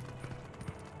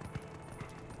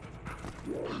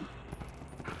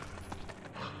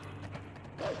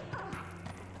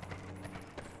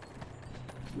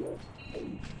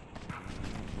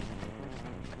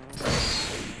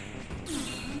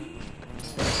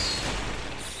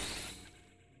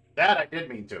 That I did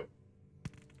mean to.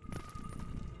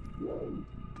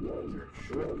 There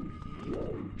should be.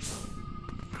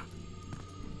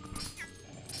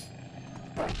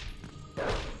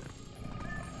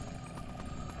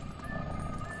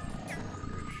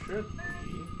 There should be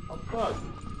a bug.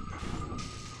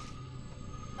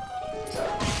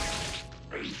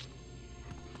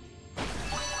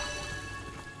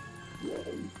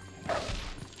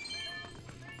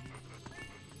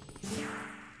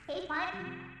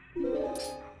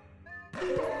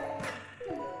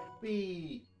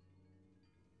 Wee.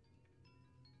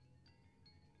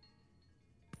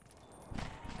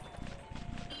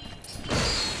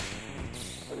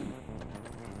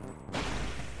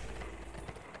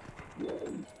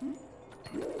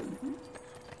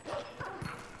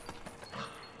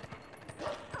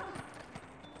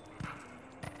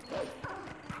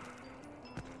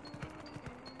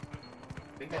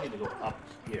 I think I need to go up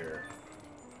here.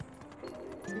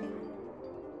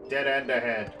 Dead end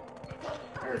ahead.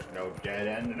 There's no dead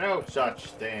end, no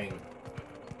such thing.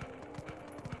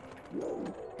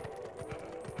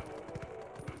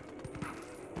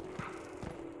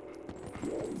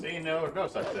 See, no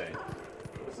such thing.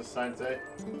 What does the sign say?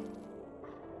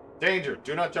 Danger!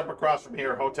 Do not jump across from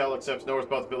here. Hotel accepts no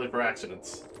responsibility for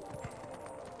accidents.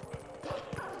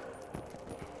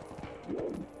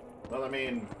 Well, I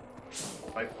mean,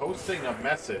 by posting a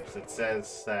message that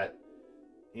says that,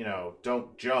 you know,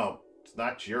 don't jump, it's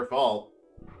not your fault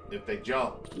if they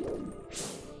jump.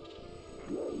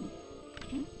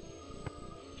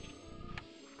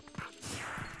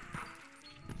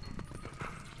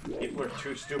 People are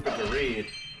too stupid to read.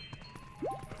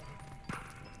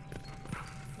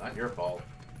 Not your fault.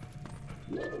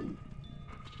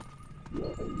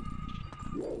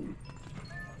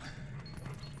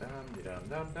 Dum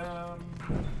dum dum.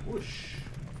 Whoosh.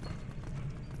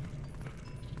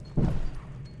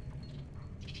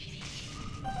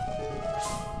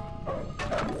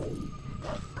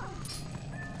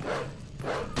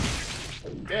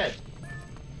 Dead.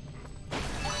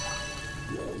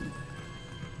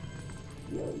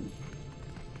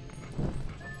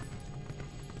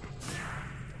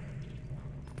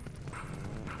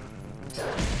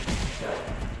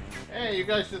 Hey, you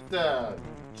guys just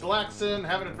chillaxing,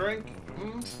 having a drink?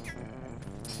 Hmm?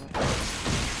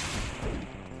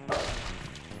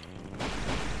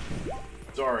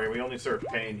 Sorry, we only serve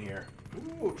pain here.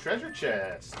 Ooh, treasure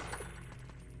chest.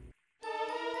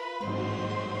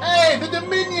 Hey, the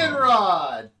Dominion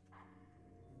Rod!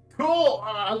 Cool!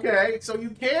 Okay, so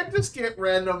you can just get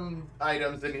random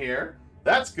items in here.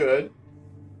 That's good.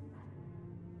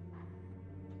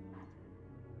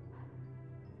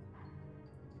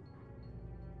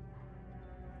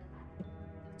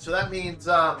 So that means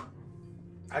I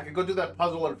could go do that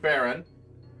puzzle in Farron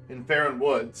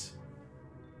Woods.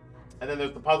 And then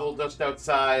there's the puzzle just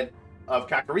outside of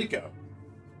Kakariko,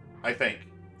 I think.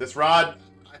 This rod,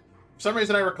 for some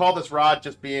reason I recall this rod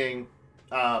just being,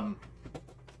 like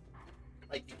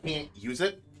you can't use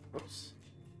it. Oops.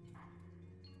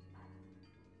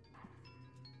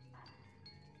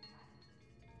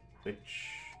 Which,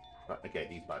 okay,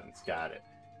 these buttons, got it.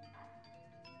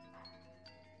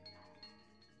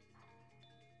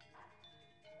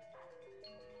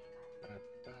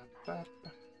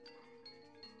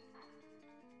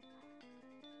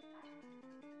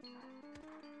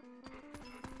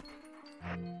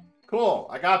 Cool,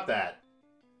 I got that.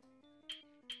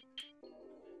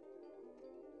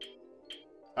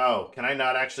 Oh, can I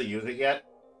not actually use it yet?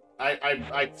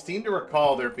 I seem to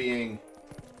recall there being,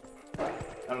 I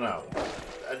don't know,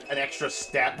 an extra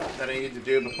step that I need to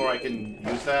do before I can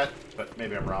use that, but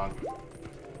maybe I'm wrong.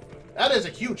 That is a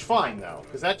huge find, though,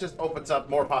 because that just opens up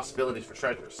more possibilities for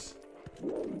treasures.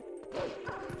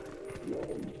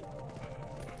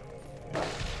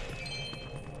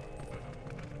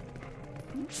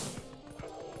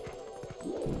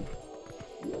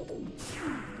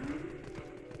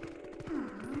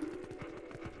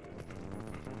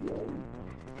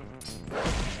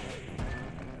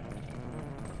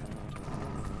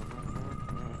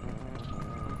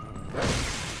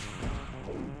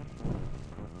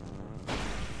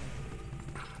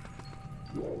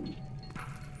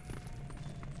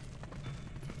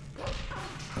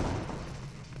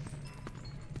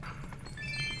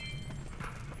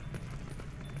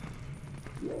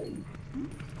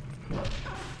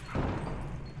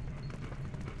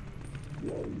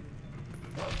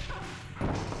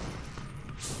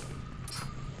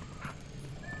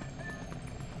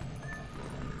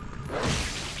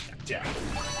 Jack.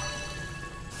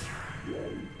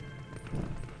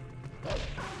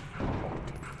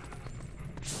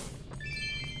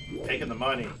 Taking the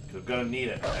money, because I'm gonna need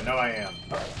it. I know I am.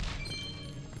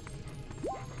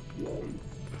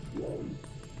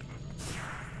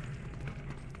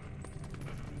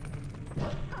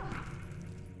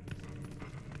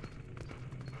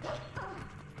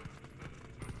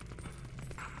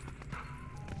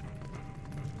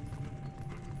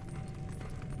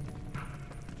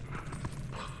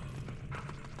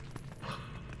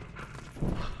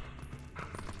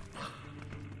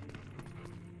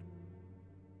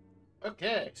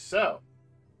 Okay, so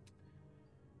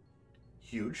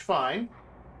huge find.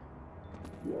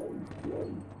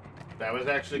 That was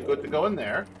actually good to go in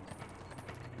there.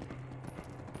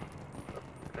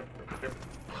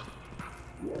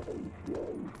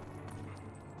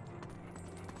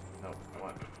 No, I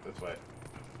want this way.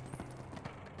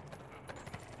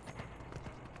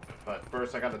 But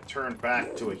first I got to turn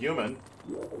back to a human.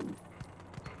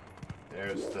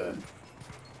 There's the...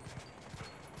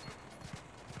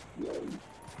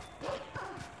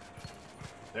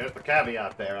 There's the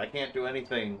caveat there. I can't do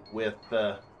anything with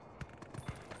the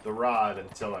rod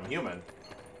until I'm human.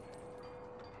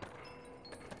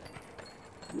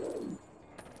 Can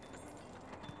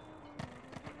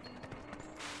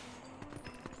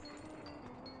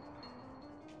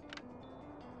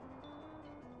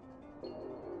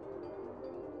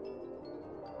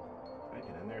I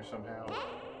get in there somehow?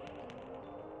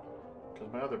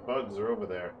 Because my other bugs are over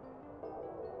there.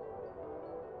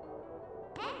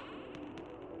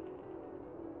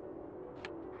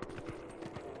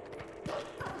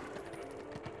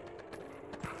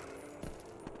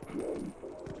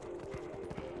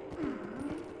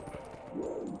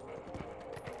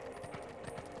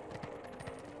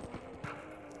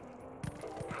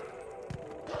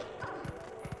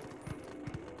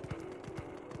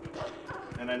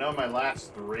 And I know my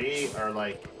last three are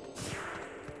like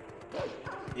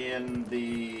in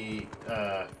the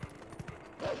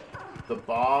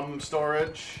bomb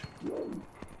storage.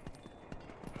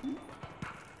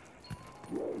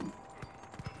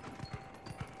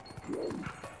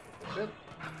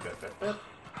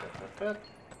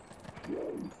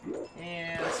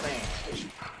 And smash.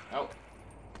 Oh.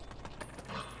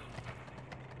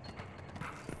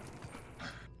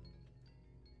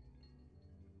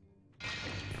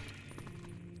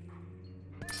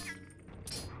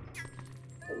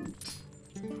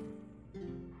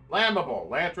 Flammable.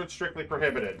 Lantern strictly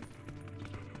prohibited.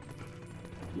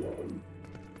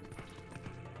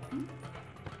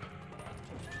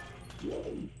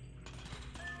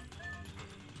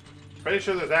 Pretty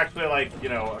sure there's actually, like, you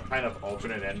know, a kind of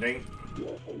alternate ending,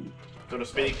 so to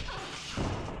speak,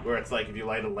 where it's like if you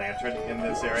light a lantern in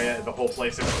this area, the whole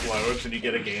place explodes and you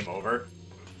get a game over.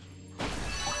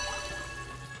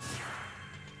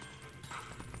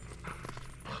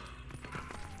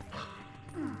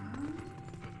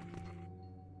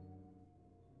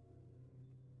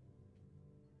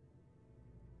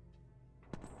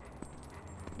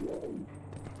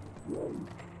 I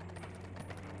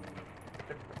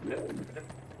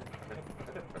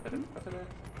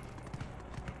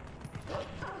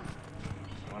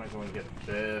want to go and get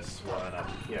this one up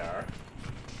here.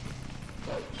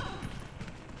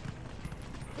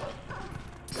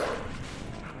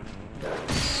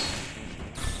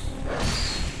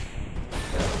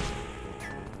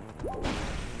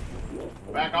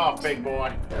 Back off, big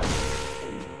boy.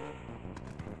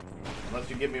 Unless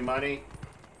you give me money.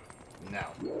 No.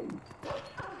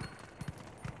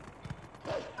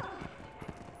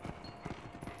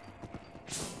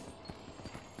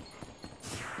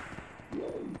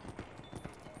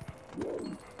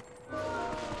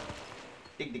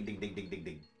 Dig, dig, dig, dig, dig, dig,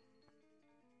 dig.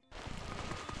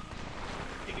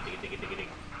 Dig, dig, dig, dig, dig, dig.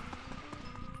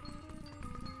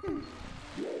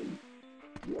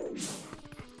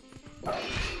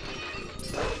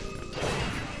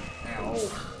 Ow.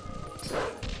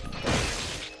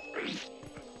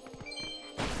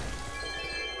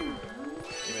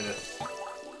 Give me this.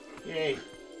 Yay.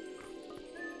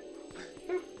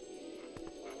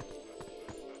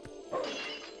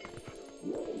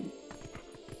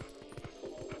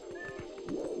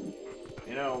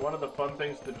 You know, one of the fun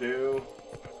things to do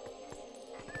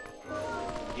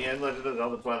in Legend of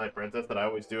Zelda Twilight Princess that I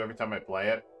always do every time I play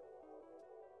it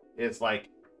is, like,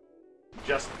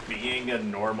 just being a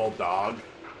normal dog.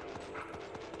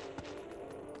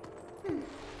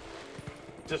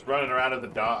 Just running around as a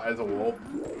dog, as a wolf,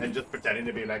 and just pretending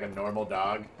to be like a normal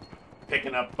dog.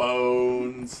 Picking up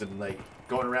bones and, like,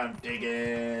 going around digging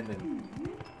and...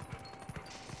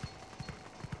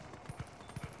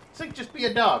 It's like, just be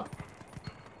a dog.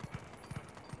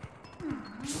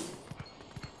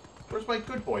 Where's my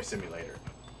good boy simulator?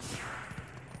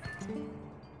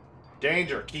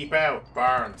 Danger, keep out,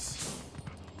 Barnes.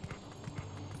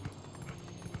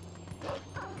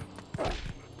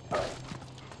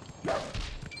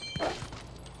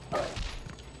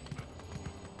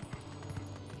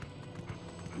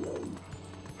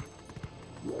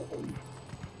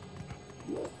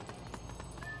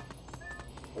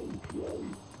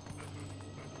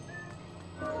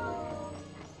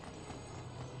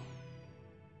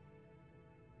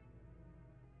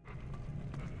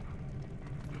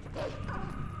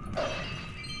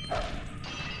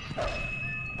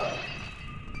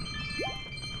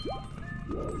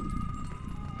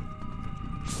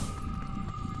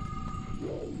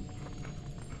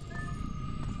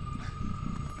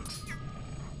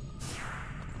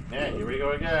 Yeah, here we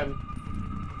go again.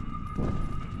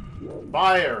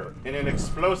 Fire in an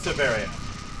explosive area.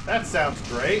 That sounds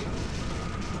great.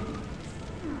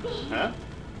 Huh?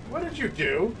 What did you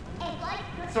do?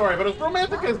 Sorry, but as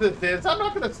romantic as this is, I'm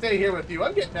not gonna stay here with you.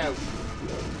 I'm getting out.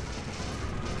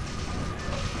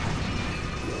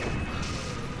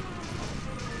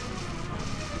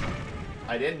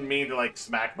 I didn't mean to, like,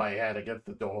 smack my head against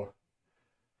the door.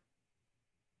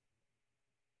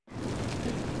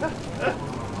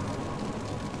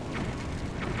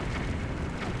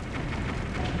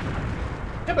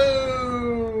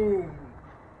 Kaboom!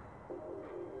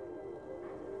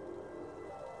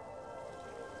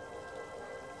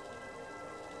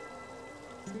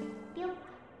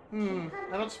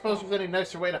 I don't suppose there's any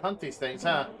nicer way to hunt these things,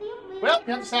 huh? Well,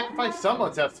 you have to sacrifice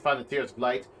someone to find the Tears of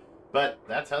Light. But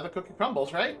that's how the cookie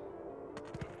crumbles, right?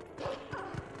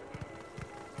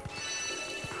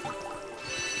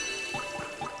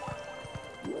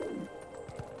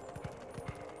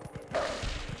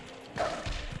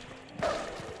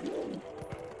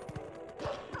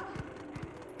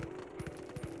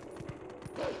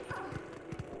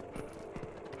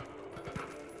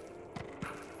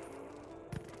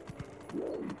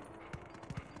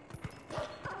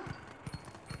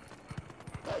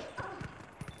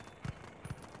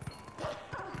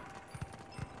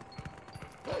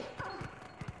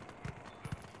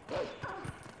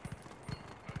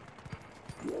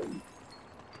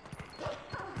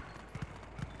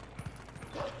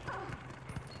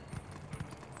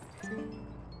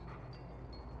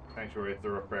 Sanctuary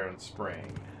Thoroughfare and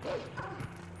Spring.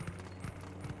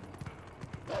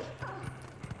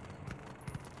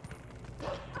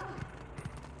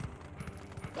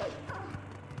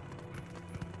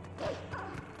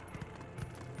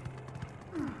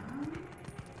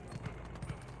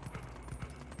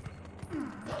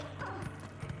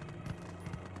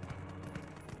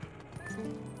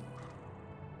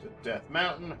 To Death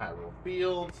Mountain, Hyrule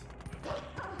Fields.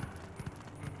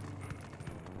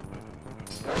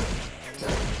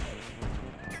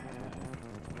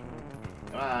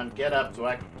 Come on, get up so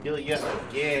I can kill you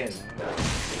again.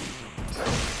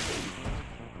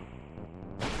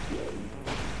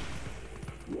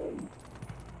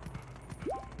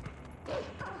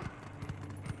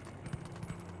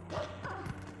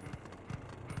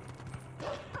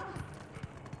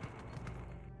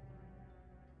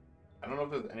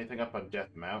 there's anything up on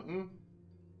Death Mountain.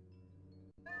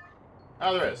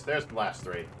 Oh, there is. There's the last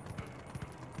three.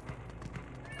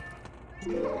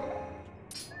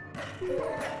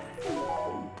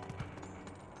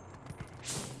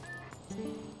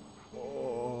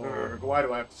 Urgh, why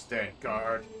do I have to stand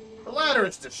guard? The ladder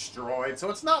is destroyed,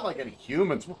 so it's not like any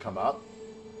humans will come up.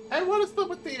 And what is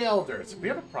with the elders? If we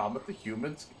have a problem with the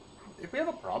humans, if we have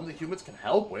a problem the humans can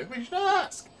help with, we should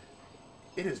ask.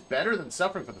 It is better than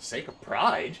suffering for the sake of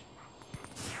pride.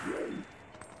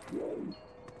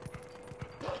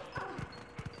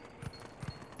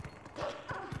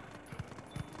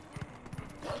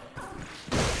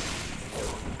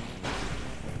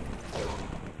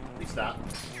 Please stop.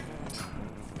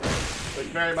 Would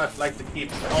very much like to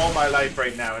keep all my life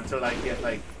right now until I get,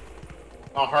 like,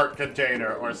 a heart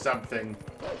container or something.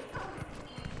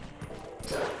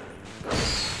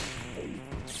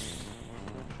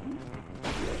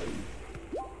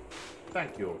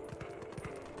 Thank you.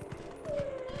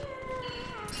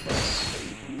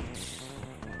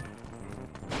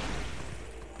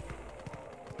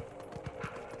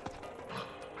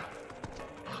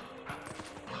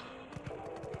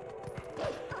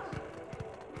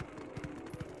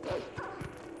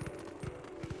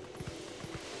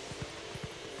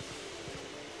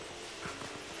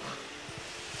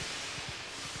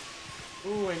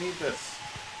 Ooh, I need this.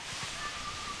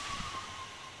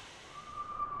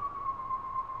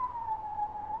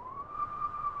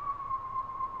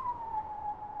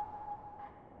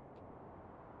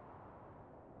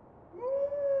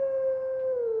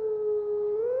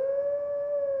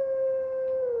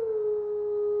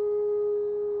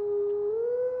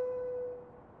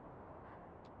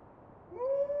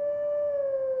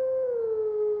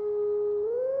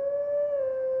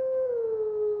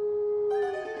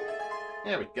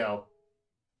 There we go.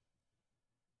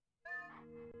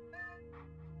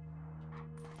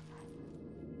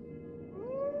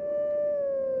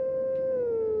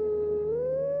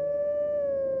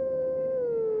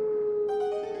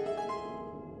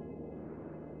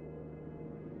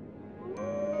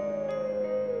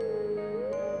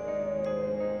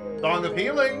 Song of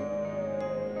Healing.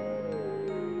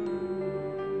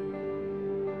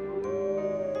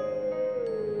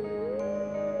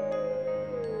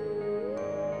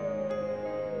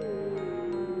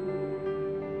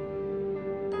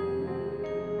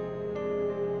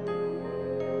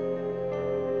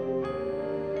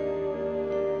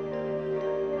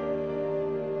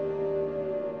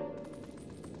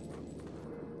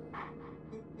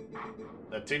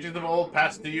 The teachings of old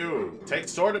pass to you. Take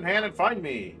sword in hand and find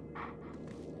me.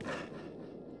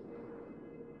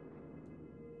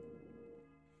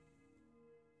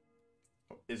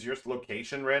 Is your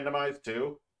location randomized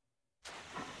too?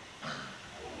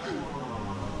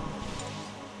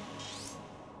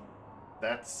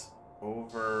 That's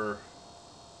over...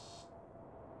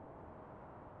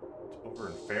 Over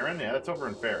in Farron? Yeah, that's over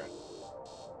in Farron.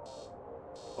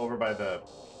 Over by the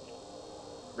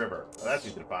river. Well, that's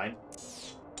easy to find.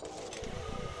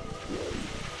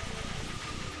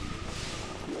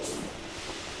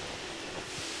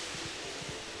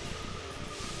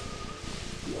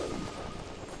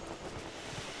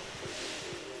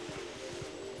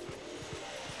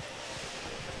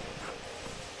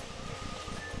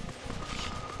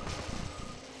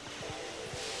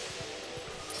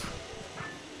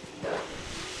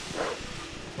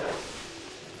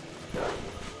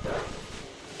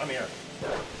 Come here.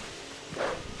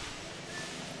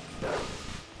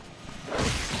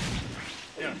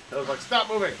 Yeah, I was like, stop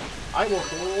moving. I will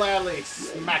gladly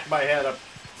smack my head up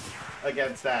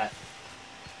against that.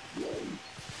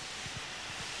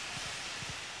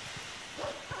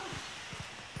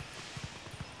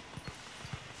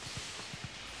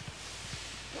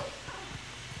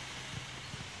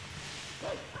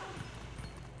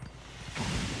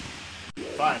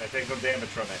 Fine, I take no damage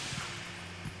from it.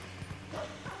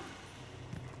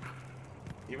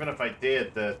 Even if I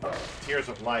did, the Tears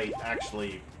of Light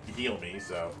actually heal me,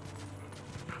 so...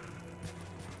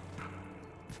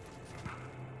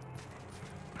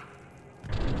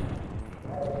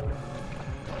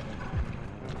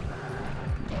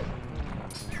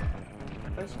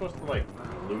 Am I supposed to, like,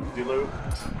 loop-de-loop?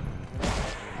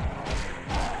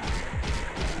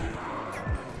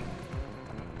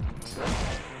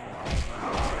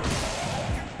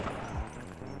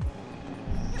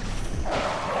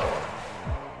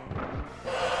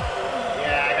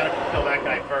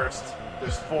 First.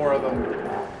 There's 4 of them.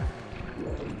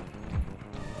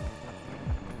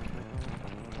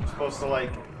 I'm supposed to,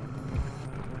 like,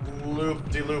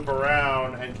 loop-de-loop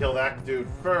around and kill that dude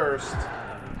first,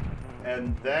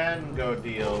 and then go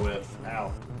deal with...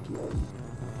 Ow.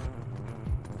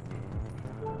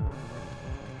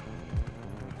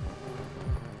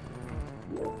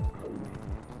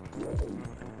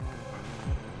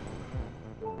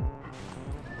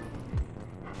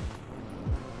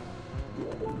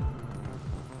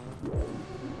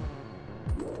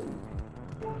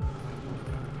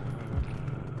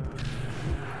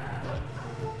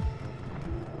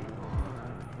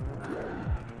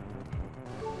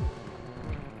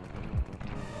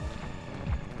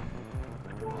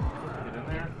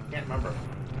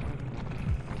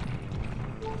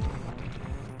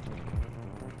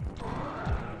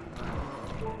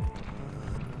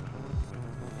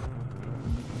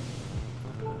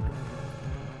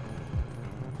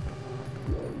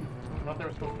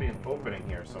 opening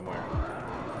here somewhere.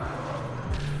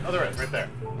 Oh, there is, right there.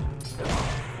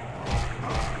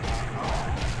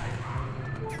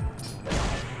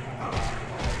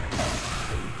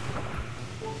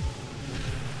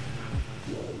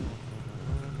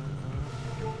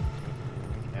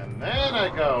 And then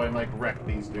I go and, like, wreck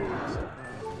these dudes.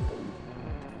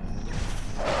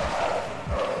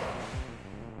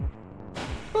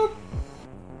 Boop.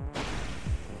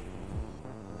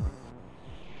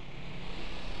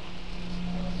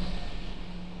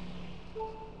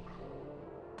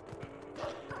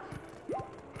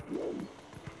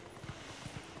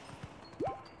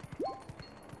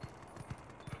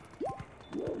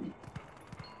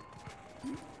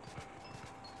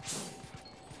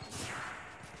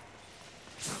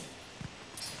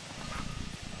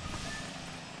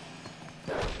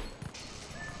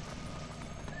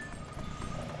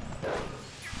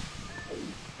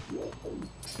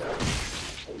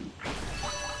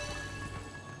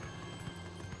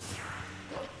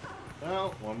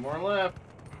 Well, one more left.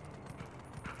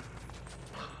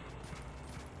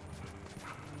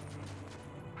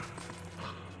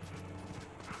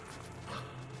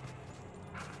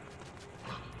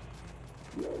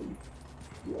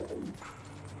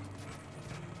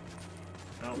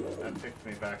 Nope, that takes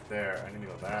me back there. I need to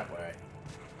go that way.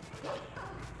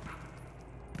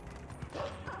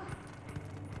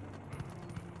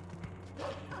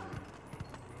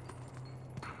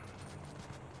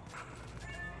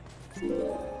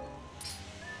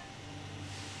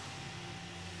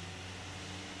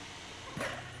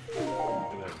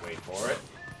 Wait for it.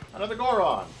 Another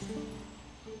Goron!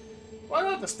 Why do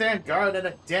I have to stand guard at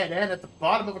a dead end at the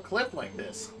bottom of a cliff like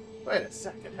this? Wait a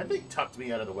second, have they tucked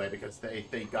me out of the way because they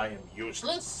think I am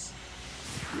useless?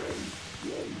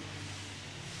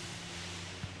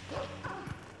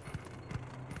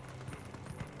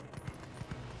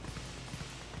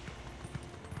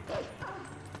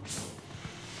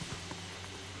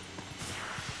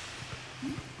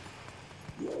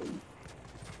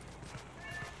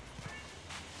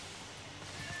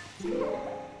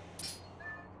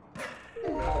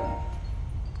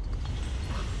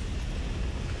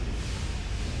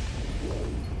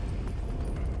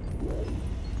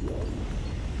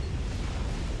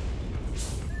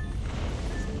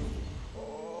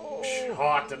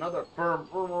 Hot, another firm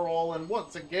roll, and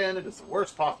once again, it is the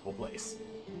worst possible place.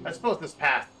 I suppose this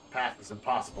path is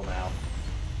impossible now.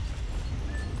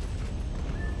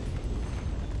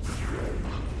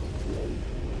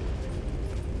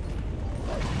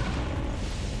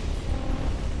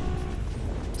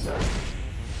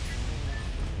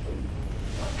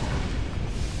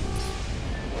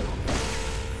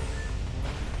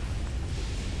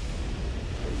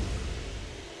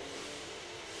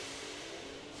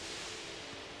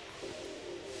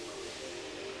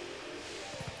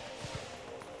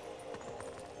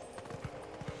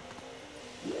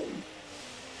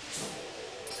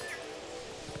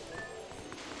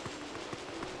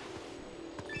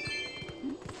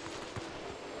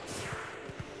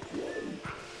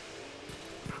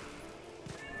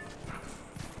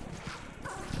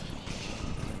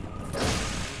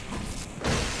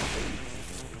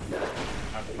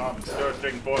 I'm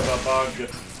searching for the bug,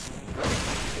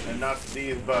 and not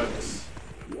these bugs.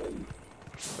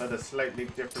 That is a slightly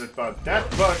different bug. That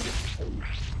bug!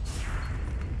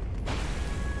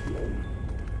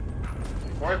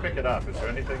 Before I pick it up, is there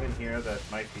anything in here that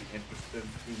might be interesting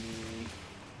to me?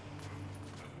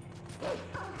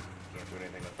 Can't do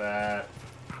anything with that.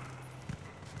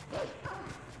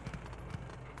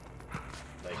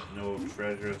 Like, no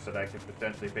treasures that I could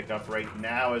potentially pick up right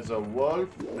now as a wolf?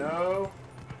 No?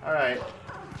 Alright.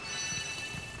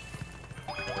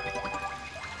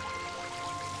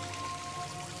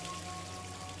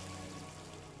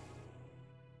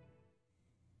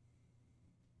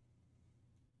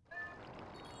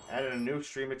 Added a new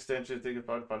stream extension to think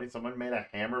about funny. Someone made a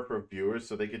hammer for viewers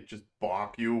so they could just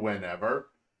bonk you whenever.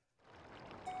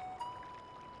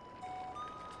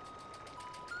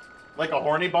 Like a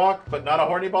horny bonk, but not a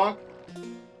horny bonk?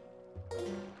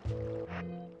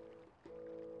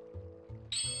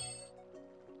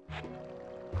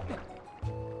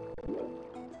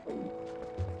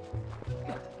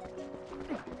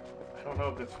 I don't know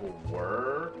if this will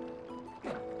work.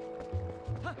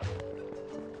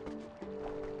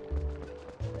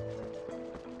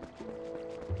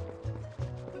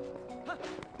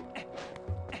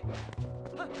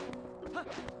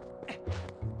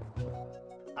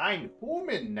 I'm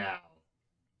human now.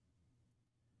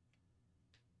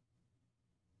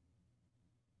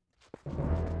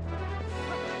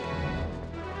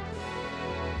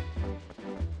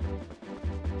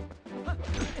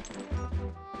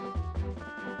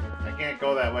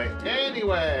 go that way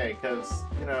anyway, because,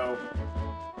 you know,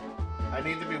 I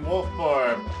need to be wolf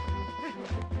form.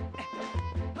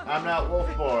 I'm not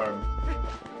wolf form.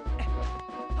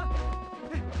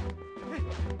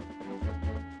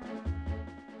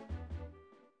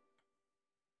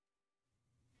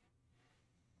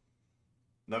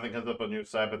 Nothing comes up on your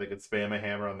side, but they can spam a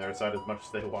hammer on their side as much as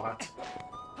they want.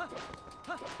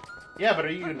 Yeah, but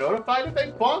are you notified if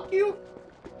they bonk you?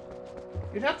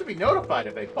 You'd have to be notified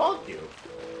if they bonk you.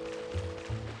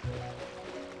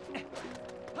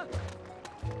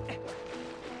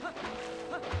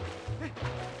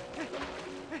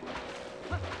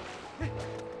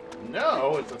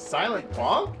 No, it's a silent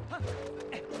bonk?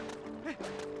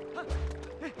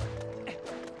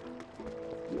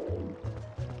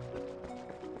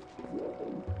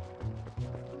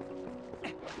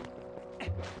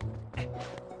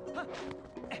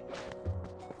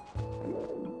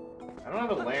 I don't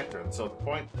have a lantern, so the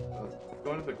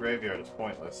going to the graveyard is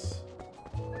pointless.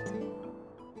 I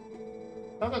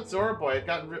thought that Zora boy had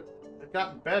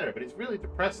gotten better, but he's really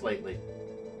depressed lately.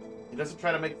 He doesn't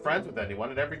try to make friends with anyone,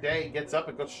 and every day he gets up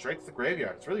and goes straight to the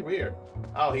graveyard. It's really weird.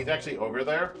 Oh, he's actually over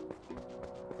there?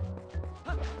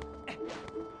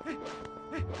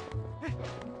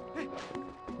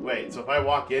 Wait, so if I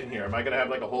walk in here, am I going to have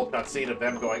like a whole cutscene of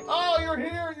them going, "Oh, you're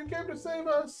here! You came to save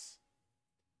us!"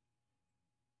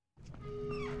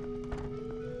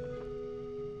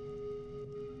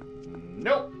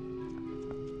 Nope.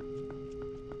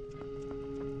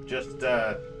 Just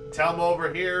tell them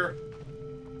over here.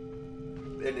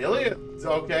 And Ilia's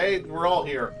okay. We're all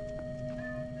here.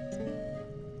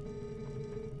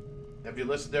 Have you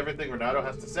listened to everything Renato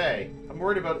has to say? I'm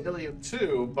worried about Ilia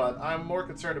too, but I'm more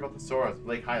concerned about the Zora of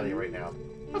Lake Hylia right now.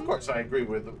 Of course, I agree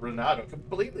with Renato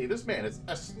completely. This man is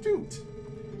astute.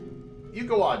 You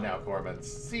go on now, Corman.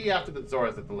 See you after the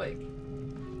Zoras at the lake.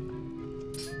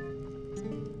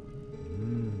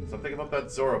 Something about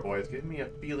that Zora boy is giving me a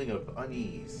feeling of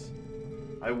unease.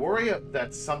 I worry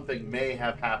that something may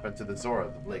have happened to the Zora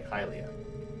of Lake Hylia.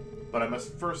 But I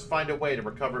must first find a way to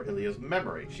recover Ilia's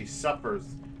memory. She suffers,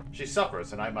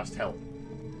 and I must help.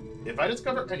 If I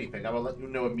discover anything, I will let you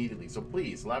know immediately, so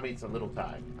please, allow me some little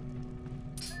time.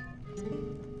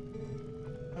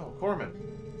 Oh, Corman.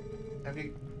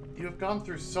 You have gone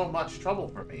through so much trouble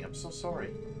for me. I'm so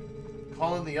sorry.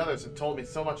 Colin and the others have told me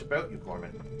so much about you,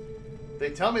 Corman.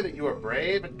 They tell me that you are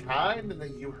brave and kind, and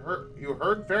that you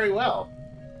heard very well.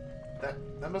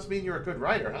 That must mean you're a good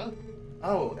rider, huh?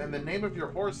 Oh, and the name of your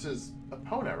horse is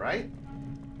Epona, right?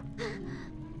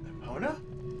 Epona?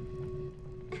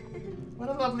 What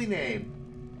a lovely name.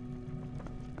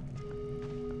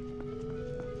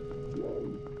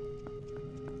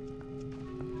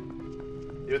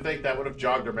 You would think that would have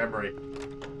jogged her memory.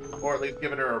 Or at least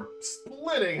given her a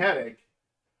splitting headache.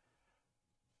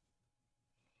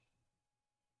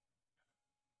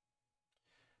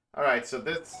 Alright, so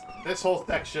this whole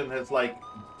section has, like,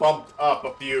 bumped up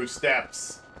a few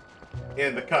steps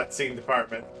in the cutscene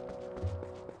department.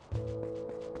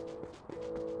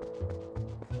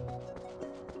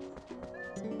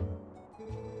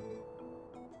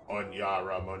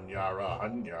 Onyara, Munyara,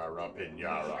 Hunyara,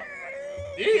 Pinyara.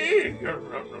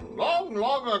 Long,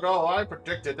 long ago, I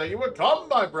predicted that you would come,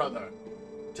 my brother.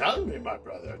 Tell me, my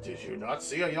brother, did you not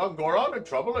see a young Goron in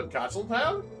trouble in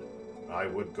Castletown? I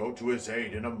would go to his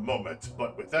aid in a moment,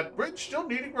 but with that bridge still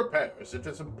needing repairs, it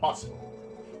is impossible.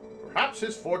 Perhaps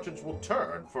his fortunes will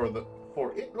turn, for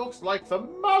it looks like the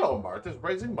Mallow Mart is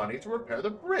raising money to repair the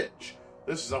bridge.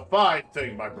 This is a fine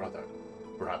thing, my brother.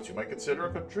 Perhaps you might consider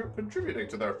contributing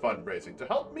to their fundraising to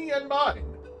help me and mine.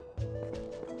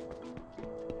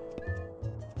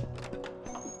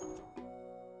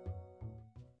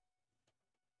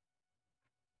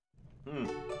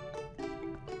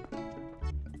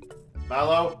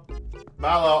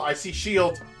 Mallow, I see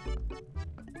shield.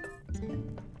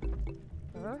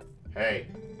 Huh? Hey,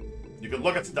 you can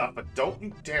look at stuff, but don't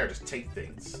you dare just take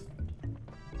things.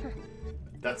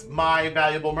 That's my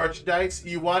valuable merchandise.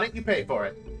 You want it, you pay for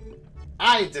it.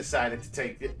 I decided to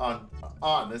take it on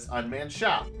this unmanned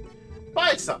shop.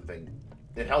 Buy something.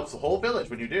 It helps the whole village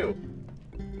when you do.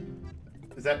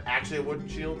 Is that actually a wooden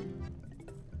shield?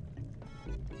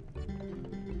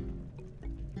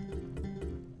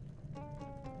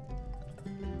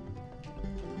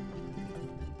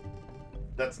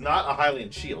 That's not a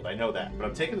Hylian shield, I know that, but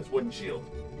I'm taking this wooden shield.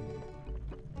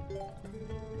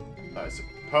 I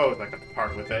suppose I could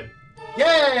part with it.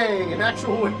 Yay! An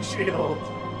actual wooden shield!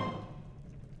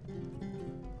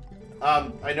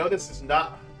 I know this is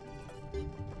not...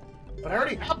 But I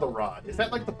already have the rod. Is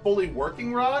that like the fully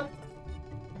working rod?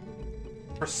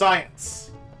 For science.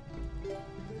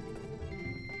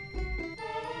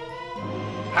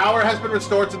 Power has been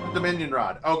restored to the Dominion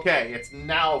Rod. Okay, it's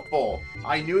now full.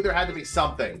 I knew there had to be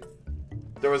something.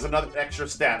 There was another extra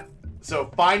step.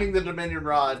 So finding the Dominion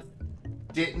Rod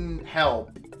didn't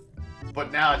help,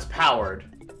 but now it's powered.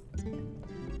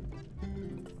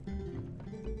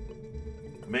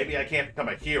 Maybe I can't become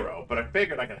a hero, but I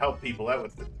figured I could help people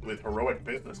out with heroic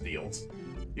business deals.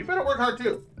 You better work hard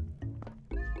too.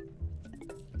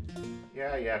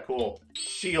 Yeah, cool.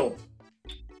 Shield.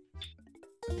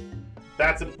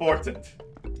 That's important.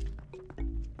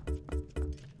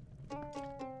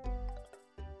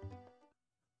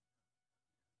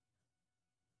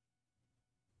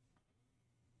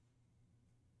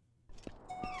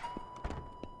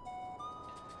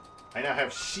 I now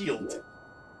have shield.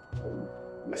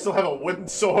 I still have a wooden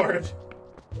sword.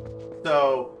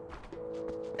 So,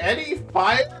 any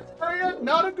fire area,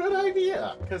 not a good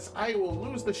idea. Because I will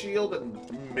lose the shield and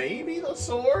maybe the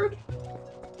sword?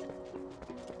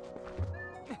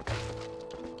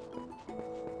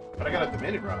 But I got a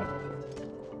Dominion Rod.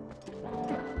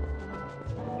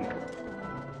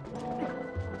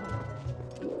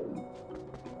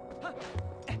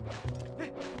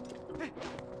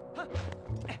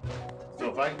 So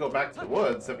if I can go back to the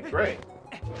woods, that'd be great.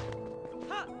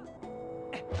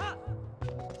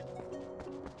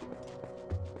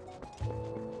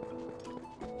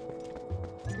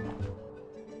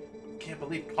 Can't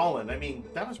believe Colin. I mean,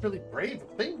 that was really brave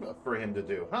thing for him to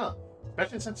do, huh?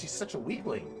 Especially since he's such a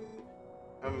weakling.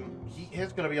 He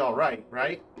is gonna be alright,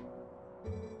 right?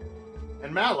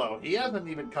 And Mallow, he hasn't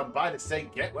even come by to say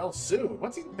get well soon.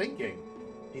 What's he thinking?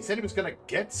 He said he was gonna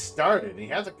get started, and he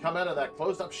hasn't come out of that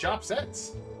closed-up shop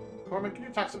since. Corman, can you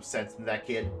talk some sense into that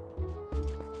kid?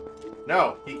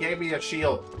 No, he gave me a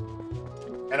shield.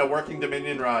 And a working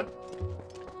Dominion Rod.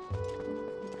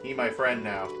 He my friend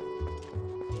now.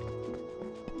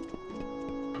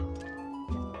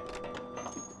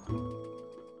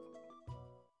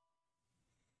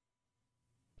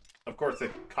 Of course,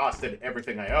 it costed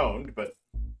everything I owned, but...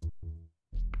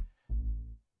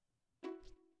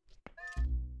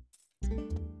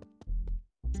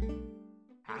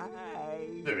 Hi.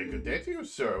 Very good day to you,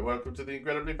 sir. Welcome to the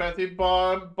incredibly fancy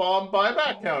bomb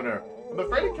buyback counter. I'm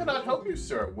afraid I cannot help you,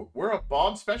 sir. We're a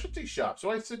bomb specialty shop,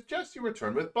 so I suggest you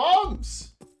return with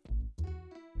bombs.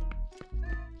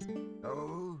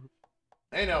 Oh.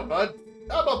 Hey now, bud.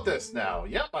 How about this now?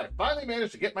 Yep, I finally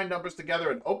managed to get my numbers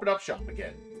together and open up shop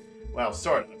again. Well,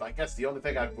 sort of. I guess the only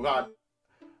thing I've got...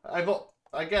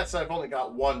 I guess I've only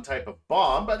got one type of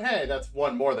bomb, but hey, that's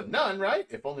one more than none, right?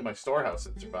 If only my storehouse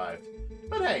had survived.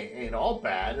 But hey, ain't all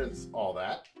bad as all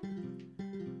that.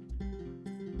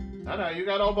 No, you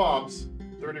got all bombs.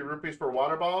 30 rupees for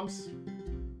water bombs.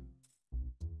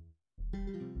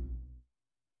 And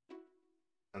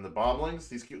the bomblings,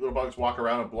 these cute little bugs walk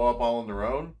around and blow up all on their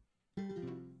own.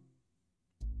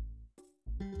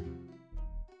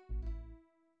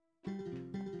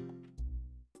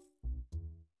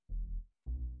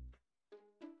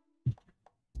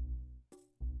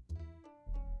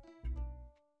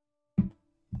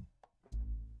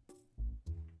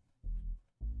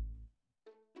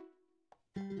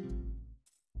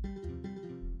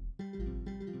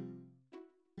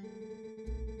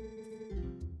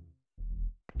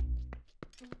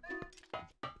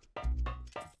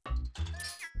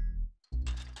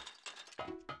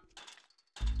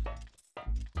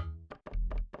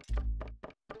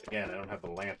 Again, I don't have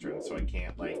the lantern, so I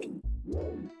can't, like,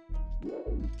 you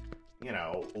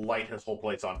know, light his whole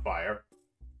place on fire.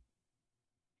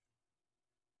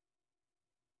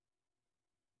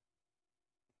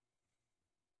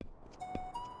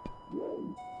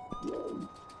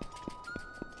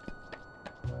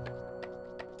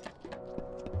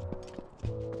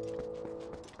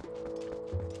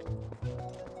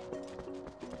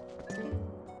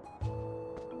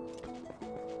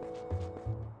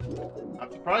 I'm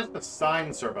surprised the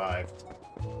sign survived.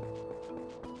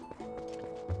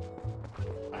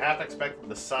 I half expected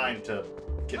the sign to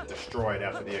get destroyed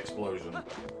after the explosion.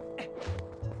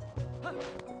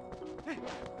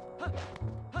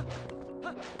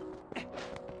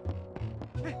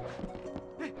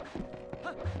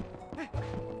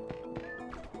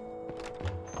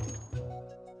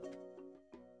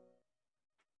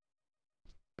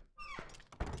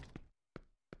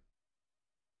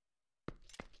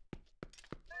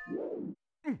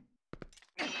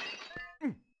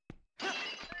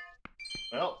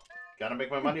 Well, gotta make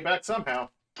my money back somehow.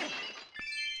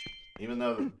 Even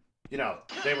though, you know,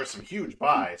 they were some huge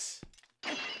buys.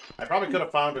 I probably could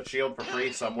have found a shield for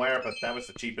free somewhere, but that was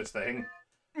the cheapest thing.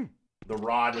 The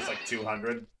rod was like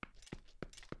 200.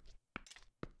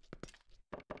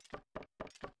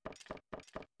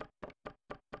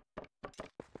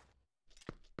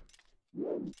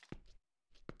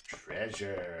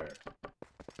 Treasure.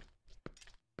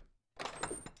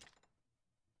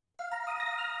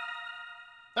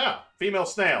 Ah, female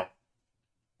snail.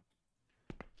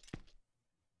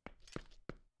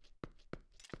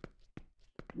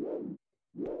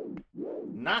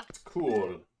 Not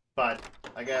cool, but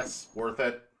I guess worth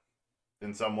it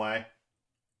in some way.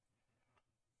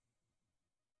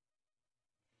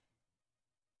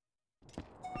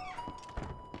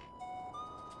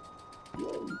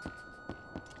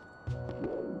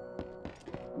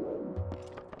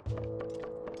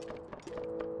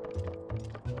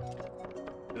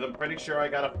 Because I'm pretty sure I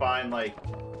gotta find, like,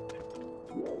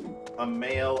 a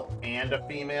male and a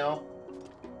female.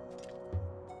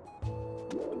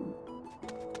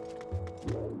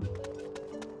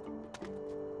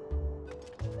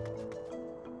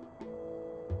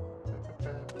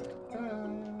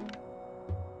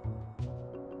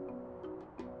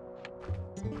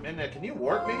 Minna, can you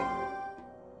warp me?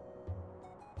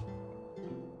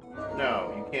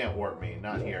 No, you can't warp me.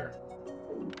 Not here.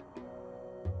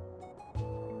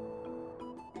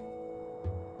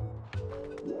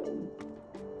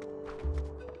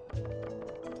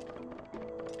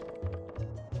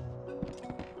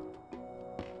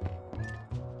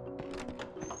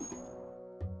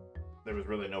 There was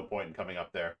really no point in coming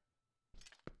up there.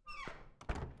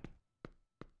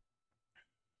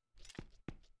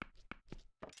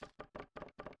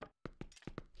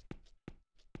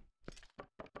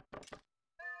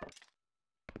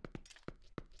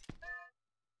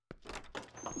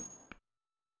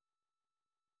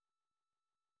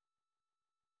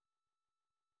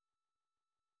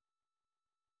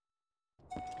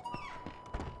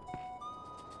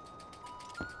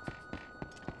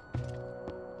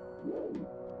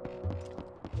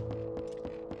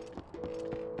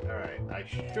 Alright, I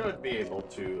should be able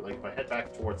to, like, if I head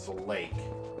back towards the lake.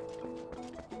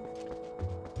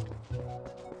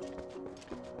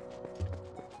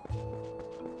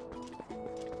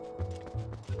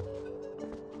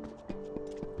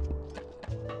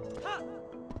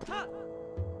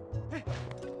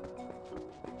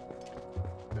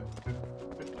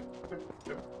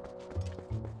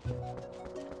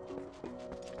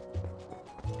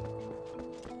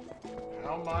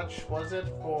 How much was it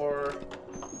for...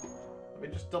 Let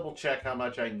me just double check how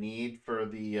much I need for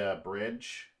the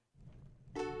bridge.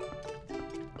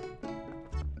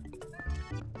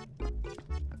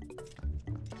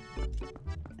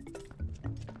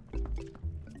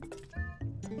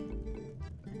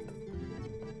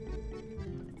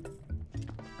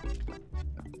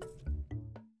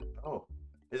 Oh,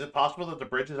 is it possible that the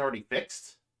bridge is already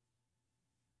fixed?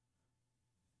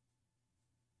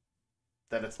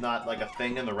 That it's not like a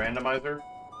thing in the randomizer?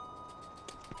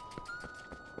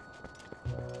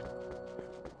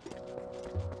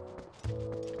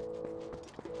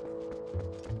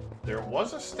 There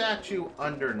was a statue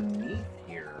underneath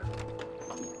here.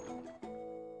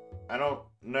 I don't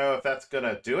know if that's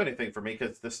gonna do anything for me,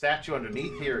 because the statue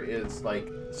underneath here is, like,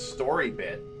 story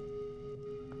bit.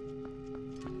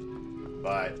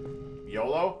 But,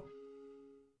 YOLO?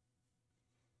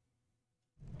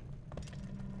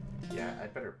 Yeah, I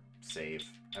better save.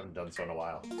 I haven't done so in a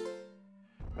while.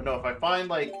 But no, if I find,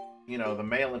 like, you know, the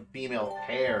male and female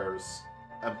pairs,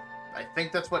 I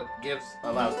think that's what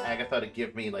allows Agatha to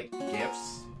give me, like,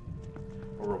 gifts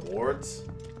or rewards.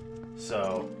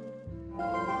 So,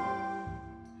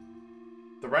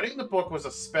 the writing in the book was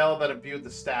a spell that imbued the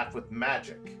staff with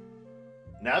magic.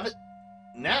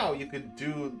 Now you could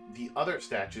do the other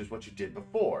statues what you did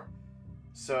before.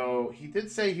 So, he did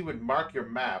say he would mark your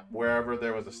map wherever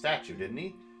there was a statue, didn't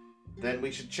he? Then we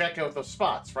should check out those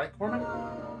spots, right, Corman?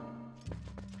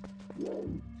 Yeah,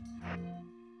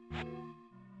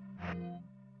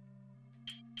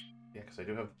 because I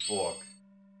do have the book.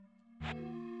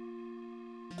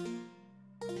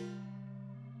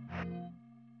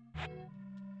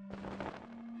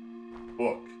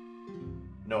 Book.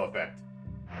 No effect.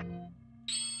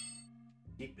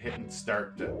 Keep hitting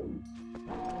start to...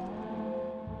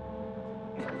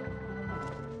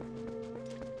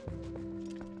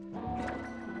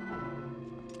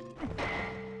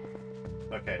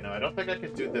 Okay, no, I don't think I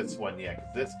can do this one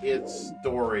yet, because this is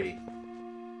story.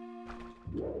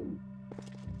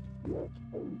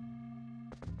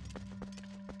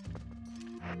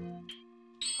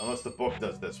 Unless the book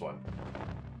does this one.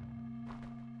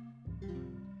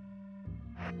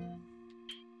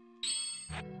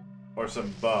 Or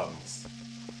some bums.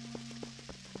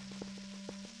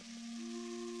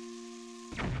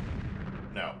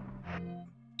 No.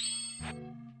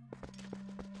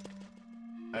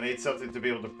 I need something to be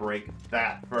able to break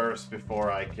that first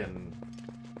before I can...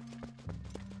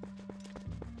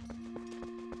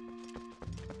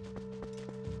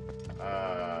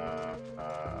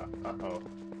 Uh-oh.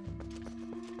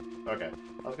 Okay.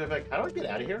 I was gonna be like, how do I get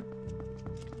out of here?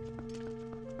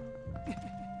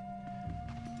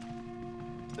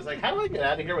 It's like, how do I get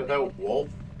out of here without Wolf?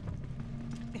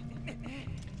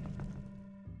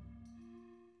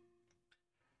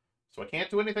 So I can't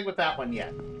do anything with that one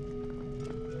yet.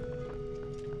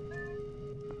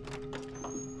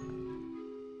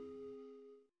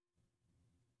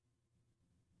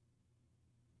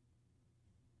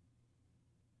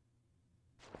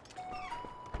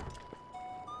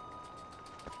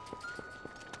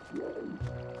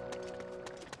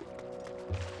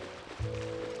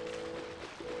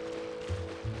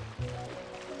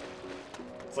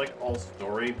 It's like all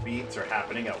story beats are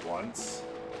happening at once.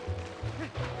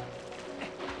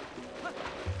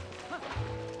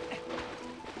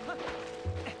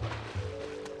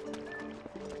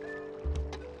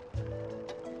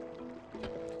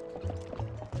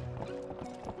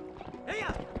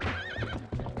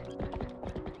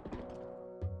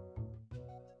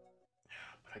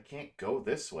 But I can't go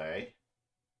this way.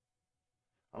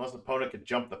 Unless the opponent could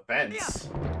jump the fence.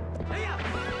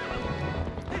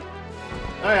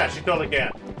 Oh yeah, she totally can.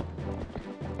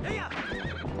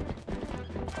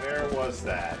 Where was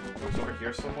that? It was over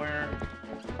here somewhere?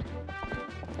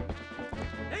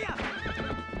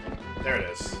 There it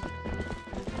is.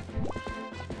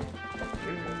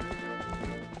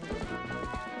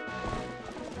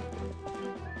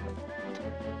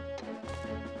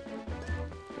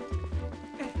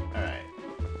 Alright.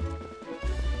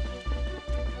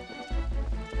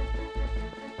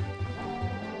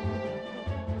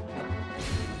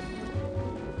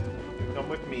 Come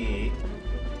with me.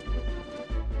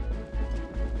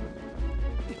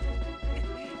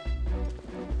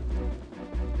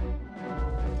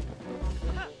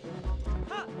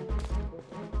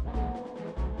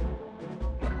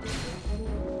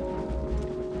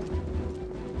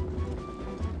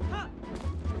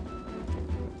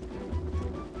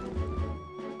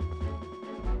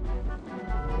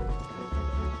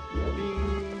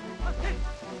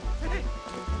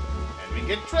 And we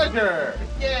get treasure!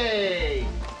 Yay!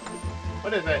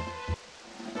 What is it?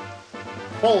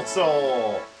 Full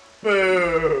soul!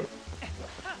 Boo!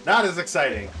 Not as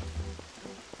exciting.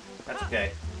 That's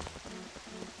okay.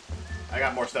 I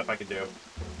got more stuff I can do.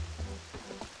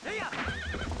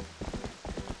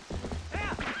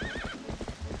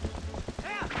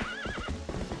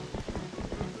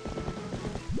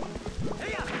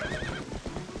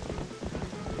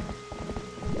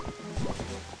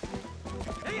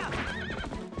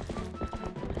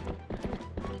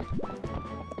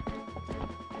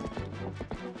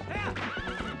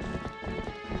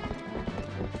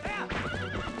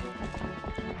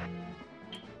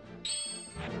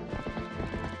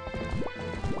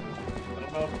 I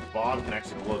don't know if the bomb can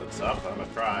actually blow this up, but I'm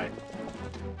gonna try.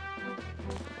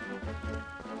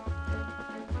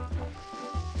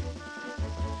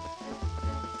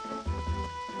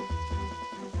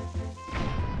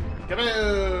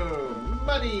 Kaboom!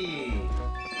 Money!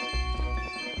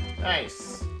 Nice.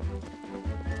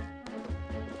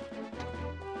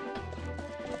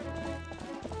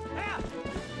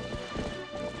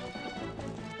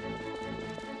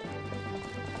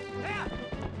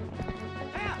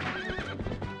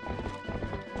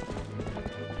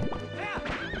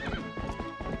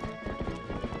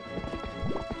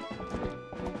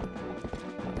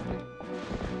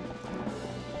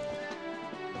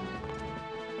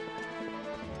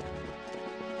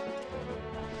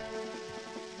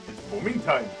 Booming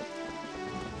time.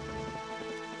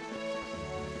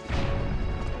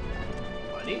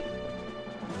 Money?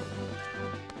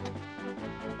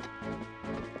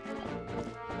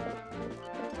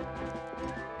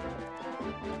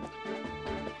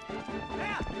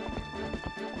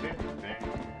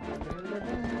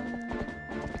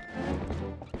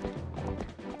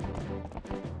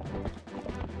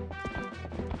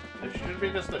 There should be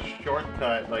just a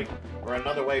shortcut, like, or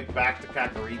another way back to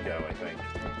Kakariko, I think.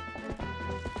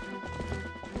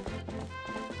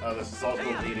 Oh, this is also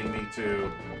leading me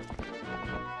to...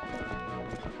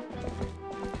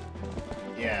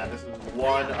 Yeah, this is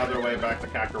one other way back to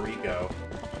Kakariko.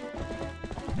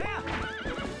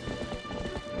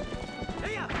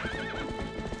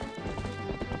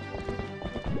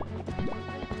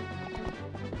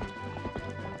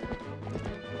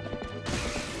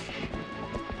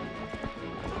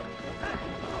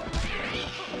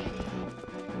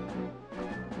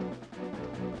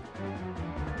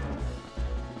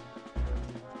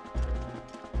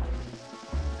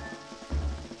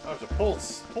 Oh, it's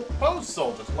a post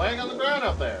soul just laying on the ground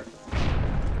out there.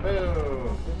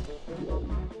 Boom.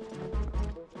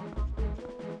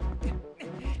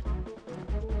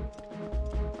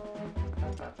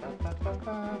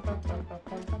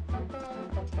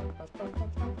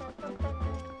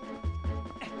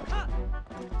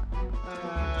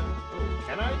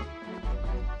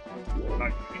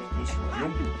 Of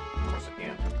course I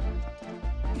can.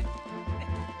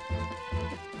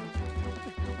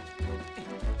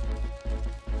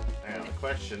 Now, the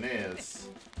question is...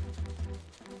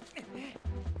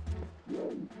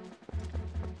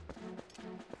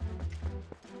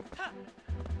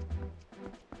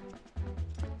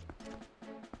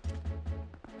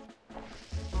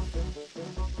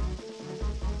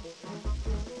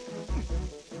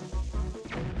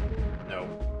 No.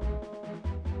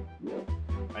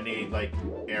 I need, like,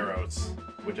 arrows,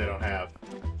 which I don't have.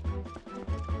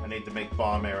 I need to make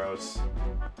bomb arrows.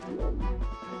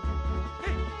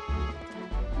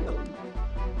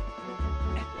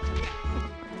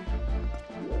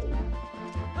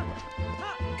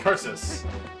 Curses!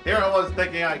 Here I was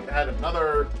thinking I had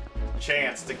another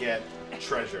chance to get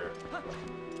treasure.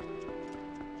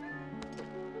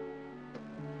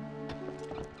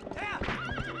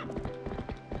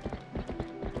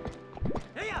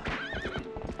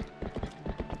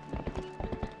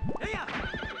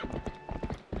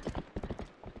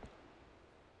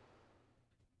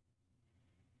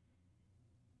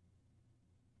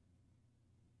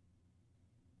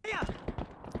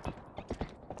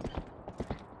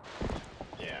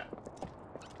 Yeah.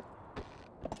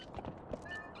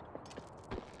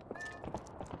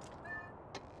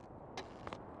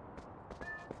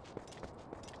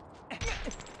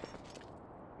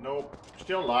 Nope.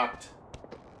 Still locked.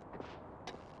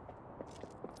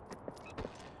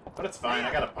 But it's fine.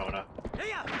 I got a Pona.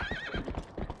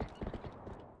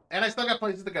 And I still got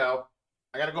places to go.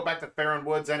 I gotta go back to Farron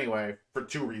Woods anyway, for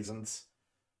 2 reasons.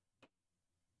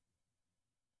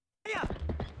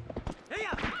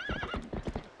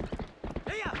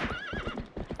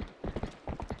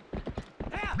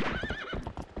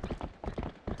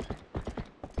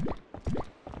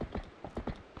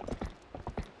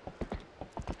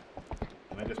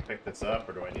 Can I just pick this up,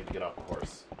 or do I need to get off the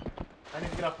horse? I need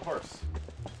to get off the horse.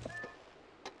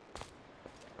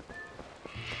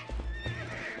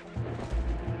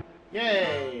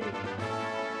 Yay!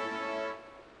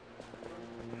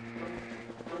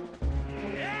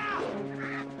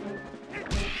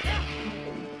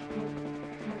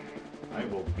 I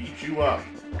will beat you up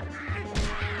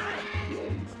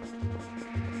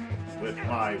with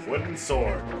my wooden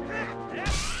sword.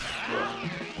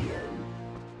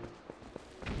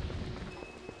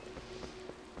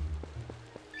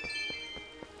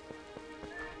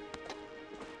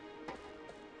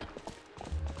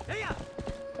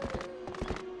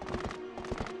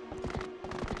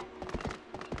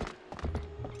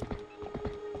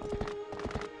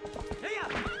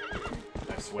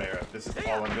 I swear, if this is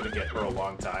all I'm gonna get for a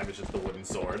long time, it's just the wooden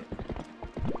sword.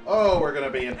 Oh, we're gonna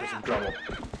be in for some trouble.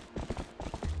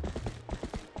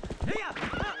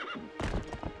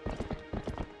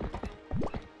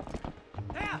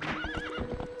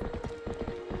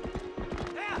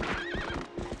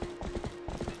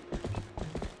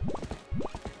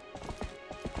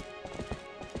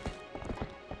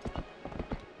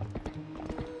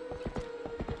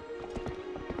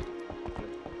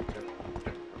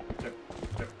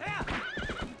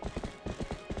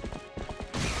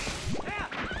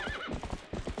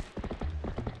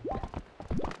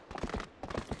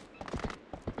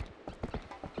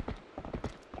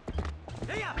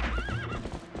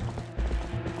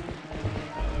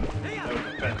 No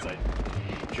defense, I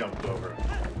jumped over.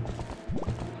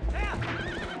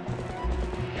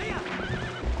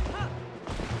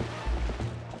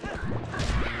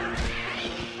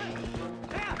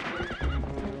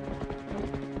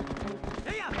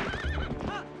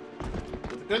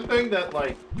 It's a good thing that,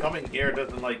 like, coming here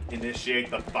doesn't, like, initiate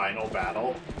the final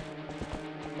battle.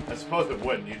 I suppose it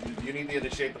wouldn't. You need to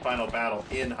initiate the final battle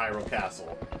in Hyrule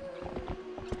Castle.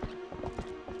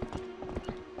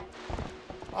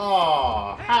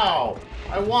 Aw, how?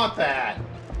 I want that!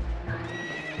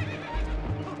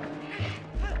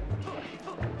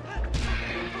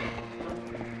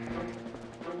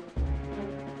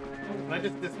 Can I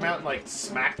just dismount and, like,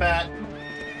 smack that?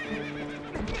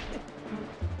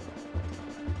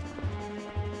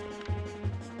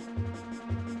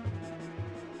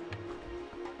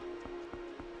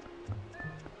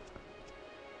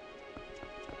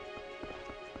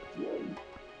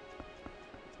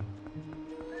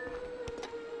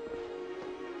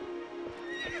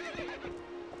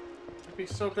 It'd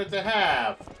be so good to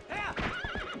have.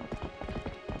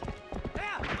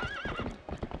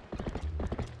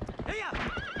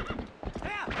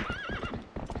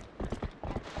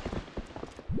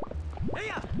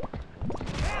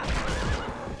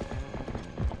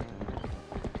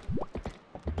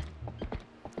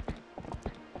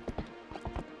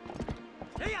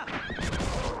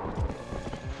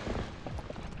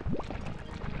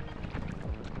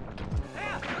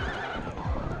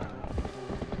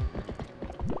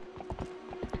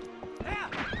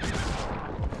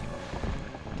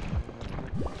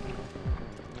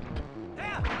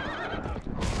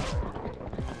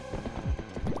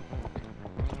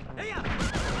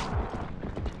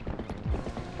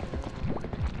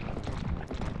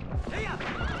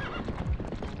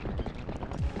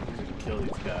 kill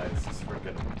these guys. This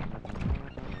freaking...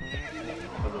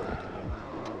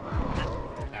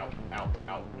 Ow, ow,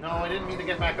 ow. No, I didn't mean to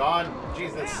get back on.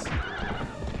 Jesus.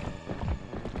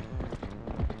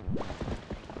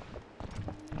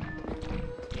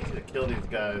 Easy to kill these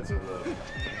guys with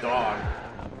a dog.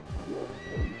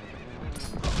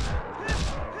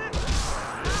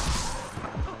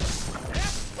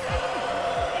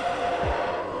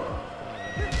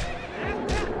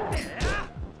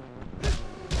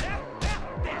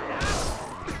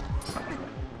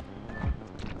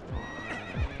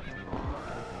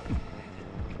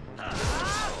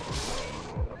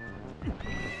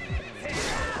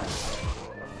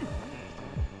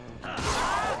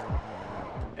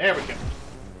 There we go.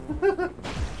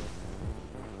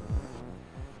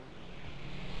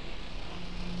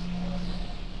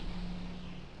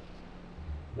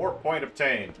 Warp point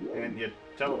obtained, and you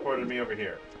teleported me over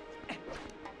here.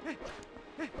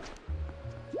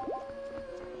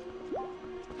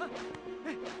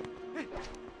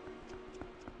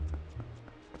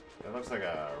 That looks like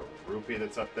a rupee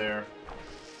that's up there.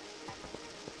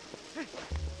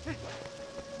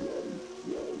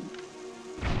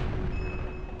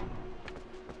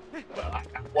 Well, I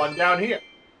got one down here.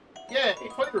 Yay,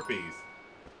 20 rupees.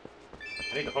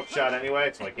 I need the hook shot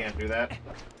anyway, so I can't do that.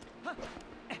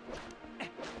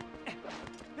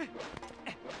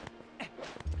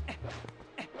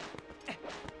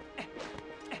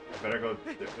 I better go.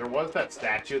 There was that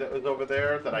statue that was over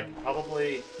there that I could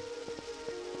probably...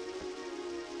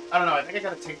 I don't know, I think I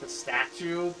gotta take the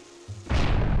statue.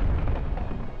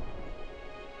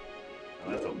 Oh,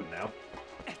 that's open now.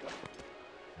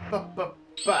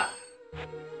 Ba-ba-ba.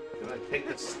 Can I take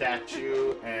the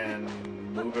statue and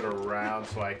move it around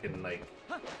so I can, like,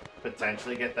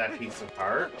 potentially get that piece of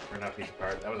heart? Or not piece of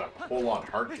heart, that was a full-on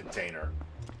heart container.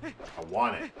 I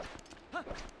want it.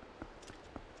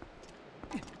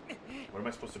 What am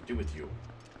I supposed to do with you?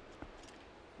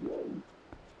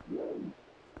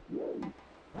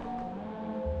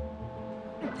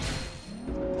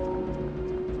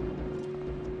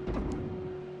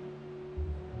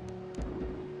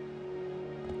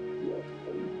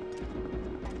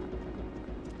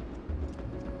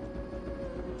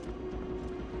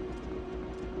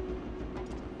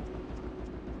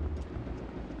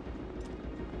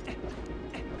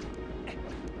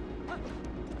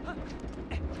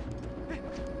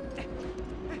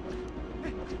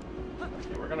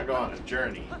 We're gonna go on a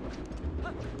journey.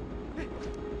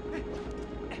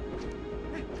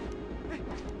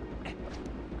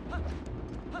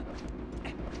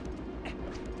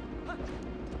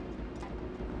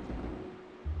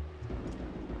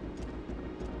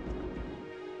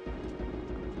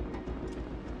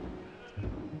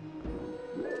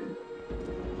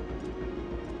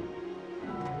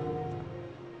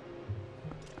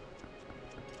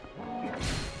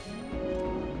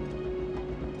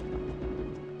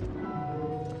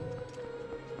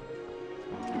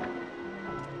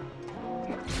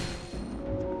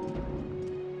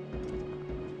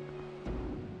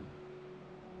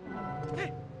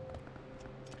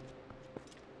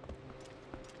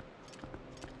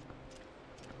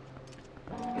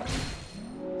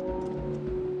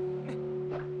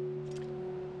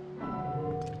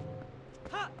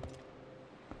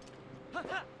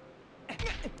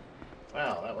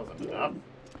 Well, that wasn't enough.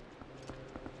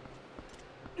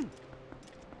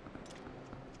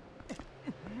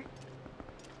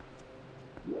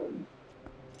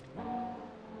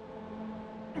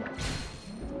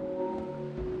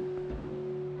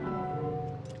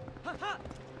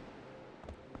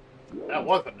 That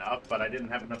was enough, but I didn't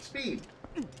have enough speed.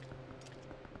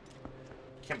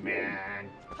 Come on.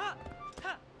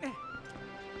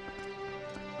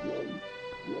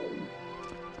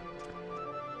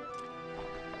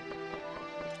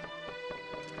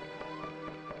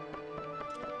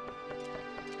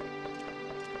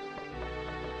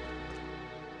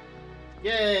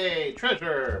 Yay!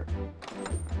 Treasure!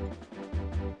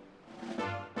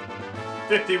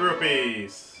 50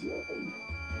 rupees!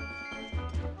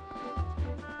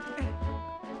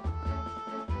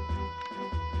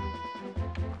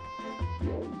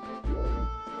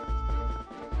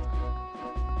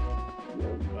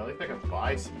 Well, at least I can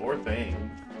buy some more things.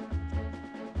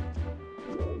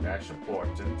 That's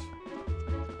important.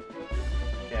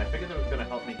 Yeah, I figured that was going to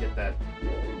help me get that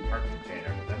heart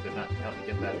container, but that did not help me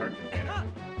get that heart container.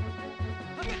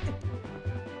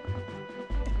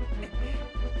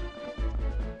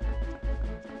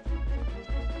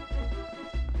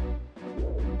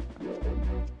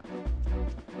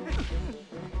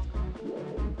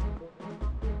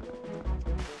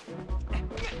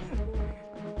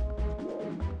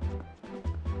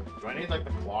 Do I need like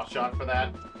the claw shot for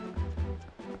that?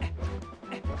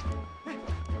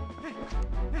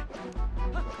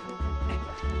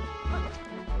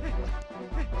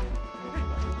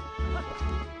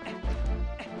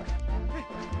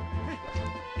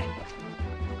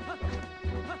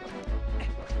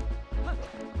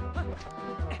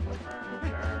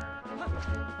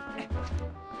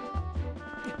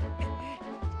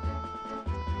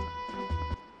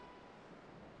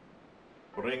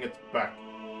 Bring it back.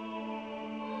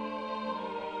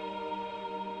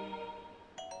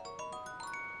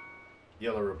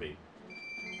 Yellow ruby.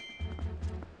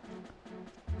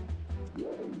 I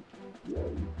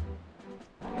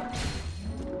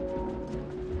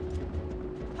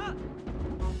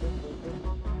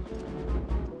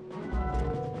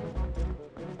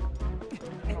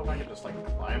don't know if I can just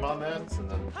like climb on this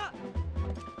and then.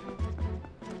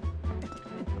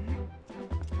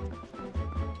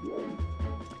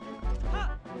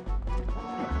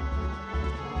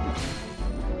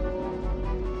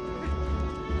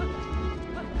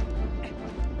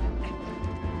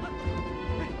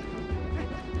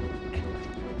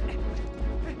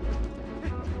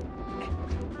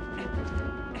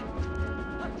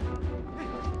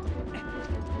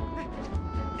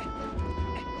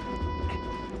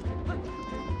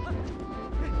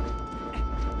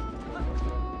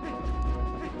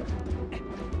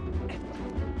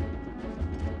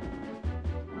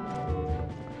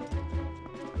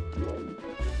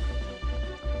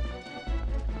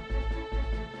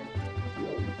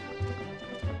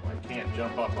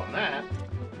 Jump up on that.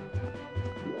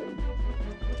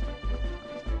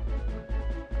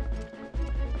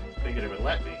 Figured it would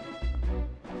let me.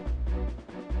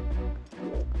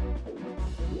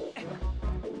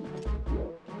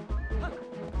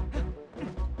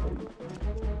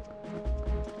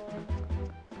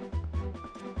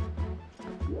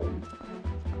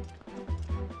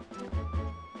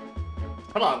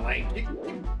 Come on, Link.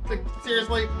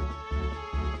 Seriously?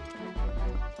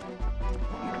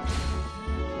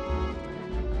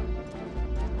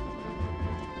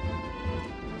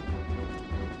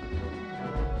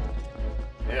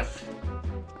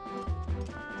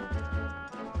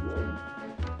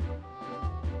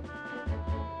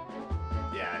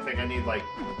 Yeah, I think I need like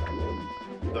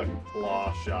the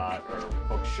claw shot or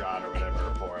hook shot or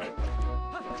whatever for it,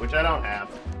 which I don't have.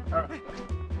 All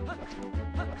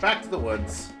right. Back to the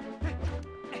woods.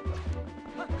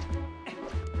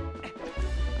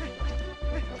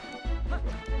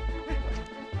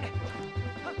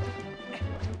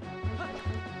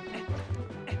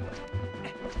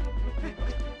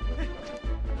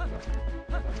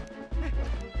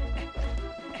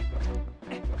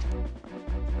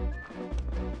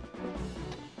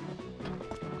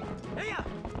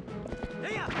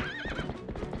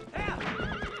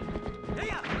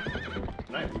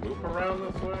 Can I loop around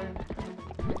this way?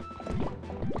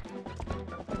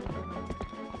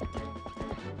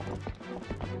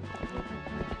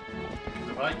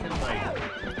 If I can, like...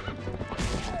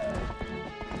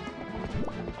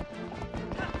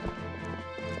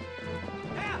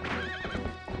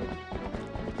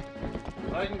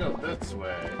 If I can go this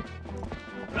way...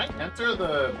 Can I enter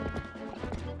the...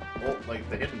 Oh, like,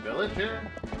 the hidden village here?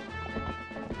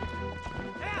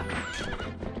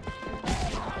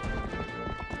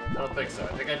 I don't think so.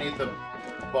 I think I need the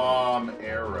bomb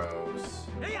arrows.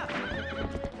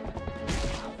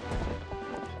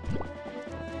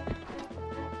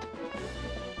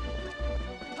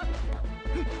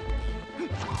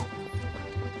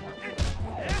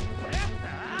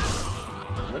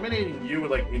 Eliminating you,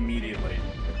 like, immediately.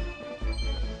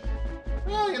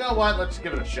 Well, you know what? Let's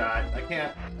give it a shot. I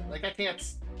can't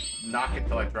knock it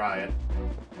till I try it.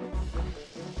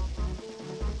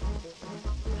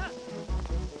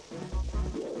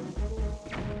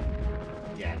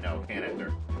 Yeah, no, can't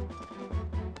enter.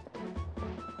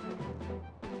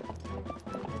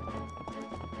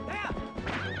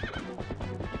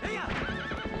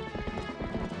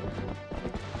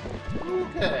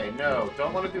 Okay, no,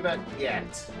 don't want to do that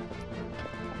yet.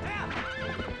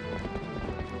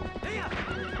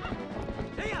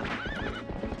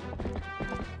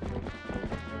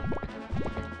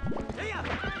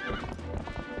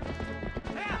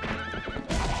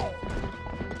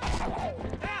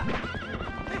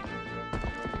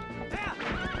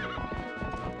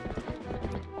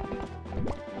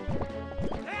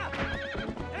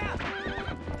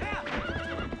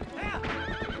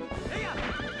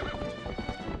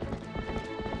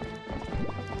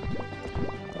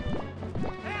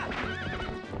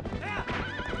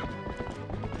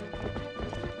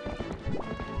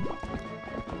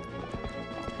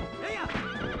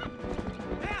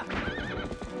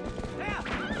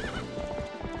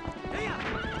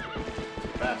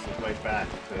 back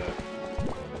to...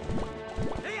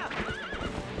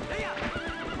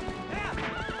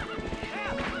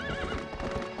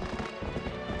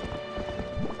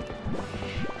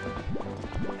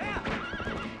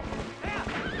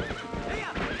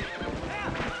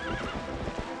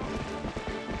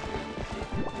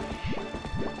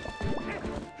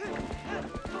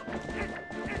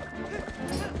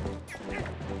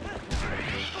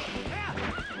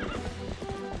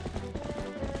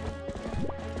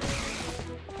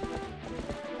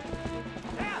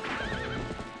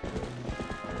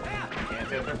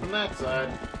 Hit her from that side.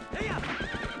 I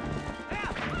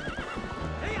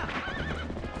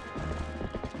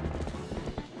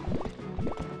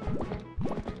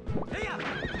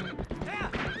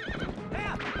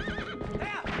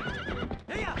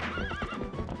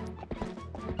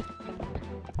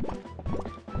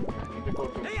need to go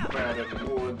to Crowded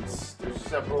Woods. There's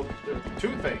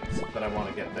two things that I want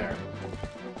to get there.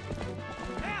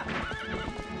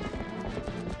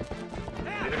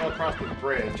 I need to go across the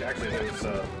bridge. Actually, there's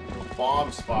a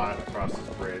bomb spot across this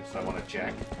bridge, so I want to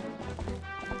check.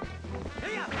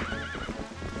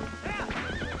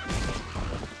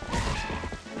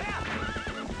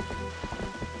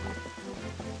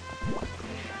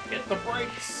 Hit the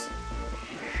brakes!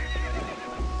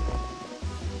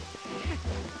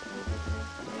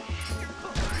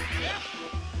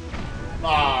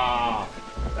 Ah,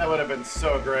 that would have been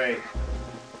so great.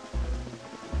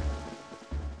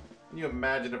 Can you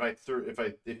imagine if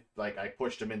I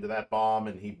pushed him into that bomb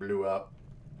and he blew up?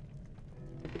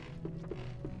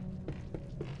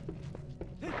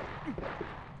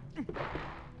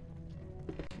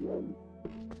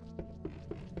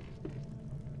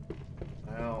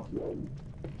 Well,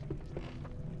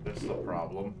 this is a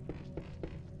problem.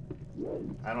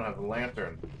 I don't have the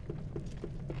lantern.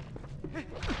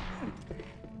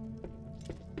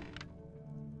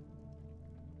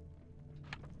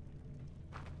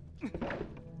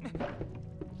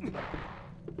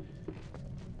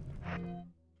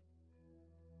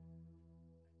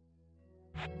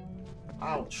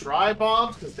 I'll try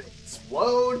bombs because they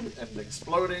explode, and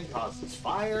exploding causes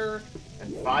fire,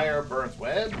 and fire burns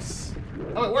webs.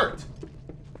 Oh, it worked!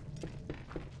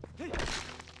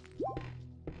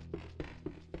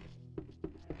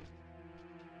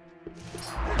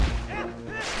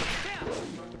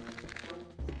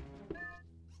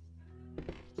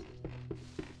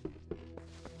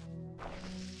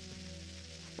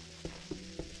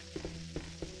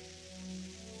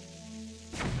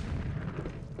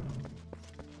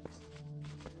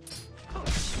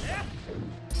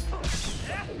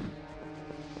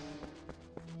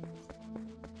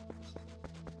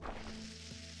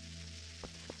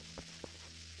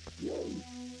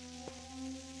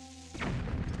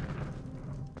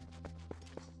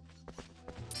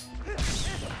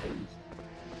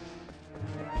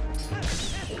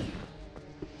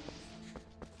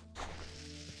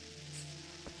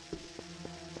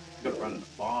 I'm gonna run into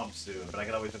bombs soon, but I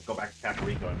can always just go back to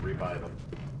Kakariko and rebuy them.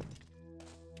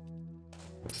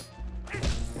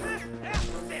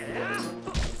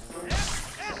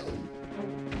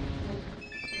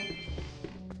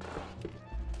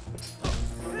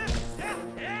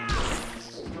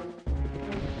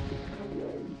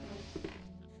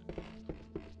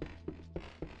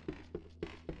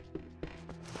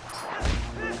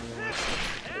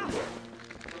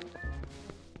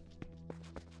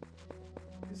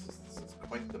 This is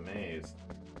quite the maze.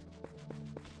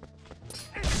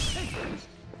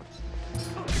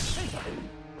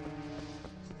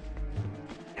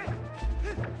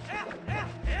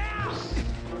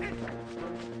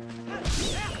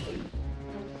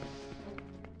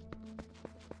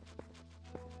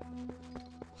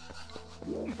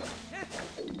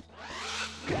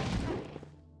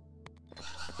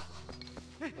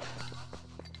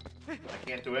 I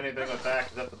can't do anything with that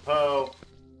because that's the Poe.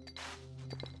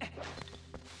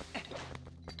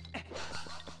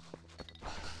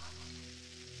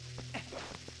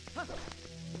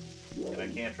 And I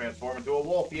can't transform into a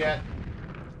wolf yet.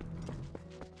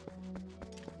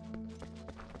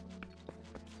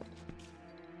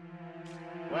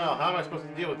 Well, how am I supposed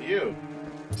to deal with you?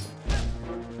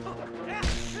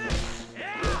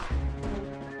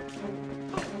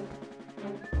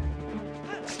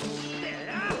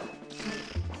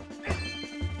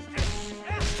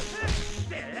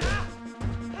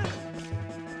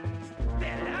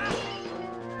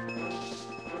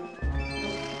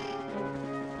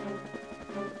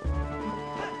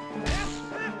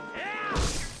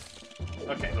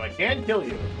 Okay, so I can kill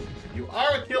you. You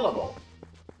are killable.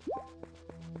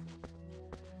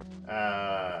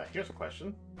 Here's a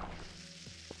question.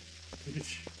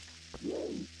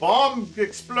 Bomb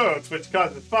explodes, which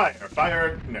causes fire.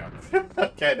 Fire, no.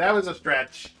 Okay, that was a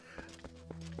stretch.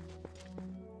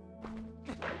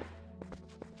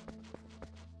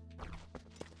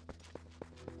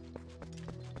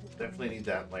 Definitely need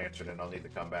that lantern, and I'll need to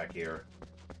come back here.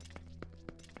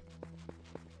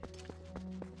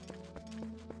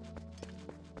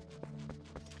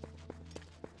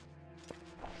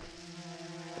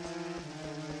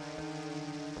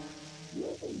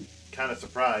 Kind of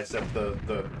surprised that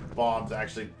the bombs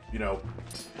actually, you know,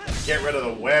 get rid of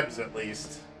the webs at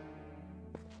least.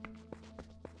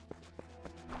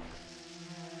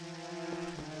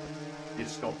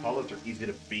 These skull pullets are easy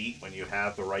to beat when you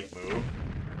have the right move.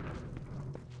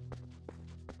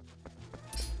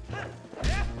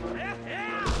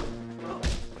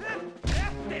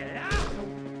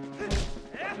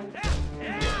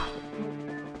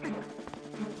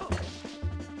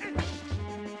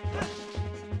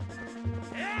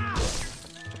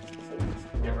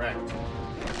 Get wrecked.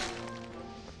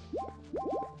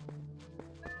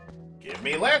 Give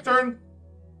me lantern!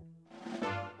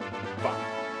 Fuck.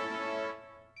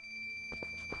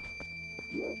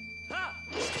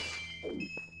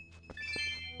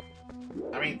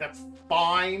 I mean, that's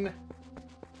fine.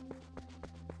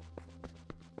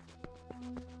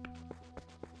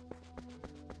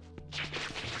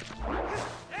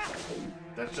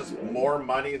 That's just more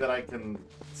money that I can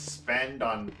spend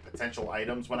on potential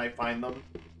items when I find them.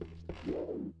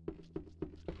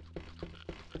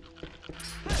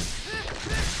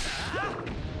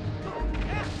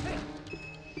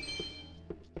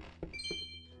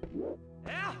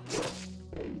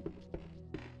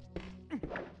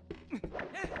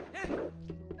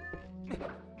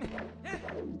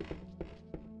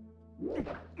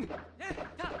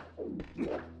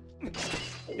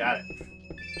 Got it.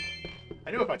 I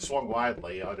knew if I swung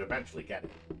wildly, I would eventually get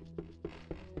it.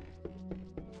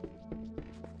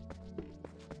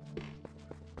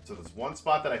 So there's one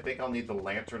spot that I think I'll need the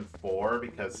lantern for,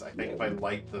 because I think if I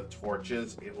light the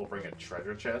torches, it will bring a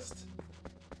treasure chest.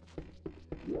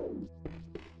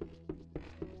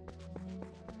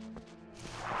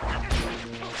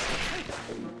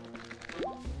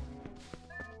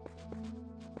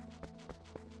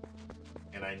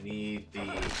 And I need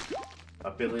the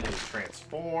ability to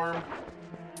transform.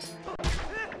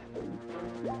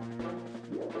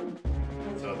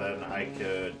 So then I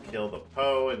could kill the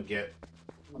Poe and get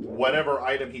whatever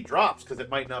item he drops, because it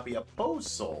might not be a Poe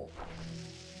soul.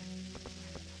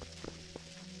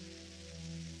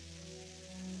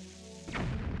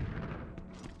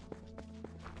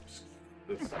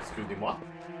 Excusez-moi.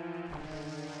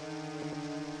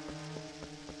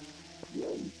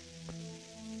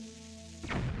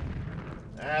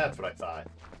 That's what I thought.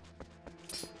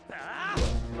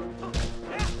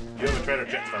 You have a treasure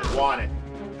chest. I want it.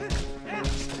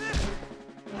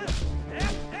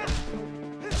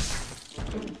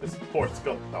 This poor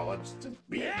skull pellet just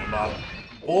beating him up.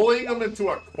 Bullying him into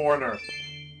a corner.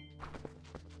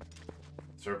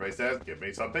 Survey says, give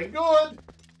me something good.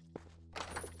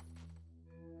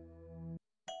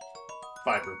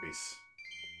 5 rupees.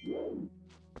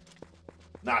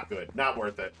 Not good. Not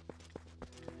worth it.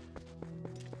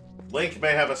 Link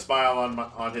may have a smile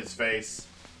on his face,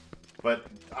 but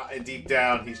deep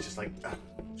down, he's just like, oh,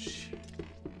 shit.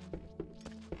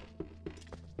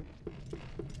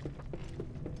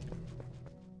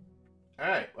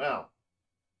 Alright, well.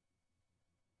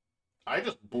 I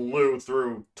just blew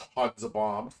through tons of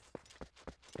bombs.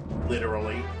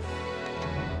 Literally.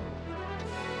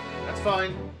 That's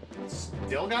fine.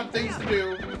 Still got things to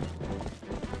do.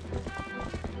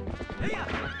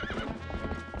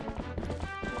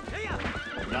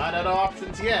 Not out of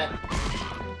options yet.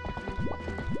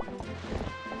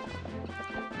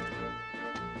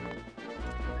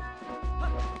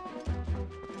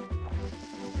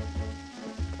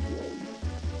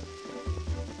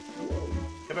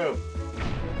 Kaboom.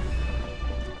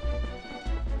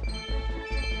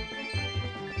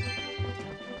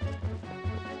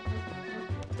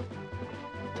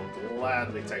 We'll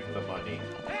gladly take the money.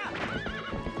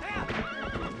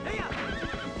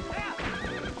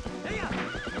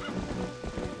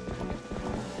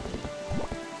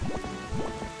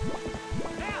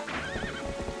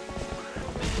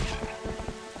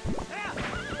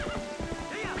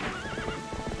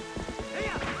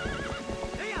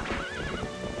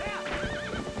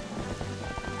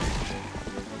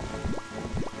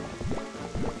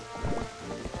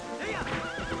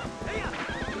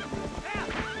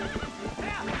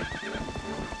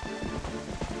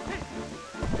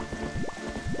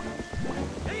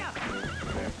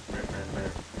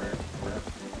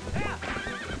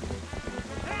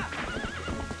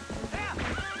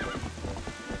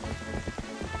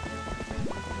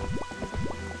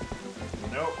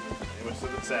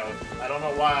 don't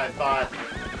know why I thought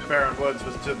Barren Woods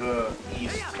was to the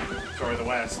east, sorry, the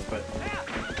west, but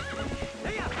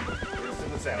it's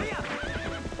in the south.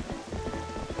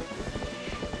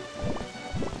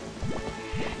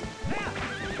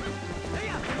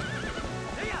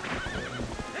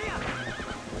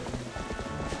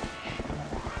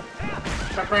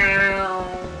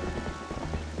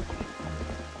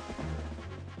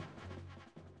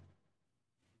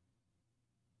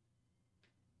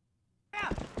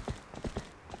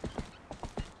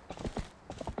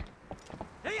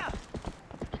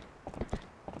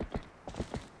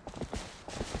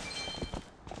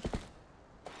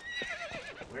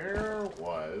 Where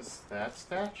was that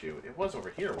statue? It was over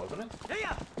here, wasn't it? It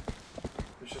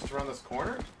was just around this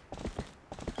corner?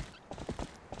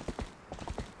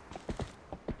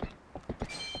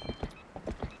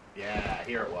 Yeah,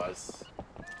 here it was.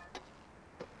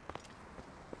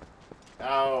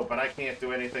 Oh, but I can't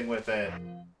do anything with it.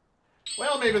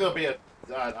 Well, maybe there'll be an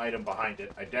item behind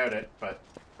it. I doubt it, but...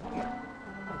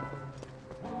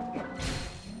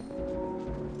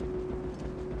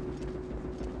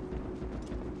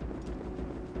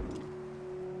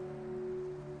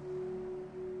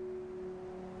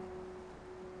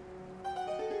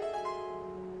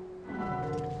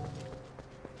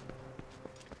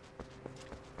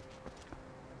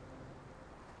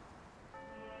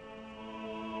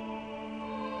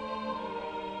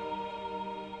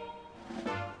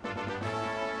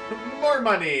 More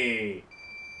money!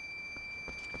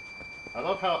 I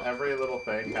love how every little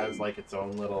thing has, like, its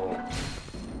own little...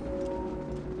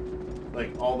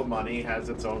 Like, all the money has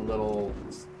its own little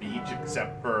speech,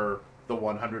 except for the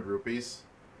 100 rupees.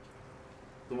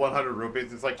 The 100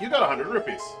 rupees, it's like, you got 100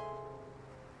 rupees.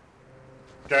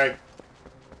 Okay.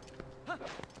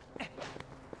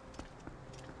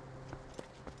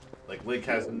 Like, Link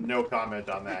has no comment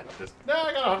on that. Just, no,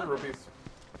 I got 100 rupees.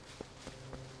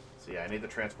 So yeah, I need to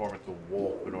transform into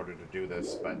wolf in order to do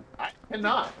this, but I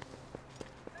cannot.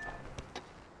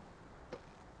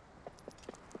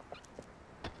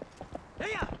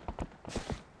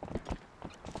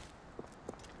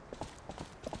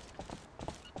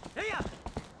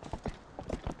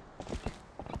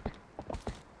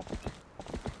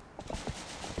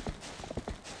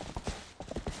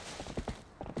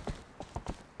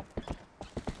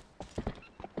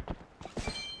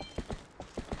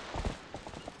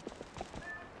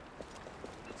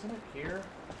 Isn't it here?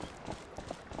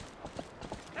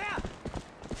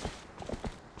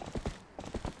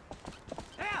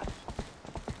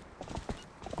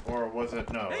 Or was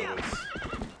it? No, it was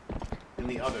in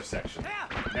the other section.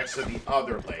 Next to the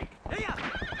other lake.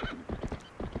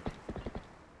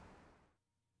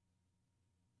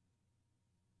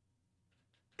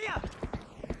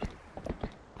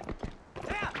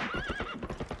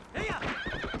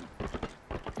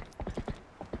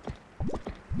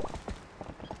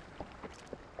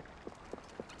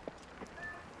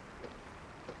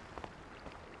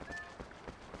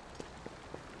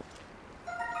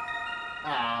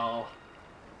 Ow.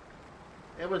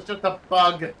 It was just a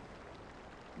bug.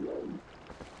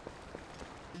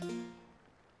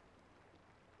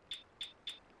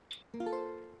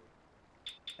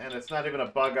 And it's not even a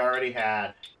bug I already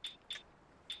had.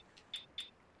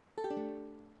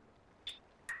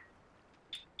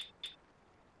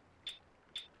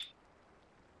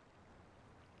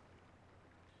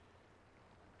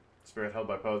 Spirit held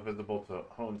by powers visible to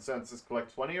hone senses.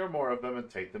 Collect 20 or more of them and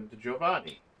take them to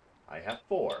Giovanni. I have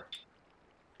 4.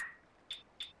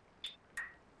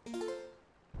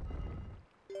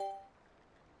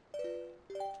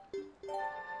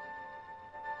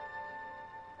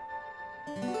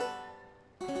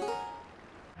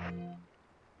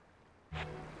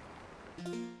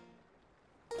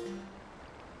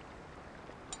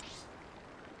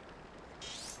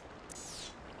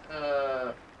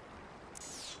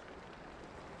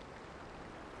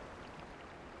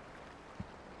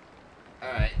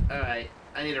 Alright.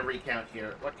 I need a recount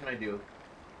here. What can I do?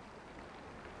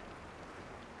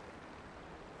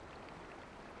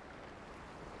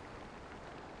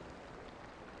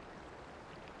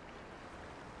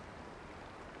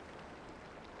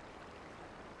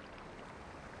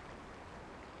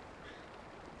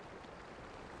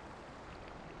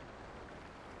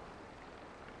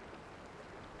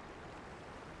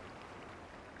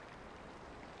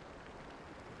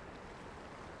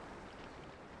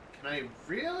 Can I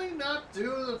really not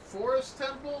do the forest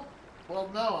temple?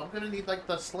 Well, no, I'm gonna need, like,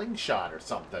 the slingshot or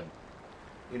something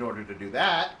in order to do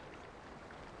that.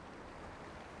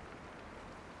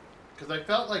 Because I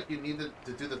felt like you needed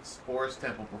to do the forest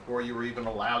temple before you were even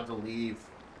allowed to leave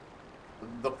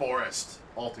the forest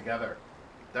altogether.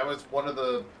 That was one of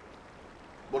the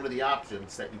one of the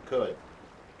options that you could.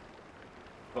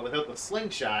 But without the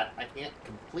slingshot, I can't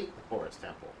complete the forest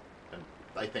temple. And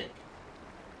I think.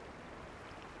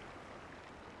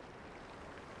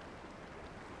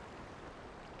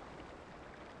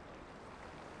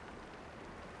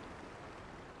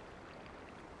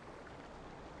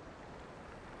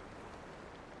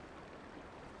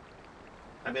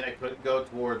 I mean, I could go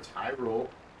towards Hyrule.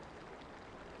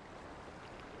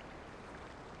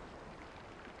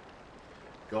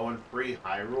 Going free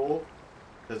Hyrule.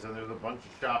 Because then there's a bunch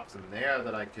of shops in there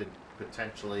that I could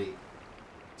potentially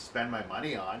spend my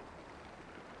money on.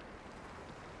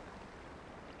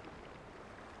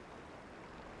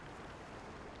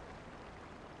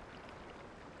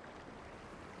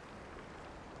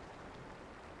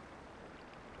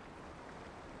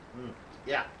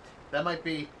 Yeah, that might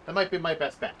be my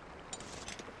best bet.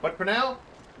 But for now,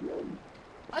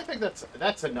 I think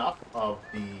that's enough of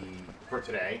for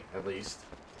today, at least.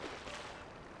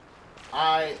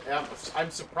 I'm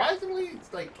surprisingly,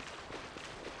 like,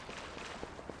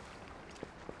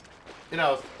 you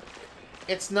know,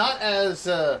 it's not as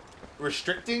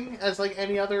restricting as like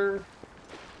any other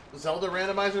Zelda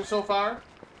randomizer so far.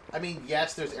 I mean,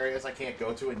 yes, there's areas I can't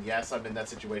go to, and yes, I'm in that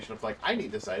situation of like, I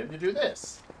need this item to do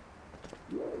this.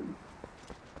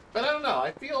 But I don't know,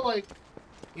 I feel like,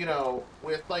 you know,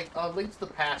 with like a Link to the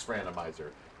Past randomizer,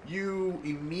 you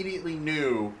immediately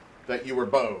knew that you were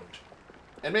boned.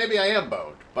 And maybe I am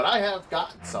boned, but I have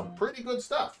gotten some pretty good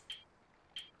stuff.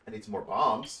 I need some more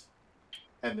bombs.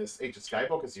 And this Ancient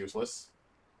Skybook is useless.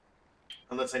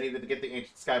 Unless I needed to get the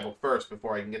Ancient Skybook first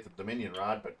before I can get the Dominion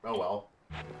Rod, but oh well.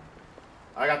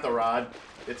 I got the rod.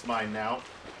 It's mine now.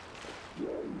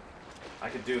 I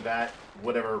could do that,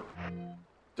 whatever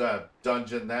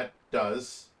dungeon that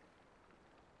does.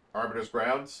 Arbiter's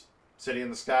Grounds, City in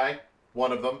the Sky,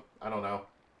 one of them. I don't know.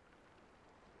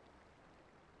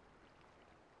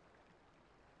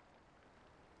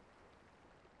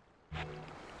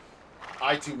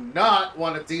 I do not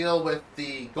want to deal with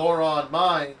the Goron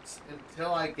mines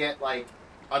until I get, like,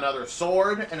 another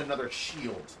sword and another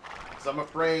shield. Because I'm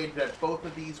afraid that both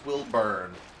of these will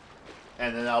burn.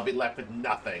 And then I'll be left with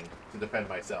nothing to defend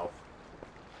myself.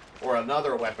 Or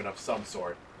another weapon of some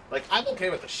sort. Like, I'm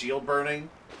okay with the shield burning.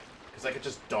 Because I could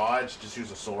just dodge, just use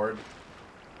a sword.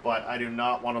 But I do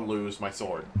not want to lose my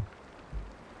sword.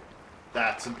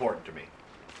 That's important to me.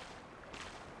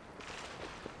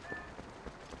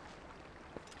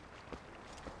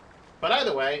 But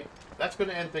either way, that's going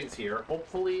to end things here.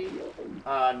 Hopefully,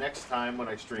 next time when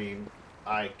I stream,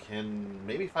 I can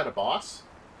maybe fight a boss.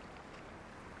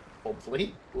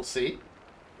 Hopefully. We'll see.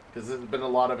 Because there's been a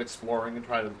lot of exploring and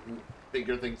trying to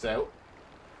figure things out.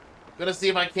 Gonna see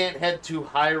if I can't head to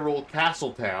Hyrule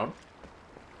Castletown.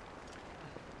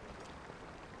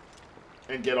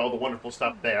 And get all the wonderful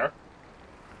stuff there.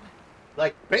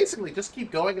 Like, basically, just keep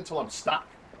going until I'm stuck.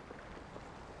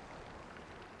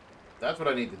 That's what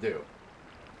I need to do.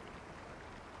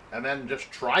 And then just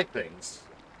try things.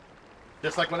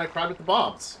 Just like when I tried with the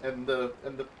bombs and the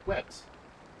webs.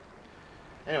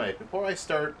 Anyway, before I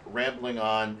start rambling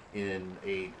on in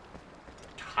a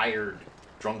tired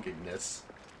drunkenness,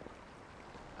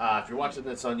 if you're watching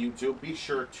this on YouTube, be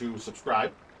sure to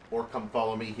subscribe or come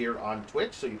follow me here on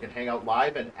Twitch so you can hang out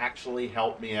live and actually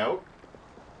help me out.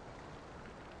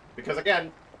 Because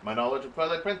again, my knowledge of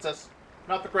Twilight Princess,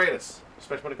 not the greatest,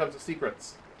 especially when it comes to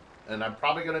secrets. And I'm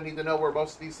probably going to need to know where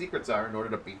most of these secrets are in order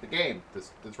to beat the game,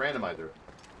 this randomizer.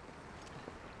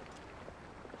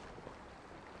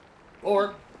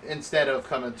 Or, instead of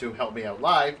coming to help me out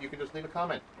live, you can just leave a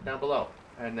comment down below.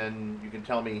 And then you can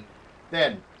tell me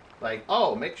then, like,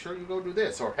 oh, make sure you go do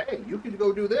this. Or, hey, you can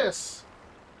go do this.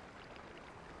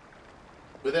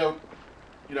 Without,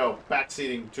 you know,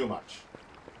 backseating too much.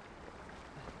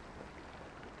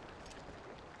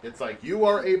 It's like, you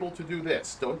are able to do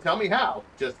this. Don't tell me how.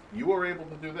 Just, you are able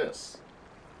to do this.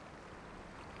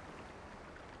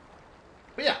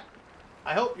 But yeah,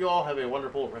 I hope you all have a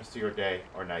wonderful rest of your day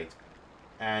or night.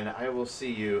 And I will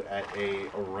see you at a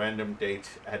random date,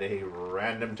 at a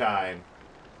random time.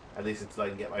 At least until I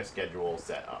can get my schedule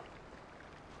set up.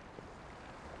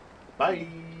 Bye!